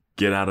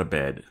 Get out of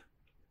bed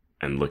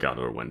and look out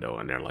of the window,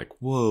 and they're like,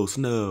 whoa,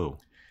 snow.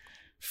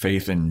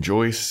 Faith and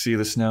Joyce see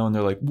the snow, and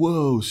they're like,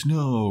 whoa,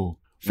 snow.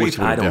 Faith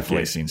would have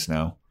definitely seen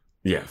snow.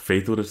 Yeah,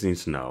 Faith would have seen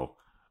snow.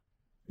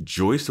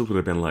 Joyce would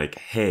have been like,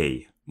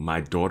 hey,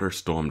 my daughter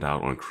stormed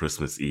out on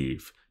Christmas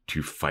Eve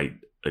to fight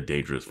a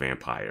dangerous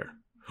vampire.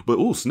 But,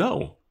 ooh,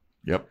 snow.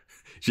 Yep.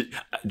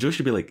 Joe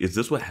should be like, is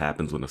this what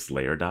happens when a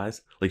Slayer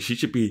dies? Like, she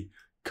should be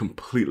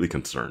completely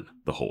concerned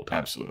the whole time.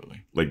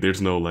 Absolutely. Like,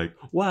 there's no like,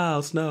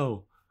 wow,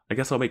 snow. I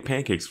guess I'll make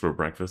pancakes for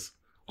breakfast.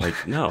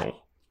 Like, no.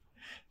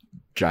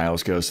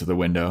 Giles goes to the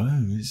window.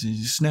 Oh,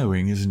 it's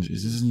snowing. Isn't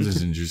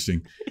this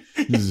interesting?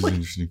 This is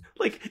interesting.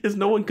 Like, is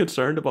no one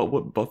concerned about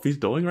what Buffy's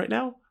doing right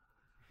now?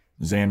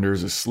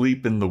 Xander's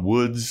asleep in the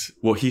woods.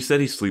 Well, he said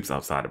he sleeps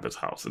outside of his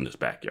house in his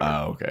backyard.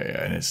 Oh, okay.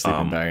 Yeah. And his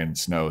sleeping bag and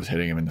snow is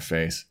hitting him in the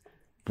face.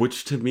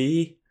 Which to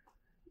me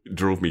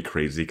drove me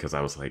crazy because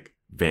I was like,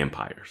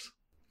 vampires.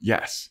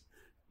 Yes.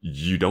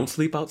 You don't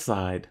sleep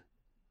outside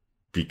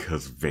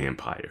because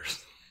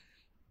vampires.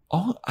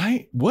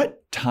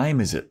 What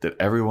time is it that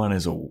everyone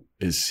is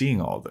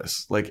seeing all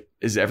this? Like,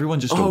 is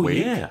everyone just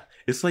awake? Yeah.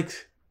 It's like,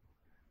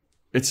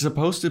 it's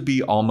supposed to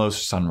be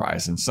almost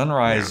sunrise, and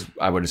sunrise,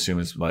 I would assume,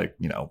 is like,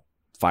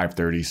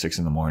 5:30, 6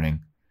 in the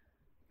morning.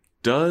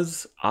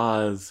 Does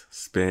Oz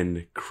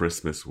spend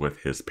Christmas with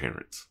his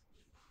parents?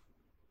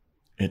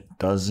 It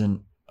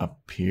doesn't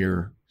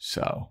appear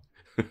so.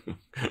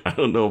 I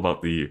don't know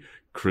about the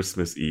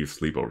Christmas Eve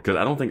sleepover because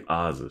I don't think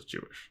Oz is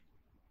Jewish.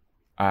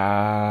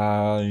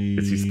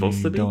 Is he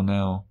supposed to be? I don't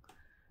know.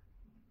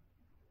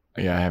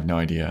 Yeah, I have no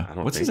idea.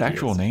 What's his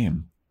actual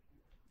name?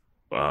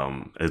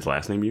 His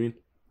last name, you mean?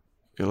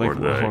 Like, or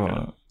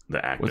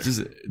the actor? What's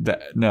his?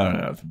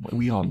 No.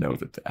 We all know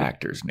that the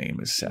actor's name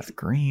is Seth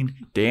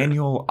Green.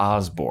 Daniel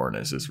Osborne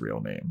is his real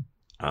name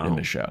in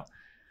the show.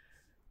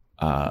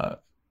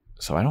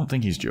 So I don't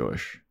think he's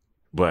Jewish.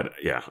 But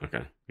yeah,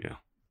 okay, yeah.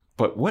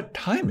 But what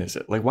time is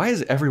it? Like, why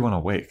is everyone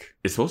awake?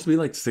 It's supposed to be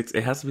like 6.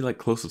 It has to be like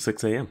close to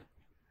 6 a.m.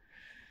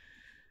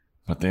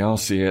 But they all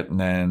see it, and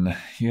then,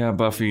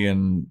 Buffy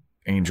and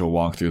Angel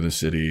walk through the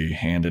city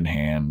hand in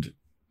hand,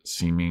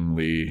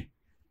 seemingly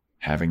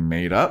having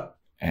made up.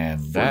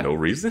 And for no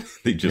reason.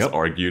 They just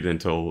argued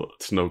until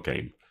snow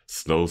came.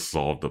 Snow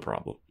solved the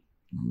problem.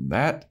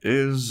 That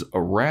is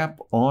a wrap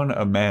on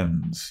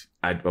Amends.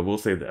 I will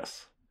say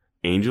this.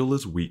 Angel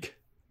is weak.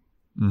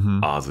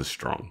 Mm-hmm. Oz is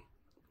strong.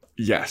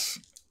 Yes.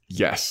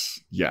 Yeah.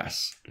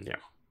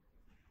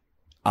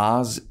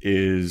 Oz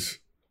is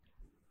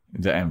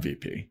the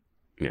MVP.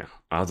 Yeah.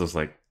 Oz is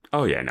like,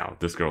 oh yeah, no,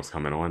 this girl's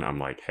coming on. I'm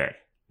like, hey,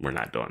 we're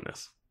not doing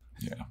this.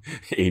 Yeah.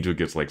 Angel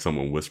gets like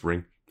someone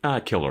whispering,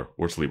 kill her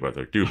or sleep with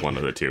her. Do one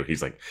of the two.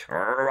 He's like,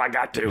 I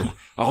got to.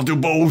 I'll do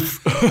both.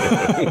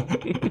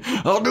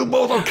 I'll do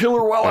both. I'll kill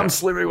her while I'm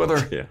sleeping with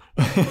her. Yeah.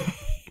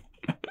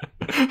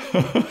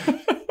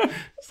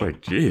 It's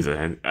like, geez,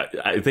 man.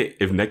 I think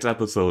if next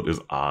episode is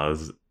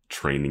Oz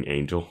training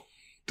Angel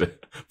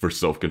for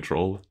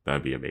self-control,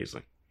 that'd be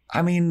amazing.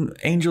 I mean,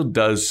 Angel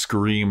does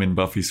scream in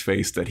Buffy's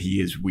face that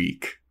he is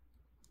weak.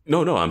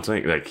 No, I'm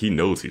saying like he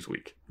knows he's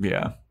weak.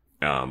 Yeah.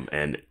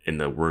 And in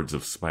the words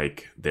of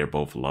Spike, they're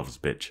both love's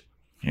bitch.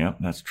 Yeah,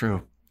 that's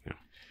true. Yeah.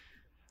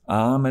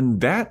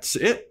 And that's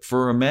it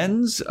for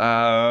Amends.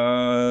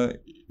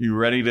 You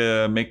ready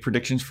to make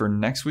predictions for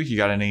next week? You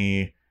got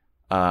any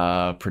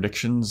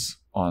predictions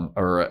on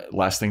or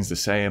last things to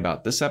say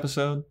about this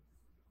episode?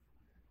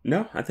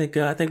 No, I think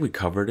we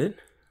covered it.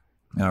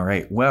 All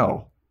right.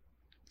 Well,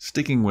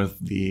 sticking with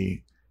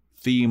the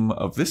theme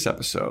of this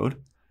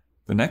episode,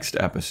 the next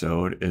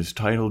episode is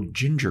titled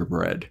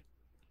Gingerbread.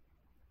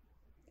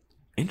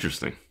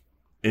 Interesting.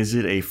 Is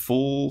it a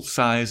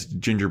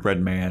full-sized gingerbread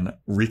man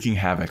wreaking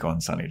havoc on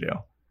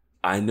Sunnydale?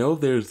 I know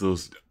there's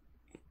those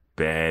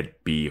bad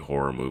B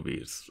horror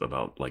movies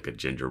about like a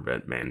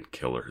gingerbread man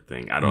killer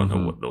thing. I don't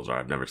know what those are.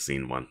 I've never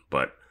seen one,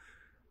 but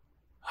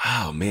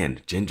oh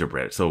man,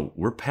 gingerbread. So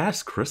we're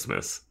past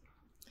Christmas.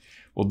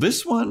 Well,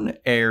 this one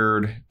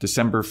aired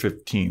December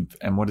 15th.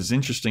 And what is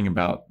interesting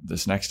about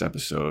this next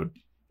episode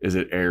is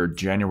it aired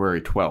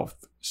January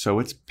 12th. So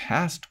it's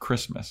past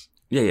Christmas.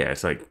 Yeah.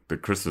 It's like the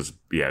Christmas.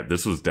 Yeah,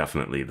 this was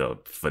definitely the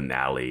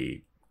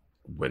finale,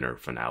 winter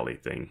finale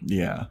thing.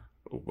 Yeah.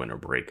 Winter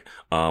break.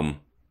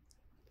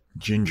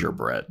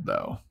 Gingerbread,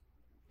 though.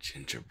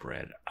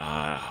 Gingerbread.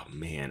 Oh,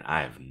 man.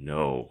 I have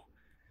no.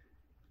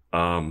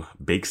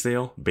 Bake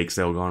sale? Bake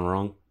sale gone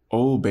wrong?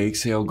 Oh, bake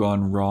sale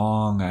gone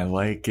wrong. I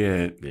like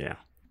it. Yeah.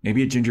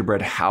 Maybe a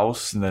gingerbread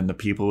house, and then the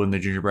people in the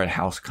gingerbread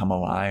house come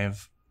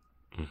alive.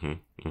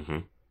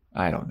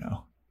 I don't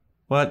know.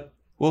 But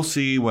we'll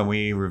see when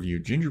we review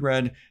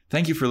Gingerbread.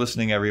 Thank you for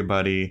listening,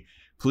 everybody.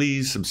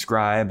 Please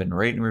subscribe and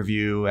rate and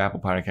review Apple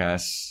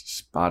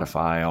Podcasts,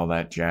 Spotify, all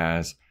that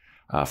jazz.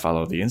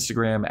 Follow the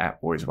Instagram at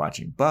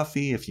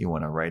BoysWatchingBuffy if you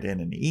want to write in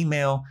an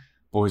email,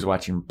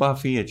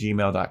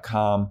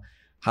 boyswatchingbuffy@gmail.com.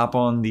 Hop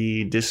on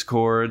the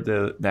Discord.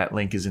 That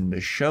link is in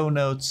the show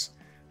notes.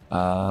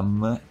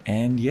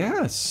 And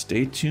yeah,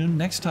 stay tuned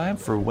next time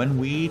for when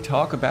we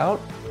talk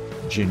about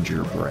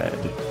Gingerbread.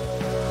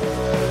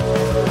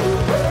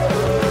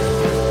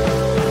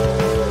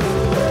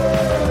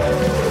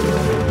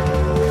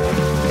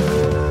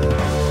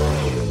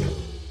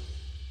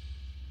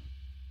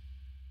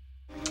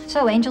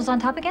 So, Angel's on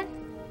top again?